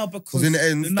end. No, because in the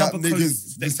end, that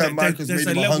niggas, Nissan Micro's made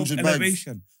him 100 bags.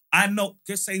 I know,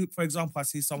 just say, for example, I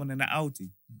see someone in an Audi.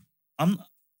 I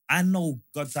know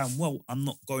goddamn well I'm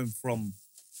not going from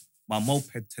my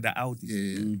moped to the Audi.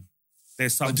 Yeah.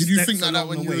 There's some. But did you think like that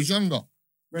when you was younger?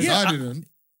 Yeah, I didn't.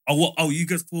 You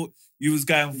just thought you was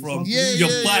going from your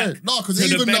bike No, because to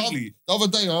even the other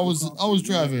day I was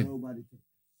driving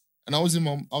and I was in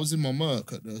my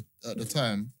Merc at the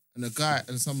time, and the guy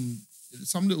and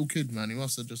some little kid, man, I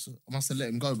must have let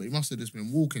him go, but he must have just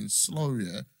been walking slow,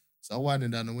 yeah. So I winding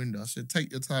down the window. I said,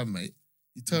 "Take your time, mate."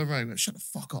 He turned around and went, "Shut the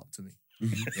fuck up to me."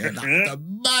 Yeah, the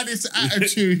maddest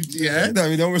attitude, yeah. No,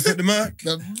 we don't respect the Merc.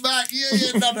 The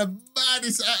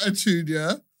maddest attitude,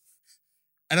 yeah.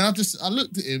 And I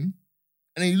looked at him,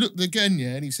 and he looked again,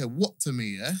 yeah, and he said, "What to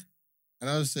me, yeah?"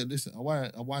 And I just said, "Listen," I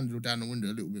winded down the window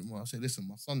a little bit more. I said, "Listen,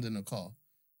 my son's in the car.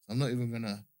 So I'm not even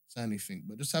gonna say anything,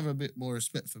 but just have a bit more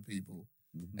respect for people."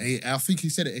 And I think he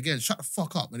said it again, "Shut the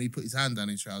fuck up," and he put his hand down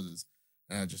his trousers.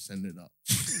 And I just send it up.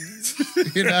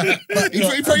 You know?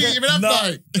 He probably didn't even have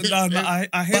that. No,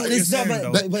 I hear what you're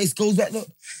saying, but it goes back, look,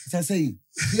 as I say, you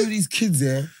know these kids,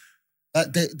 yeah?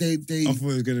 Like they I thought it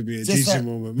was going to be a just teaching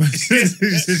moment.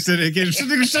 He said it again. Shut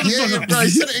the fuck up. Bro, he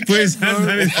said it again. Put his hand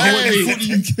on his I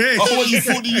want you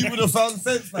thought you would have found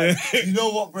sense. Like, you know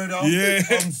what, brother? Yeah.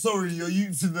 I'm sorry, you're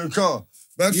used in the car.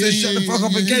 But I said, shut the fuck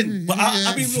up again. But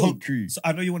I mean, look, so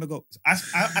I know you want to go. I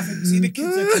think, see the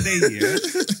kids of today, yeah?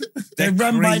 They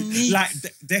run by needs. Like,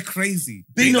 they're crazy.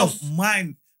 They don't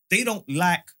mind. They don't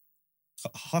like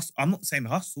hustle. I'm not saying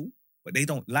hustle, but they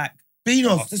don't like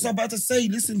Beanoff, that's what I'm about to say.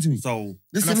 Listen to me. So,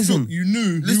 listen. You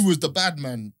knew who was the bad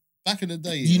man back in the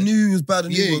day. You knew who was bad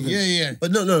and who wasn't. Yeah.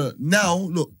 But no. Now,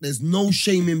 look, there's no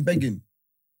shame in begging.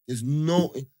 There's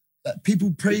no... Like,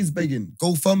 people praise begging.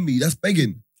 GoFundMe, that's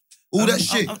begging. All that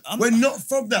shit. We're not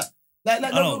from that. Like,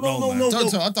 no. Don't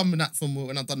tell, I've done that from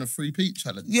when I've done the free Pete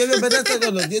challenge. Yeah, no, but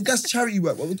that's charity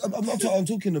work. I'm not what I'm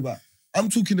talking about. I'm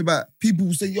talking about people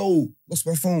who say, "Yo, lost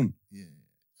my phone. Yeah.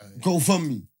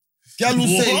 GoFundMe." Gal will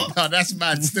say, "No, that's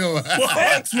mad still."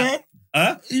 Thanks, man.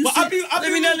 Huh? Let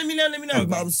me know. Okay.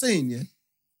 But I'm saying, yeah,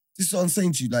 this is what I'm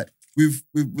saying to you. Like with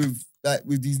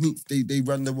these neats, they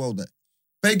run the world. Like,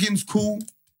 begging's cool.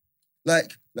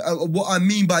 Like what I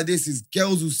mean by this is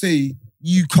girls will say,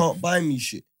 "You can't buy me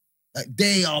shit." Like,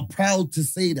 they are proud to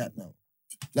say that now.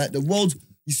 Like, the world,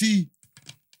 you see,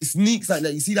 it's neeks like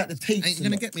that. You see, like, the Tates. Ain't you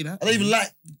gonna get me that? I don't even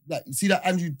like, you see that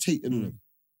Andrew Tate and all them.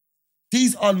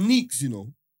 These are neeks, you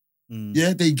know.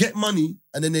 Yeah, they get money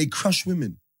and then they crush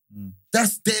women.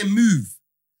 That's their move.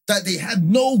 That they had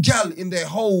no gal in their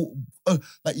whole,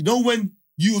 like, you know when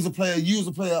you was a player, I was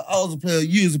a player,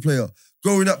 you was a player.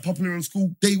 Growing up popular in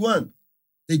school, they weren't.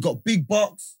 They got big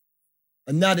bucks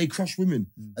and now they crush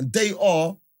women. And they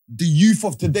are the youth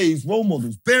of today's role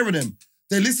models. Bear of them.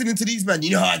 They're listening to these men. You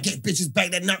know how I get bitches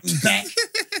back that knock me back?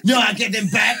 You know how I get them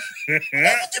back? What do you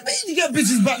mean you get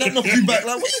bitches back that knock you back?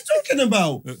 Like, what are you talking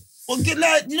about? Well, get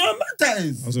like, you know how mad that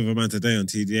is? I was with a man today on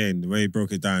TDA and the way he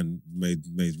broke it down made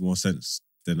more sense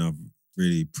than I've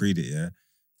really preed it, yeah?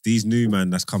 These new man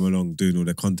that's come along doing all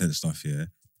their content stuff, yeah?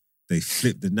 They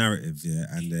flip the narrative, yeah,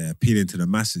 and they're appealing to the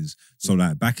masses. So,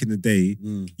 like, back in the day,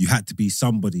 you had to be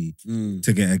somebody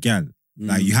to get a gal.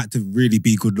 Like, you had to really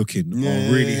be good looking or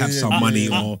really have some money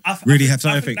or really have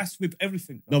something. I think that's with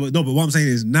everything. No, but what I'm saying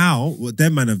is now what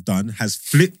them man have done has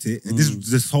flipped it.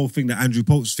 This whole thing that Andrew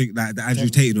Pope's think that Andrew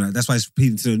Tate and all that. That's why it's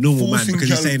appealing to the normal man because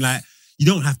he's saying like, you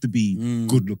don't have to be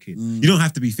good looking. You don't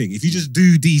have to be thing. If you just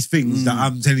do these things that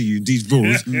I'm telling you, these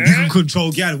rules, you can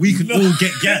control gal. We can all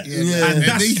get gal. And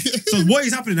that's, so what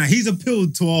is happening now? He's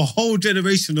appealed to a whole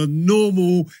generation of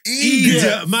normal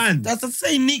idiot man. That's the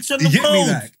same Neeks on You the get me, road.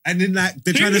 like, and then like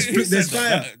they're trying to split their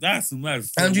style. That's mad.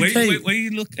 Andrew Tate. When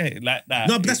you look at it like that.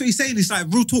 No, but that's what he's saying. It's like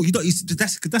real talk. You don't.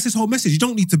 That's his whole message. You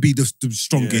don't need to be the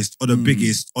strongest or the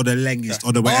biggest or the longest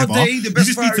or the whatever. Are they the You best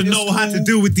just need to fighter in know your how to school?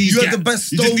 deal with these. You're gaps. the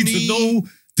best You just need to Stoney. know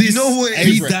this. You know what it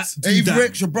Be is? that. Do Averex,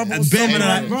 that. your brother And was bear man,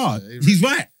 Stoney. like, bro, he's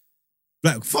right.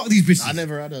 Like, fuck these bitches. I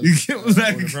never had a You get what I'm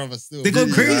saying? older brother still. They go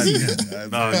crazy.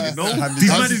 No, you know. These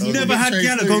man has never had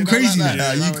gal that gone crazy. Nah,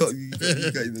 now. you got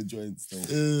the joints though.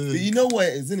 But you know what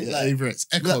it is, isn't it? Like, Averett's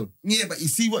Echo. yeah, but you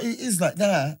see what it is like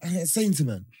that. I ain't saying to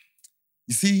man.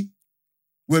 You see,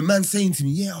 when man saying to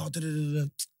me, yeah,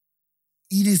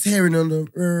 he just hearing on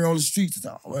the streets. It's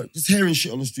like, oh, just hearing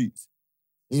shit on the streets.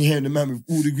 And you're hearing the man with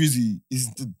all the grizzy is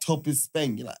the toppest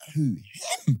spang. You're like, who?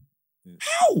 Him?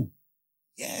 How?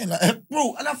 Yeah, like,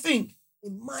 bro. And I think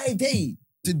in my day,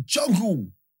 the jungle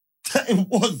that it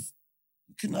was,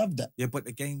 you couldn't have that. Yeah, but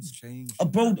the game's changed.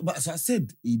 Bro, but as I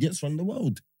said, idiots run the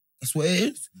world. That's what it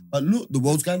is. But look, the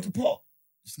world's going to pot.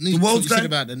 The world's you said going-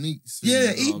 about the Neeks.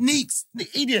 Yeah, Neeks, the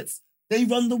idiots, they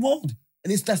run the world.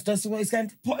 And that's the way it's going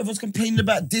to pot. Everyone's complaining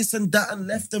about this and that and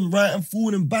left and right and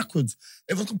forward and backwards.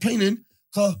 Everyone's complaining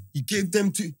because you gave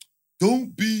them to...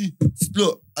 Don't be...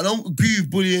 Look, I don't agree with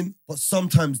bullying, but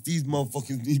sometimes these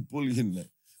motherfuckers need bullying. Like,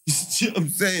 you see what I'm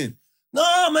saying?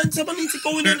 No, man, someone needs to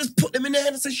go in there and just put them in there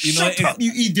and say, shut up,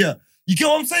 you idiot. You get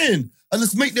what I'm saying? And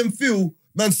let's make them feel,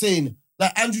 man, saying,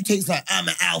 like, Andrew Tate's like, I'm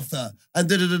an alpha, and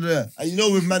da-da-da-da. And you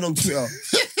know with man on Twitter...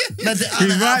 man say, I'm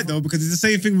He's an right alpha. though, because it's the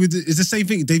same thing with. It's the same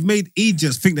thing. They've made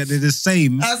idiots think that they're the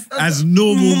same as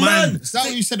normal man. Is that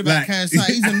what you said about Like- KSI?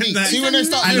 He's a Neek. like- See when they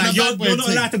start And doing like, a bad boy you're not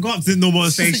thing. allowed to go up to the normal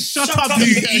and say, "Shut up,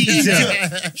 you idiot!"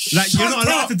 Like you're not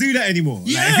allowed to do that anymore. Like,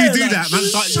 if you do like, that, man,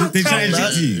 shut they up, try and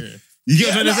man. shit to you. You get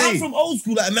what I'm like, trying I'm to from say? old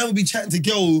school. Like a man would be chatting to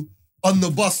girl on the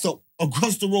bus stop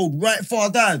across the road, right far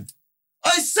down.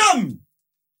 Hey, Sam,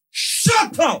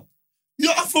 shut up.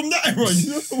 You're up from that era.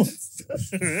 You know what?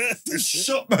 Just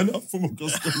shut man up from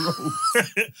across the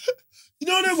road. You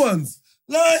know them ones?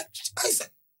 Like, I said,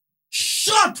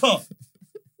 shut up.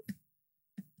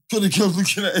 Because the girl's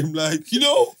looking at him like, you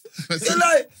know? They're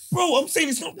like, bro, I'm saying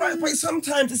it's not right, but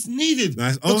sometimes it's needed. Nah,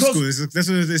 it's old Because school. It's old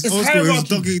school. It's hierarchy.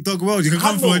 dog eat dog world. You can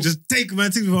come from and just take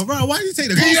man. Take me, bro. Why do you take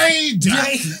the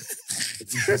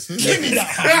Give me that.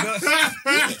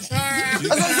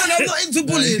 As I said, I'm not into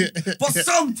bullying, but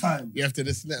sometimes You have to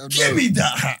just let them give know. me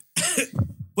that hat.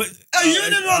 But Hey, you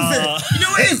know what I'm saying? You know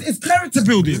what it is? It's character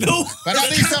building. no. But that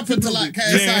needs to happen to like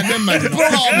KSI and them, man. You know?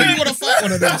 Oh, man, you want to fight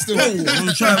one of them still? I'm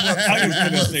trying to I was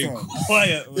gonna say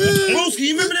quiet, man. Broski,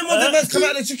 you remember them ones that man come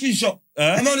out of the chicken shop?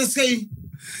 And man just say,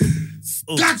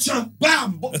 Oh. gotcha,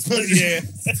 bam. Yeah.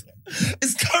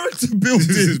 It's character This building.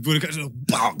 is bully.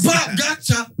 Bam, Bam,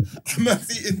 gotcha. And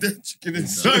man's eating their chicken and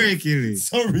Sorry, Killy.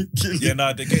 Sorry, kill Yeah,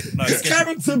 no, they get no. It's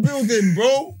character building,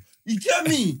 bro. You get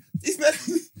me? These men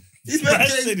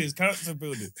That's it. It's character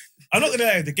building. I'm not gonna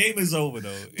lie. The game is over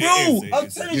though. Bro, It I'm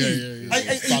is. telling Yeah, you.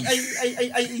 yeah,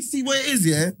 yeah. I see what it is,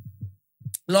 yeah?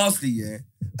 Lastly, yeah,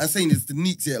 I'm saying this, the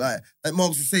Neeks, yeah, like Margs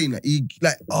was saying, like,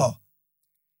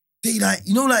 they like,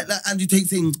 you know, like Andrew Tate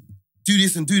saying, do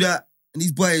this and do that, and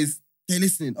these boys, they're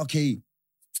listening. Okay,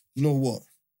 you know what?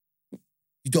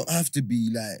 You don't have to be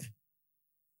like,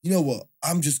 you know what?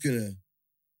 I'm just gonna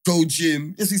go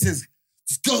gym. Yes, he says,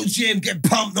 just go gym, get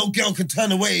pumped, no girl can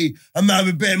turn away, a man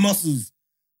with bare muscles.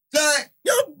 Like,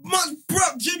 you know how much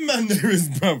bruh gym man there is,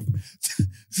 bruv.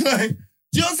 Like, do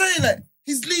you know what I'm saying? Like,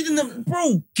 he's leading them,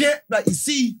 bro, like, you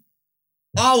see,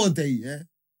 our day, yeah?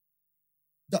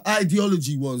 The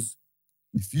ideology was,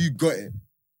 if you got it,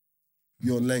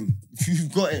 you're leng. If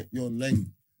you've got it, you're leng.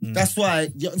 That's why,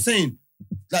 you know what I'm saying?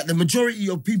 Like, the majority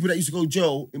of people that used to go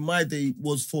jail in my day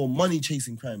was for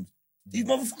money-chasing crimes. These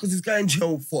motherfuckers is going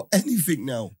jail for anything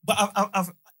now. But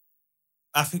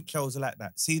I think jails are like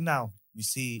that. See now, you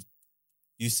see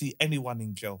anyone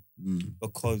in jail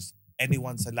because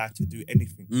anyone's allowed to do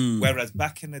anything. Whereas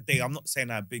back in the day, I'm not saying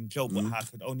I've been in jail, but I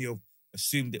could only have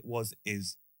assumed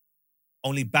is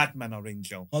only bad men are in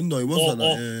jail. Oh no, it wasn't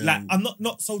Or that. like I'm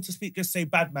not so to speak, just say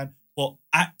bad man, but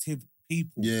active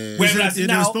people. Yeah. Whereas They were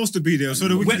now, supposed to be there. So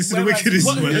the wickedest of the whereas- wickedest.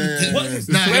 what-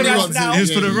 man. whereas now, It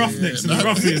was for the roughnecks and the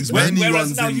ruffians, man. whereas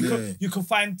Anyone's now in you there. can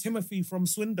find Timothy from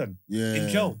Swindon Yeah. in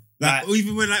jail. Like,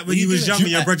 even when what you you was doing? young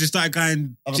and your brother started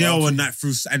going I'm jail about and to- that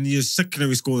through and your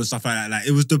secondary school and stuff like that. Like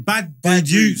it was the bad Bad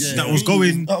youths yeah. that was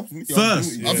going Yeah.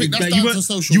 first. I think that's Like, down to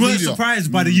social you weren't media.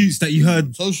 surprised by the youths that you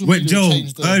heard Social went media jail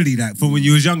changed the- early, like from when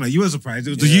you was young. Like you weren't surprised.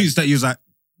 It was the Yeah. youths that you was like,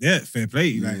 yeah, fair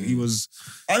play. Like he was.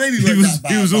 I maybe He weren't was- that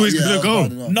bad, he was but always yeah, gonna I was go.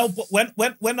 bad enough. No, but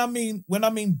when I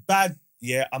mean bad,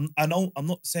 yeah, I'm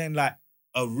not saying like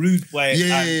a rude way.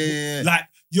 Yeah. Like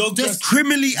you're Just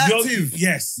criminally you're- active.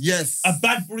 Yes, Yes. a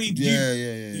bad breed. Yeah.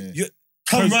 You,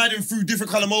 Come because- riding through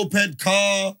different colour moped,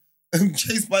 car,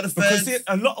 chased by the because feds.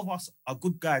 a lot of us are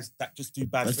good guys that just do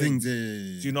bad I things.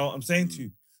 think Do you know what I'm saying to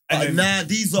you? But then- now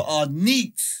these are our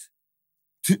neeks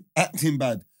to acting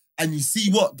bad. And you see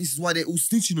what? This is why they're all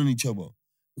snitching on each other.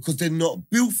 Because they're not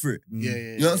built for it. Yeah.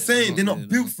 You know what I'm saying? They're not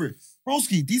built for it.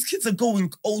 Broski, these kids are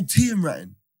going OT and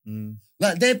ratting. Mm.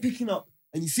 Like they're picking up,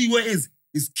 and you see what it is?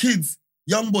 It's kids,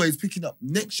 young boys picking up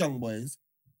next young boys,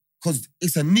 because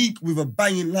it's a neek with a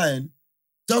banging line.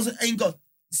 Ain't got.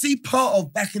 See, part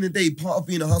of back in the day, part of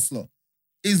being a hustler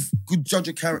is good judge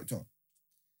of character.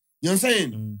 You know what I'm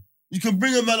saying? Mm. You can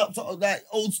bring a man up to like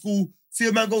old school, see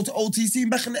a man go to OT, see him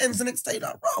back in the ends the next day.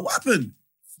 Like, bro, what happened?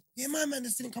 Yeah, my man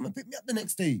just didn't come and pick me up the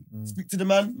next day. Mm. Speak to the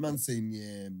man saying,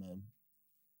 yeah, man,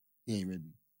 he ain't ready.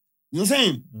 You know what I'm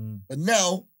saying? Mm. But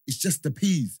now it's just the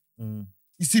peas. Mm.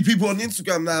 You see people on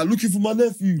Instagram now looking for my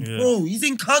nephew. Yeah. Bro, he's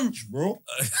in Cunch, bro.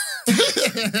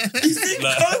 He's in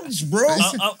Like- Cunch, bro.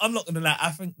 I'm not gonna lie.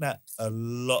 I think that a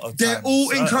lot of They're times,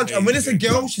 all in Cunch. And when it's a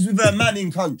girl, she's with her man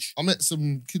in Cunch. I met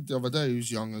some kid the other day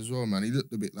who's young as well, man. He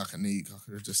looked a bit like a neek. I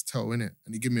could just tell, innit?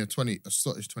 And he gave me a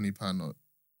Scottish £20 note.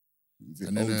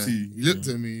 And then OT. he looked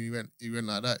at me, he went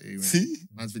like that. He went, See?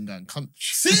 man's been going cunt.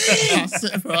 See? I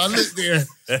said, bro, I looked there.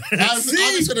 I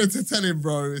was going to tell him,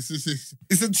 bro, it's It's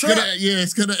a it's trap.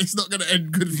 it's not gonna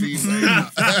end good for you.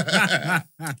 man.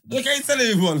 Look, I ain't telling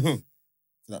everyone. Huh?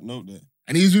 That note there.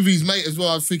 And he was with his mate as well.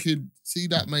 I was thinking, see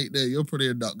that mate there, you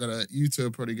two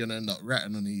are probably gonna end up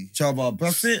ratting on each. Chava,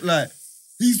 that's it. Like,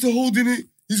 he's still holding it.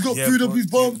 He's got Yeah, food up bro, his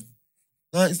bum.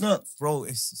 Like, it's nuts. bro.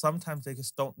 It's sometimes they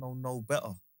just don't know no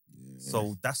better.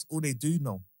 So that's all they do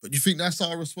know. But you think that's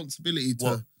our responsibility to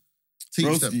What?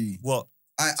 teach them? Broski, What?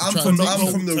 I'm try from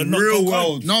to the not real go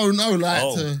world. No, like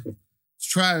Oh. to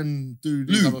try and do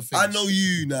these other Luke, things. I know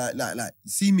you, like, you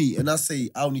see me, and I say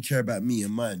I only care about me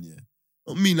and mine, yeah.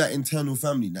 I don't mean like internal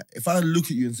family. Like, if I look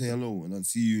at you and say hello, and I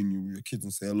see you and your kids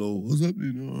and say hello, what's up,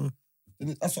 you know?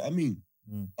 Then that's what I mean.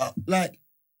 Mm. Like,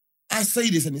 I say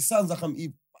this, and it sounds like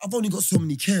I've only got so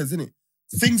many cares, innit?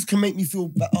 Things can make me feel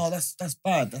like, oh, that's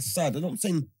bad, that's sad. You know what I'm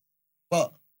saying?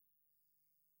 But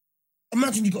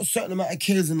imagine you got a certain amount of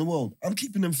cares in the world. I'm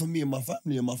keeping them for me and my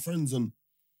family and my friends, and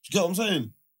you get what I'm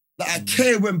saying? Like, I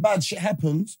care when bad shit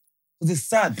happens because it's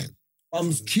sad. I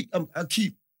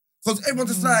keep. Because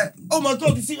everyone's just like, oh my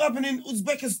God, you see what happened in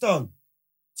Uzbekistan?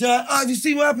 Yeah, have you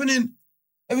seen what happened in?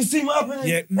 Have you seen what happened in?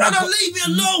 Yeah, Brother, no, but- leave me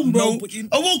alone, bro. No, but you-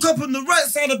 I woke up on the right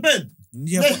side of bed.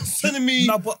 Yeah, They're but sending me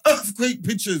no, but earthquake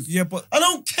pictures. yeah, but I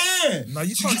don't care. no, you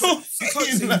You can't. know what You I'm can't say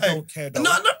saying? you Like, don't care. No, Though.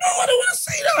 I don't want to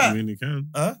say I that. mean, you can.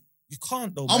 You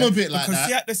can't though. I'm man. a bit like Because, that.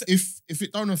 yeah, listen, If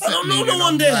it don't affect I don't me, know then no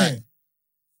one I'm there. like,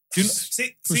 do you know,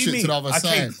 see push it me. to the other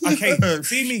okay, side. okay.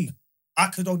 See me. I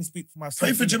could only speak for myself.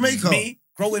 Pray for innit? Jamaica. Me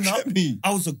growing up, Get me.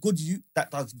 I was a good youth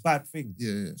that does bad things.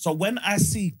 yeah. So when I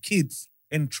see kids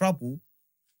in trouble,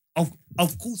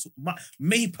 of course,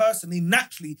 me personally,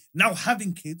 naturally, now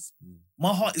having kids,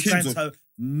 my heart is Kids going to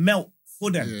melt for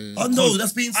them. Yeah. I know,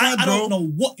 that's being sad, I bro. don't know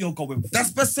what you're going through.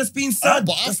 That's being sad.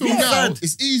 But I That's feel being now sad.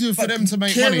 it's easier for But them to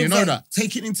make caring money. You know for- that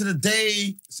Take it into the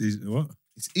day. See what?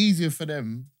 it's easier for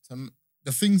them to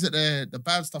the things that the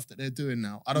bad stuff that they're doing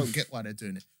now. I don't get why they're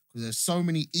doing it because there's so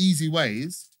many easy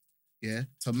ways, yeah,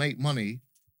 to make money.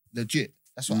 Legit.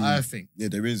 That's what I think. Yeah,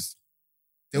 there is.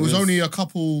 There was Yes. only a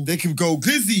couple. They can go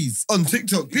glizzies on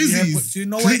TikTok. yeah, Glizzies. but do you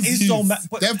know what it is though, man?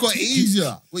 But They've got it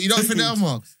easier. Well, you don't think that,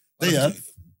 Marks? They have.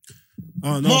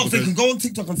 Oh no, Mark, they because can go on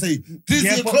TikTok and say, glizzy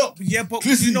yeah, o'clock. but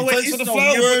Glizzy, do you know what it thanks is for the though?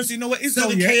 Yeah, but flowers. do you know what it is though?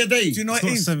 7K Yeah? a day. Do you know it's what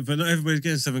not it is? 7, but not everybody's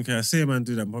getting 7K. I see a man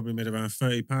do that, probably made around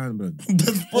 £30, but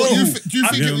That's What, bro. do you think You know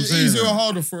it what was I'm saying, easier or man?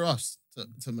 harder for us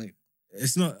to make?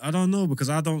 it's not. I don't know because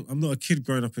I'm not a kid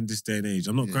growing up in this day and age.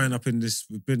 I'm not Yeah. growing up in this.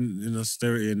 We've been in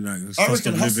austerity and like I cost of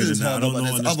reckon living hustling's and that. I harder, don't but know.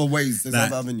 there's and other ways. There's like,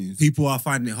 other avenues. people are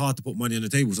finding it hard to put money on the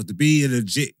table. So to be a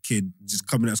legit kid, just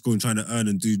coming out of school and trying to earn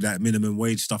and do that minimum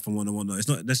wage stuff and whatnot, it's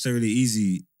not necessarily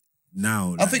easy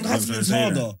now. I think hustling's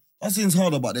harder. Hustling's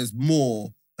harder, but there's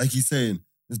more. Like he's saying,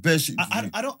 there's bare shit.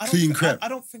 I don't Clean think- crap. I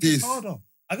don't think This. it's harder.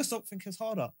 I just don't think it's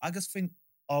harder. I just think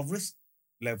our risk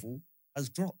level has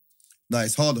dropped. No,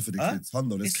 it's harder for the kids.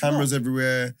 Hundo, there's It's cameras not.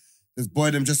 everywhere. There's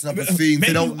boy them dressing up as fiends.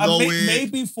 They don't know it.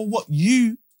 Maybe for what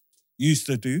you used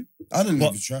to do. I didn't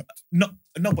live trapped. No,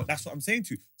 but that's what I'm saying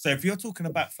to you. So if you're talking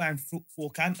about flying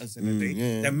four canters in a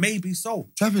day, then maybe so.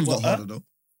 Trapping's not harder though.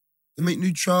 They make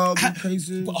new trials and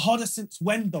cases. But harder since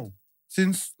when though?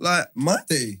 Since like my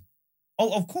day.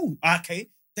 Oh, of course. Okay.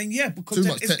 Then yeah, because Too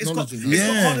then much it's technology.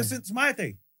 got harder since my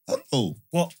day. Hundo.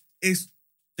 But it's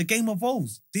the game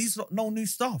evolves. These are no new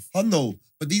stuff. Hundo.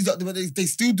 But these are they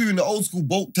still doing the old school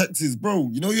bulk texts, bro.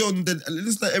 You know,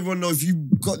 let's let everyone know if you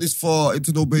got this far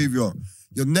into no behavior,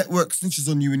 your network snitches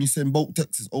on you when you send bulk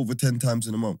texts over 10 times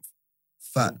in a month.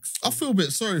 Facts. I feel a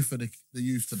bit sorry for the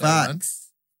youth today, Facts.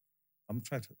 man. I'm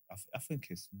trying to. I think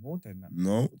it's more than that.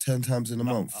 No, 10 times in a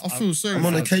month. I feel sorry. I'm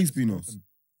on a case, Beanos.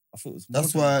 I thought it was more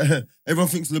That's than why everyone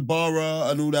thinks Labara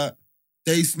and all that.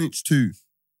 They snitch too.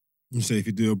 You say if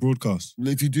you do a broadcast.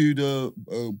 If you do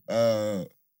the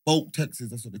bulk texts,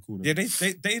 that's what they call them. Yeah,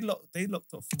 they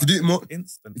locked off. If you do it more,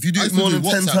 instant. if you do I it used to more do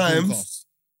than 10 WhatsApp times, broadcasts.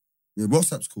 yeah,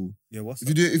 WhatsApp's cool. Yeah, what's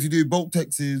If you do bulk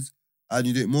texts and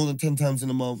you do it more than 10 times in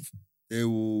a month, they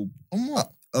will On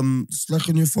what? just like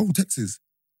on your phone texts.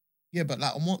 Yeah, but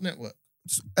like on what network?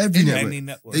 Just every network. any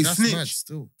network? They That's snitch. mad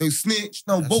still. They snitch.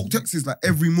 No, That's bulk mad. texts is like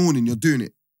every morning you're doing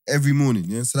it. Every morning,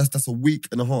 yeah. So that's a week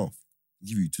and a half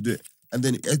give you to do it, and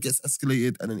then it gets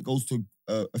escalated, and then it goes to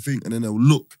a thing, and then they'll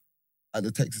look at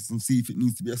the texts and see if it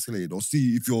needs to be escalated, or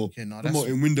see if you're Yeah, no,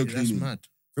 promoting window that's cleaning. mad. If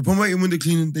you're promoting window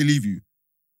cleaning, they leave you.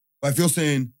 But if you're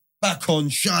saying back on,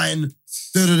 shine,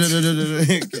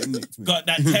 getting nicked, mate. Got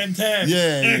that 10-10.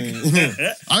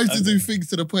 Yeah. I used to do things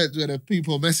to the point where the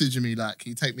people messaging me like, "Can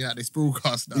you take me out of this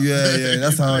broadcast now?" Yeah,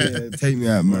 that's how take me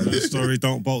out, man. That story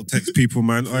don't bolt text people,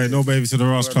 man. All right, no baby to the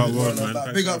Rascal world, man.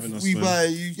 Thanks Big for up, having us, we man. buy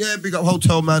you. Yeah, big up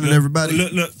Hotel Man and everybody.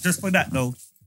 Look, just for that though,